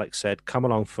like Alex said, come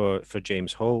along for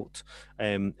James Holt.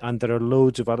 And there are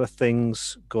loads of other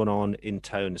things going on in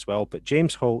town as well. But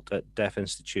James Holt at Deaf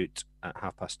Institute at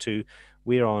 2:30.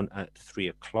 We're on at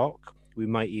 3:00. We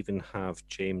might even have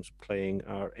James playing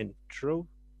our intro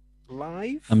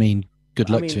live. I mean, good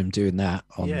luck to him doing that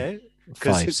on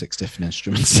 5-6 different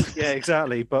instruments. Yeah,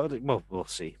 exactly. But well, we'll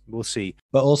see.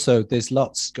 But also, there's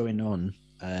lots going on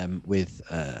with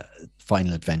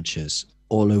Vinyl Adventures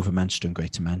all over Manchester and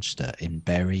Greater Manchester, in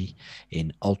Bury,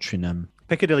 in Altrincham,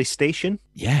 Piccadilly Station.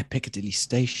 Yeah, Piccadilly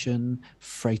Station,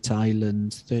 Freight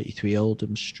Island, 33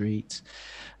 Oldham Street,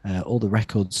 all the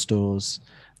record stores.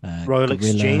 Royal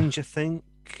Gorilla. Exchange, I think.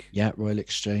 Yeah, Royal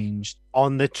Exchange.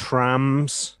 On the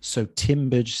trams. So Tim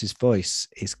Burgess's voice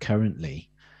is currently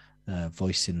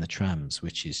voicing the trams,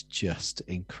 which is just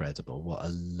incredible. What a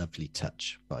lovely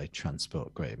touch by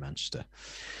Transport Greater Manchester.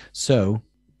 So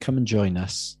come and join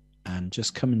us, and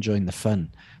just come and join the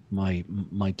fun. My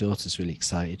daughter's really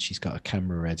excited. She's got a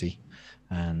camera ready,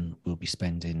 and we'll be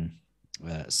spending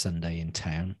Sunday in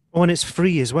town. Oh, and it's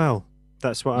free as well.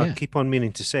 That's what I keep on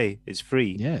meaning to say. It's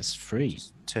free. Yeah, it's free.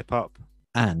 Just tip up.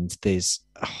 And there's,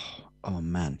 oh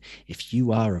man, if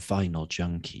you are a vinyl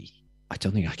junkie, I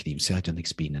don't think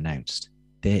it's been announced.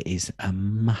 There is a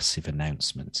massive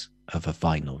announcement of a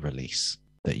vinyl release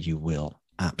that you will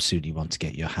absolutely want to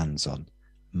get your hands on.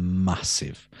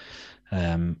 Massive.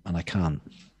 And I can't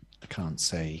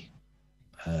say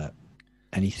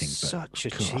anything. Such a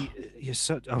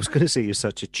cheese. I was going to say you're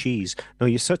such a cheese. No,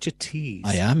 you're such a tease.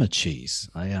 I am a cheese.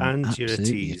 I am and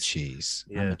absolutely you're a cheese.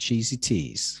 Yeah. I'm a cheesy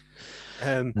tease.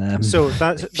 So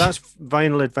that's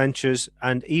Vinyl Adventures,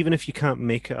 and even if you can't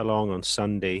make it along on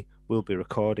Sunday, we'll be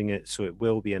recording it, so it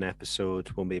will be an episode.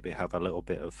 We'll maybe have a little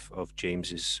bit of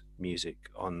James's music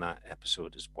on that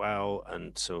episode as well,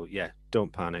 and so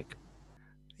don't panic.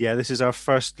 Yeah, this is our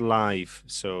first live,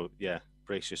 so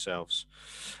brace yourselves.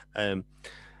 So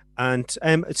I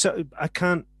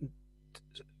can't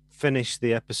finish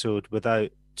the episode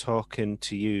without talking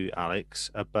to you, Alex,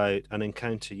 about an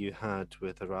encounter you had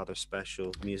with a rather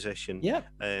special musician. Yeah.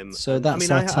 So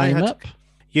that's our time up.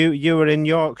 You were in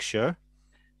Yorkshire.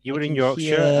 You were in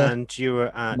Yorkshire, and you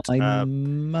were at my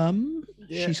mum.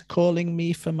 Yeah. She's calling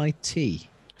me for my tea.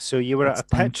 So you were at a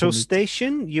petrol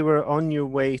station. You were on your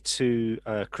way to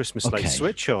Christmas Light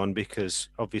Switch On, because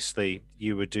obviously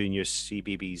you were doing your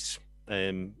CBeebies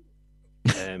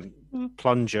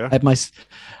plunger. I had my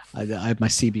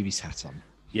CBeebies hat on.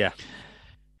 Yeah.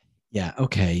 Yeah.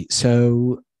 Okay.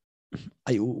 So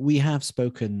we have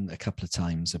spoken a couple of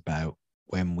times about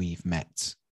when we've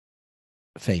met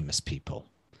famous people,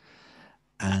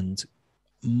 and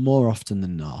more often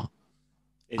than not,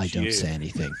 I don't say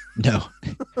anything. No.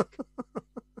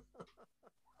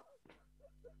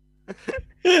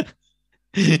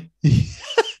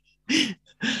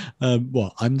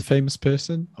 What? I'm the famous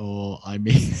person, or I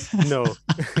mean? No,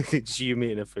 it's you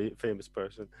meeting a famous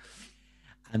person.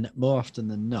 And more often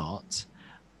than not,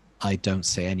 I don't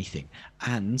say anything.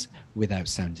 And without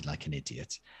sounding like an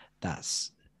idiot,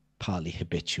 that's partly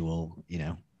habitual,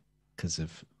 because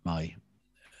of my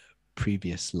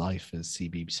previous life as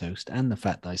CBeebies host, and the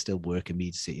fact that I still work in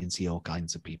Media City and see all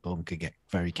kinds of people and could get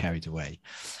very carried away.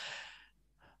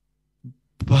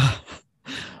 But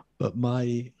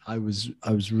I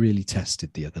was really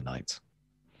tested the other night,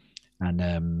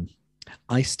 and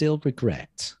I still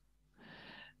regret.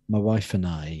 My wife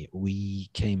and we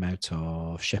came out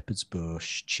of Shepherd's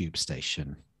Bush tube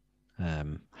station,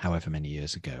 however many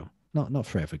years ago, not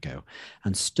forever ago,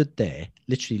 and stood there,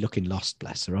 literally looking lost,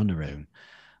 bless her, on her own,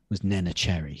 was Nena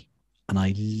Cherry, and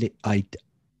I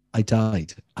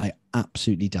died. I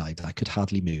absolutely died. I could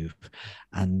hardly move,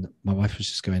 and my wife was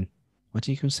just going, "Why don't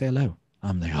you go and say hello?"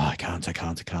 I'm like, "Oh, I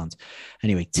can't."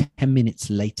 Anyway, 10 minutes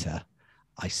later,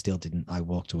 I still didn't. I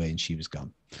walked away and she was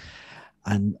gone.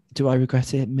 And do I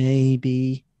regret it?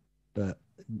 Maybe, but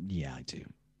yeah, I do.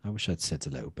 I wish I'd said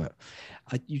hello, but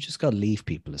you just got to leave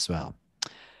people as well.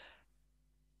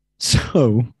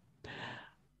 So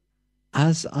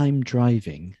as I'm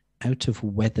driving out of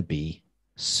Wetherby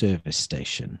service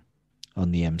station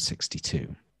on the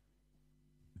M62,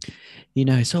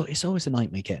 it's always a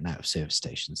nightmare getting out of service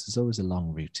stations. There's always a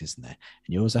long route, isn't there?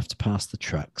 And you always have to pass the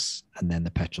trucks and then the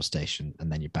petrol station,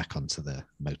 and then you're back onto the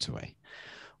motorway.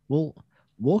 Well,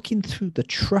 walking through the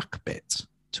truck bit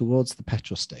towards the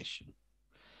petrol station,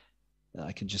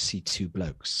 I can just see two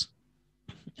blokes,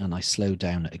 and I slow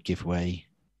down at a give way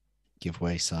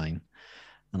sign,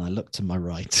 and I look to my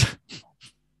right,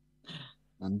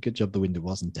 and good job the window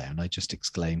wasn't down. I just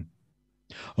exclaim,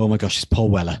 "Oh my gosh, it's Paul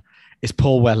Weller. It's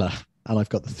Paul Weller." And I've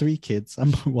got the 3 kids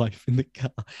and my wife in the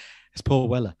car. It's Paul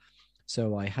Weller.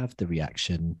 So I have the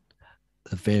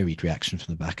varied reaction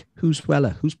from the back. "Who's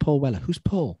Weller? Who's Paul Weller? Who's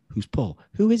Paul? Who's Paul?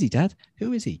 Who is he, Dad?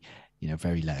 Who is he?"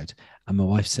 Very loud. And my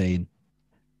wife saying,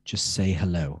 "Just say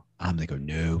hello." And they go,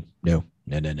 No.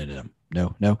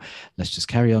 Let's just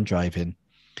carry on driving.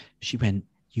 She went,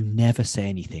 "You never say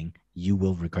anything. You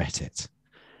will regret it.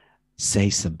 Say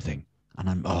something."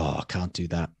 And I can't do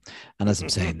that. And as I'm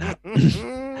saying that,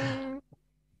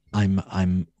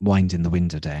 I'm winding the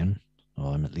window down,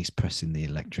 or I'm at least pressing the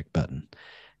electric button.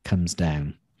 Comes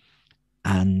down,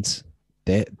 and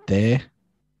there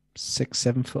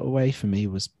 6-7 foot away from me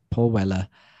was Paul Weller,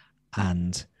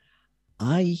 and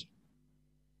I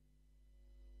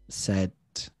said,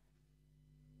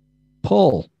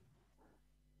 "Paul,"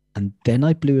 and then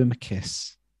I blew him a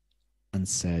kiss and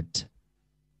said,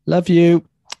 "Love you,"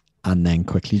 and then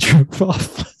quickly drove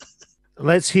off.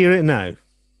 Let's hear it now.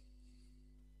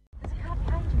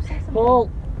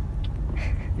 "Paul,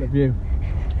 love you."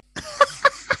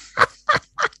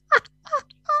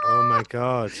 Oh my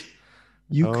God.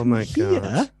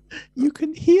 You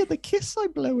can hear the kiss I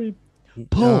blow him.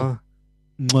 "Paul,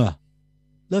 mwah,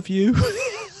 love you."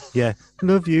 Yeah,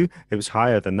 love you. It was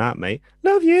higher than that, mate.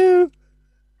 Love you.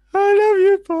 I love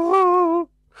you, Paul.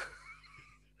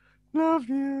 Love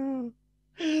you.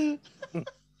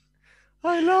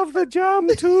 I love the jam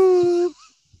too.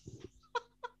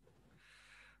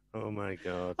 Oh my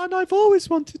God. And I've always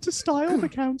wanted to style the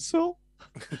council.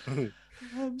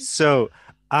 So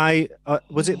I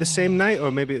was it the same night or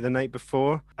maybe the night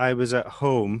before? I was at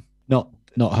home. Not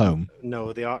home.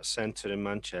 No, the Arts Centre in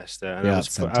Manchester, and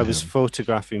I was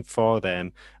photographing for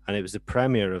them, and it was the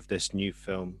premiere of this new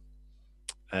film,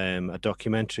 a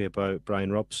documentary about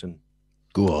Brian Robson.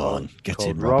 Go on, get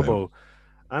in, Robbo.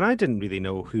 And I didn't really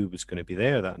know who was going to be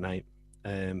there that night,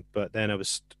 but then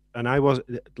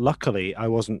luckily I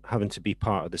wasn't having to be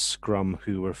part of the scrum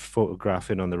who were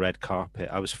photographing on the red carpet.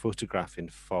 I was photographing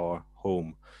for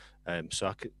home,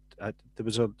 so there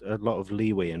was a lot of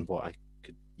leeway in what I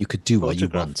could. You could do what you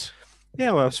want.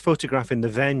 Yeah, well, I was photographing the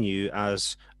venue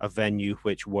as a venue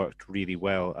which worked really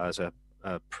well as a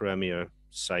premiere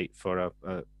site for a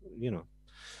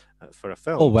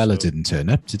film. Oh, Weller didn't turn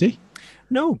up, did he?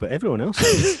 No, but everyone else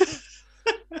did.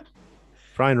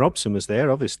 Brian Robson was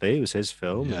there, obviously. It was his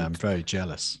film. Yeah, I'm very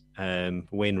jealous.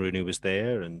 Wayne Rooney was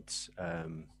there, and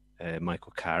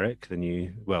Michael Carrick, the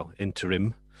new,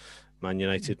 interim Man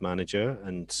United manager,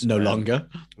 and no longer.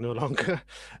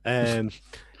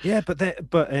 Yeah, but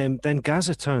then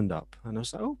Gaza turned up, and I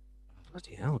was like, oh,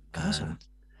 bloody hell, Gaza.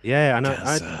 Yeah, and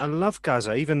I love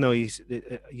Gaza, even though he's,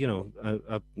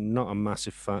 I'm not a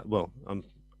massive fan. Well, I'm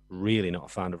really not a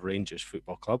fan of Rangers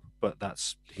Football Club, but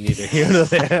that's neither here nor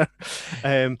there.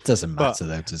 Doesn't matter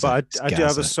though, does it? But I do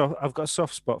have I've got a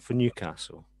soft spot for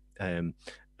Newcastle, but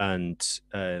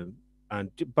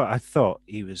I thought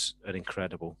he was an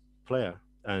incredible player,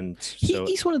 and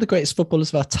he's one of the greatest footballers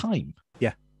of our time.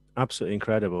 Yeah, absolutely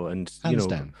incredible, and hands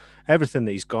down. Everything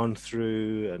that he's gone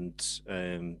through,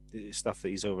 and stuff that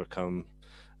he's overcome,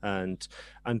 and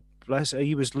bless,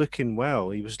 he was looking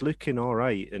well. He was looking all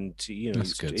right, and he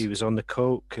was on the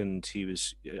Coke, and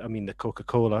the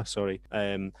Coca-Cola, sorry.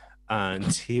 And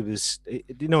he was, he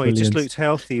just looked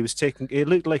healthy. It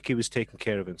looked like he was taking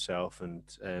care of himself, and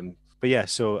but yeah.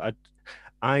 So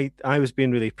I was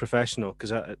being really professional,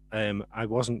 because I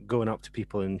wasn't going up to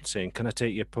people and saying, "Can I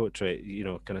take your portrait?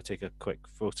 Can I take a quick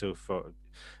photo for?"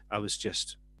 I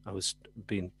was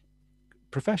being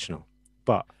professional,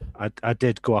 but I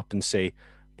did go up and say,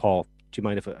 "Paul, do you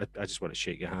mind if I just want to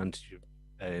shake your hand? You're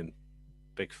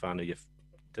big fan of you."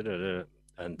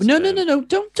 And no,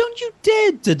 don't you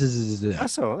dare.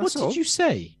 That's all. What did you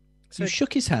say? You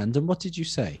shook his hand, and what did you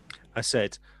say? I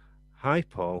said, "Hi,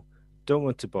 Paul. Don't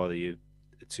want to bother you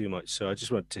too much, so I just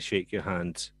wanted to shake your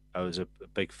hand. I was a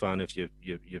big fan of your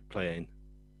playing,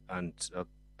 and I'll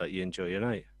let you enjoy your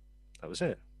night." That was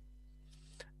it.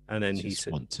 And then he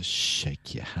said, "Want to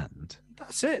shake your hand?"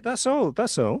 That's it. That's all.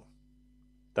 That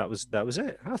was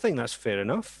it. I think that's fair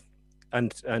enough.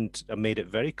 And I made it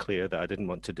very clear that I didn't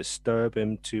want to disturb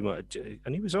him too much.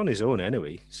 And he was on his own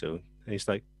anyway. So he's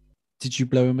like, "Did you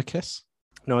blow him a kiss?"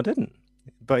 No, I didn't.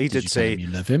 But he did say, "You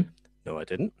love him?" No, I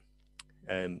didn't.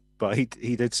 But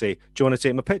he did say, "Do you want to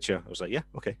take my picture?" I was like, "Yeah,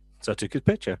 okay." So I took his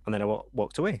picture, and then I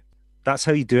walked away. That's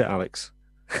how you do it, Alex.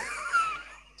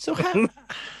 So how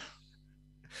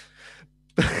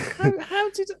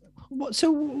did what?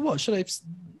 So what should I have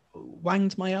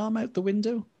wanged my arm out the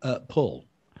window, Paul?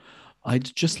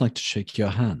 I'd just like to shake your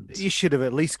hand. You should have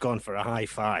at least gone for a high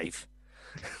five.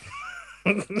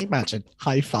 Imagine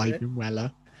high fiving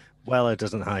Weller. Weller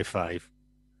doesn't high five.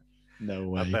 No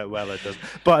way. I bet Weller does.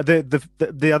 But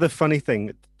the other funny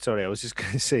thing, sorry, I was just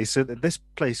going to say, so that this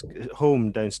place,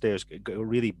 home downstairs, got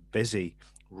really busy,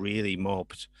 really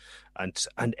mobbed,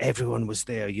 and everyone was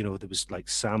there. There was like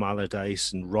Sam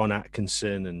Allardyce and Ron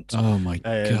Atkinson and oh my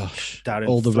gosh, Darren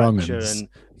all the Fletcher wrong-uns. And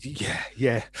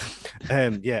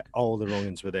all the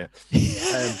wrong-uns were there.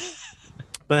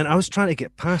 But then I was trying to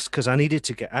get past, because I needed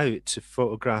to get out to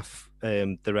photograph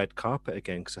the red carpet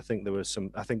again, because I think there was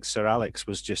I think Sir Alex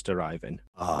was just arriving.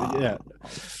 Oh,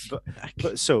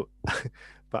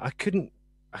 but I couldn't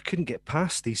get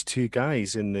past these two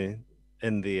guys in the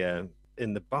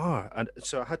bar, and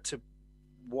so I had to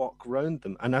walk round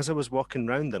them. And as I was walking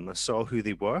round them, I saw who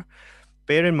they were.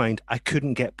 Bear in mind, I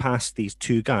couldn't get past these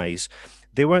two guys.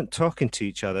 They weren't talking to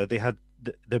each other. They had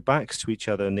their backs to each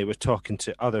other, and they were talking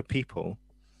to other people.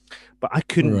 But I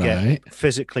couldn't get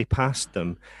physically past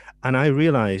them. And I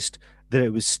realized that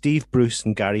it was Steve Bruce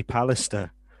and Gary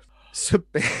Pallister. So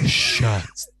shut.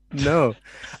 No,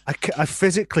 I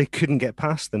physically couldn't get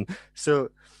past them.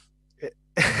 So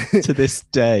to this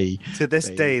day,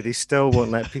 they still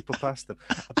won't let people past them.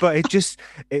 But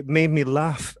it made me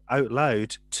laugh out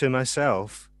loud to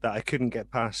myself that I couldn't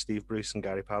get past Steve Bruce and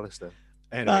Gary Pallister.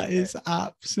 Anyway, that is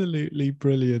absolutely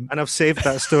brilliant. And I've saved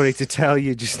that story to tell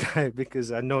you just now, because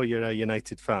I know you're a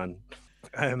United fan.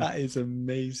 That is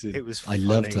amazing. It was funny. I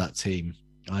loved that team.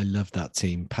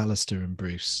 Pallister and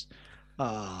Bruce.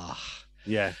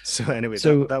 Yeah. So anyway,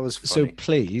 that was funny. So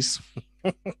please.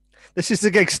 This is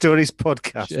the Gig Stories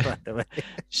podcast, by the way.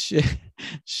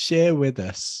 Share with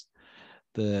us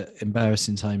the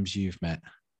embarrassing times you've met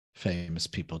famous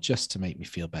people, just to make me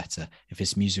feel better. If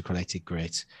it's music related,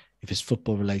 great. If it's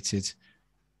football related,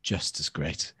 just as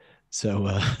great.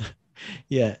 So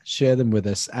share them with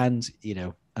us. And,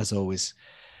 as always,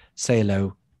 say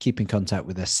hello, keep in contact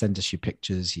with us, send us your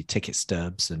pictures, your ticket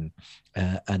stubs, and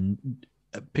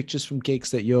pictures from gigs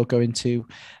that you're going to.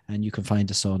 And you can find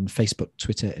us on Facebook,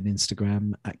 Twitter, and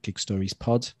Instagram at Gig Stories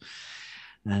Pod.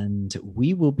 And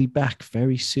we will be back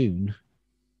very soon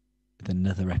with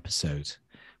another episode.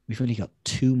 We've only got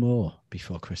 2 more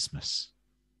before Christmas.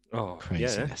 Oh,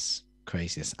 craziness.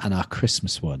 And our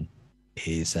Christmas one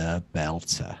is a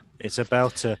belter. It's a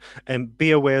belter. And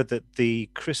be aware that the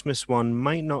Christmas one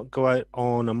might not go out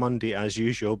on a Monday as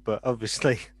usual, but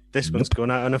obviously this one's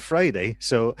going out on a Friday.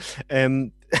 So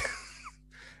on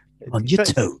your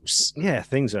toes. Yeah,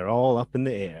 things are all up in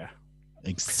the air.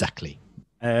 Exactly.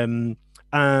 And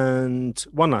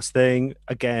one last thing,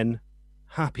 again,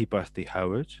 happy birthday,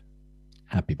 Howard.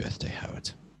 Happy birthday,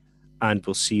 Howard. And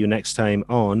we'll see you next time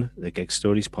on the Gig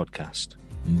Stories podcast.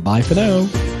 Bye for now.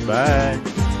 Bye.